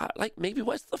also like maybe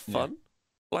where's the fun?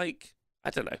 Like I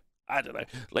don't know.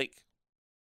 Like,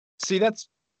 see,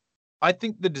 I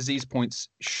think the disease points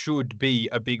should be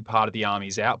a big part of the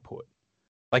army's output.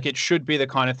 Like, it should be the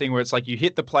kind of thing where it's like you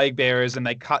hit the plague bearers and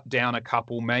they cut down a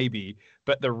couple maybe,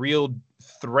 but the real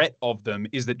threat of them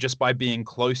is that just by being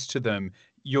close to them,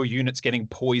 your unit's getting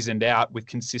poisoned out with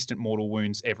consistent mortal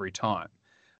wounds every time.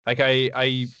 Like,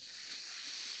 I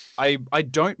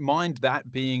don't mind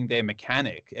that being their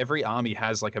mechanic. Every army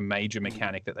has like a major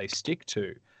mechanic that they stick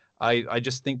to. I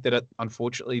just think that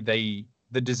unfortunately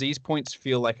the disease points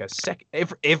feel like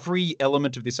every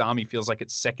element of this army feels like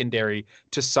it's secondary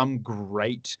to some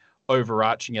great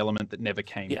overarching element that never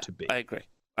came to be. I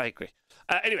agree.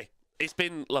 Anyway, it's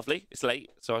been lovely. It's late,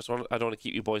 so I don't want to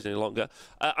keep you boys any longer.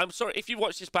 I'm sorry if you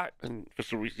watched this back and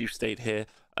just you stayed here.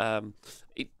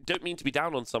 Don't mean to be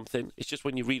down on something. It's just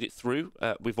when you read it through,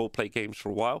 we've all played games for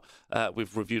a while.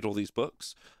 We've reviewed all these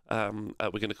books. We're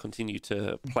going to continue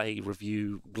to play,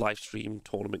 review, live stream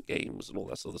tournament games and all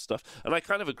that sort of stuff. And I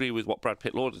kind of agree with what Brad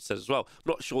Pitt-Lord had said as well.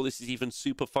 I'm not sure this is even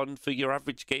super fun for your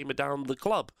average gamer down the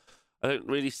club. I don't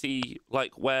really see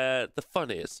like where the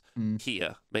fun is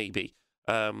here, maybe.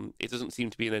 It doesn't seem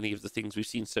to be in any of the things we've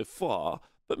seen so far,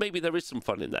 but maybe there is some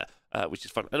fun in there, which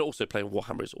is fun. And also playing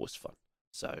Warhammer is always fun.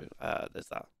 So there's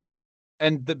that.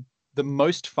 And the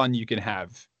most fun you can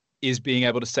have is being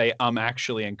able to say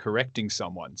actually and correcting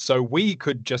someone. So we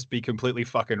could just be completely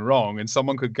fucking wrong and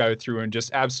someone could go through and just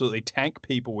absolutely tank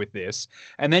people with this.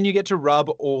 And then you get to rub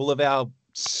all of our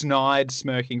snide,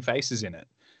 smirking faces in it.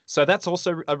 So that's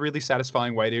also a really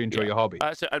satisfying way to enjoy your hobby.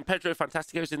 And Pedro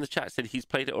Fantastico's in the chat said he's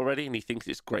played it already and he thinks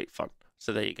it's great fun.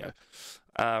 So there you go.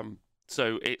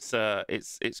 So it's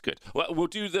good. Well, we'll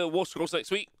do the War Scrolls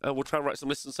next week. We'll try and write some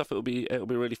lists and stuff. It'll be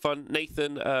really fun.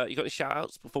 Nathan, you got any shout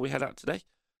outs before we head out today?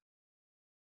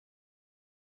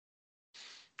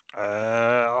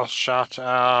 I'll shout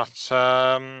out.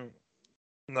 No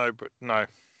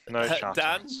shout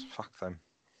Dan? outs. Fuck them.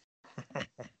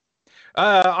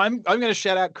 I'm going to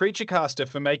shout out Creature Caster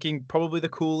for making probably the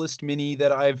coolest mini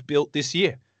that I've built this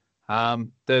year. The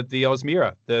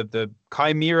Osmira, the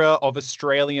Chimera of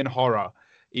Australian horror,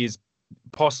 is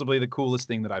possibly the coolest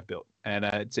thing that I've built, and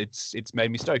it's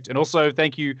made me stoked. And also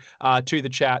thank you to the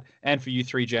chat and for you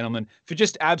three gentlemen for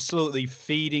just absolutely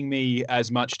feeding me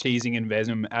as much teasing and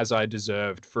venom as I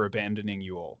deserved for abandoning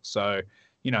you all. So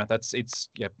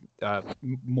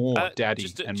more daddy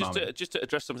and mum. Just to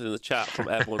address something in the chat from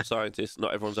Airborne Scientist,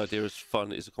 not everyone's idea is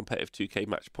fun is a competitive 2K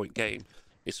match point game.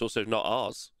 It's also not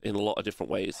ours in a lot of different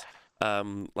ways.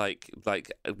 Like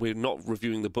we're not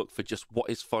reviewing the book for just what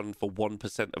is fun for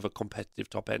 1% of a competitive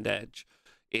top-end edge.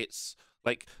 It's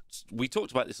like, we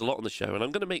talked about this a lot on the show, and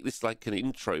I'm going to make this like an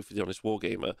intro for the Honest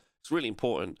Wargamer. It's really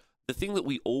important. The thing that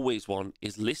we always want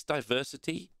is list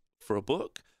diversity for a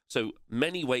book. So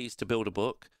many ways to build a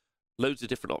book, loads of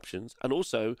different options, and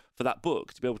also for that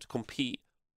book to be able to compete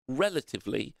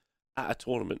relatively at a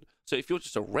tournament. So if you're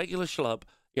just a regular schlub,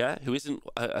 yeah, who isn't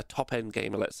a top-end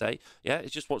gamer, let's say, yeah, he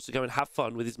just wants to go and have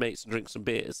fun with his mates and drink some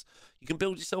beers, you can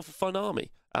build yourself a fun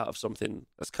army out of something.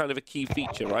 That's kind of a key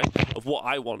feature, right, of what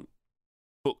I want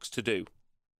books to do.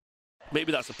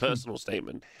 Maybe that's a personal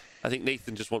statement. I think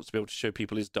Nathan just wants to be able to show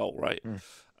people his doll, right?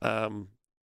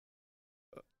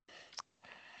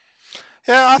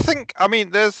 Yeah, I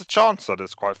mean, there's a chance that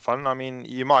it's quite fun. I mean,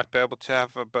 you might be able to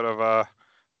have a bit of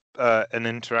an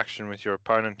interaction with your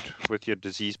opponent with your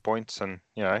disease points, and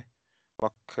like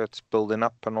it's building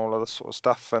up and all of this sort of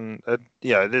stuff. And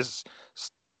there's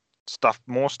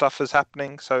more stuff is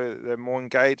happening, so they're more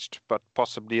engaged. But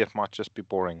possibly it might just be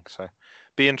boring. So,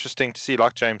 be interesting to see.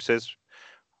 Like James says,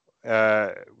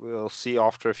 we'll see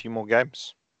after a few more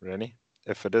games. Really.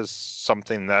 If it is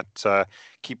something that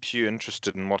keeps you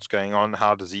interested in what's going on,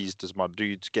 how diseased does my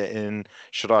dudes get in?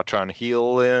 Should I try and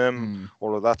heal him?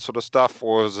 All of that sort of stuff,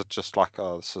 or is it just like,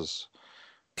 oh, this is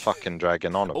fucking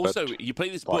dragging on a also, bit? you play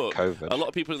this like book. COVID. A lot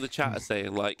of people in the chat are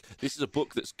saying like, this is a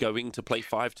book that's going to play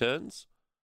 5 turns.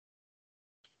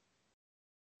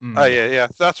 Oh yeah.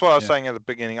 That's what I was saying at the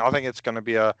beginning. I think it's going to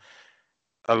be a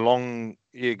long.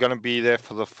 You're going to be there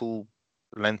for the full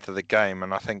length of the game,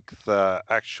 and I think the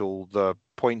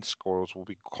point scores will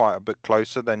be quite a bit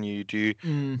closer than you do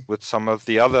with some of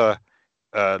the other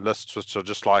lists, which are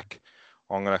just like,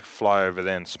 I'm going to fly over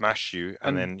there and smash you,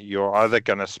 and then you're either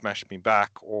going to smash me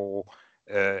back, or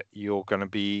you're going to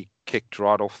be kicked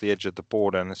right off the edge of the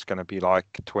board, and it's going to be like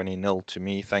 20-0 to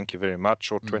me, thank you very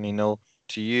much, or 20-0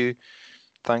 to you,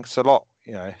 thanks a lot.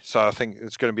 So I think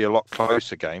it's going to be a lot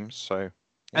closer games. So.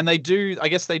 And I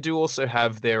guess they do also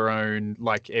have their own,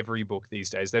 like every book these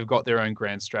days, they've got their own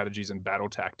grand strategies and battle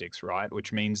tactics, right?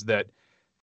 Which means that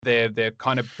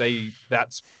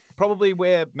that's probably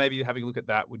where maybe having a look at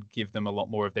that would give them a lot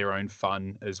more of their own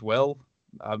fun as well.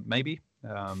 Maybe.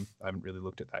 I haven't really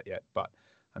looked at that yet, but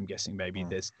I'm guessing maybe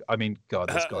there's got to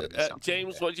be something.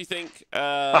 James, what do you think?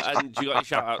 And do you got any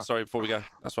shout out? Sorry, before we go.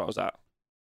 That's what I was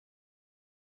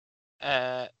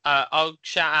at. I'll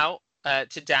shout out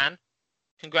to Dan.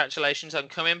 Congratulations on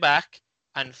coming back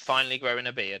and finally growing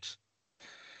a beard.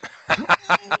 There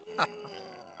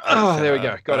we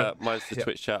go. Got it. Mine's the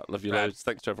Twitch chat. Love you loads.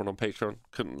 Thanks to everyone on Patreon.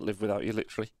 Couldn't live without you,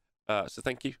 literally. So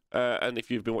thank you. And if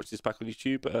you've been watching this back on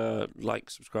YouTube, like,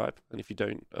 subscribe. And if you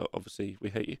don't, obviously we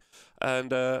hate you.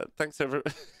 And thanks everyone.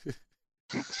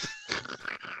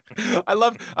 I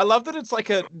love that it's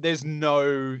like there's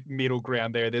no middle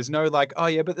ground there. There's no like, oh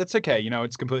yeah, but that's okay.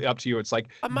 It's completely up to you. It's like,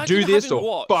 do this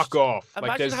or fuck off. Imagine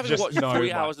like, there's having just watched no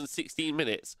 3 hours and 16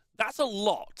 minutes. That's a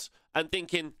lot. And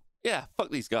thinking, yeah,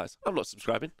 fuck these guys. I'm not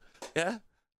subscribing. Yeah,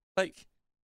 like.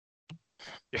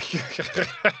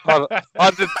 I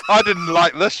didn't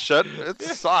like this shit. It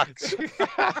sucks.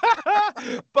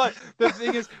 But the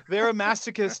thing is, there are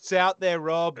masochists out there,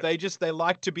 Rob. They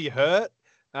like to be hurt.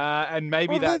 And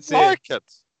maybe that's like it.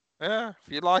 Yeah,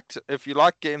 if you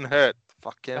like getting hurt,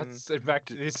 fucking. In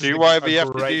fact, this do is whatever you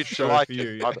have to do to like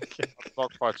you. it. I'm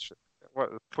not quite sure.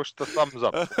 Push the thumbs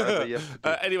up.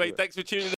 Anyway, thanks for tuning in.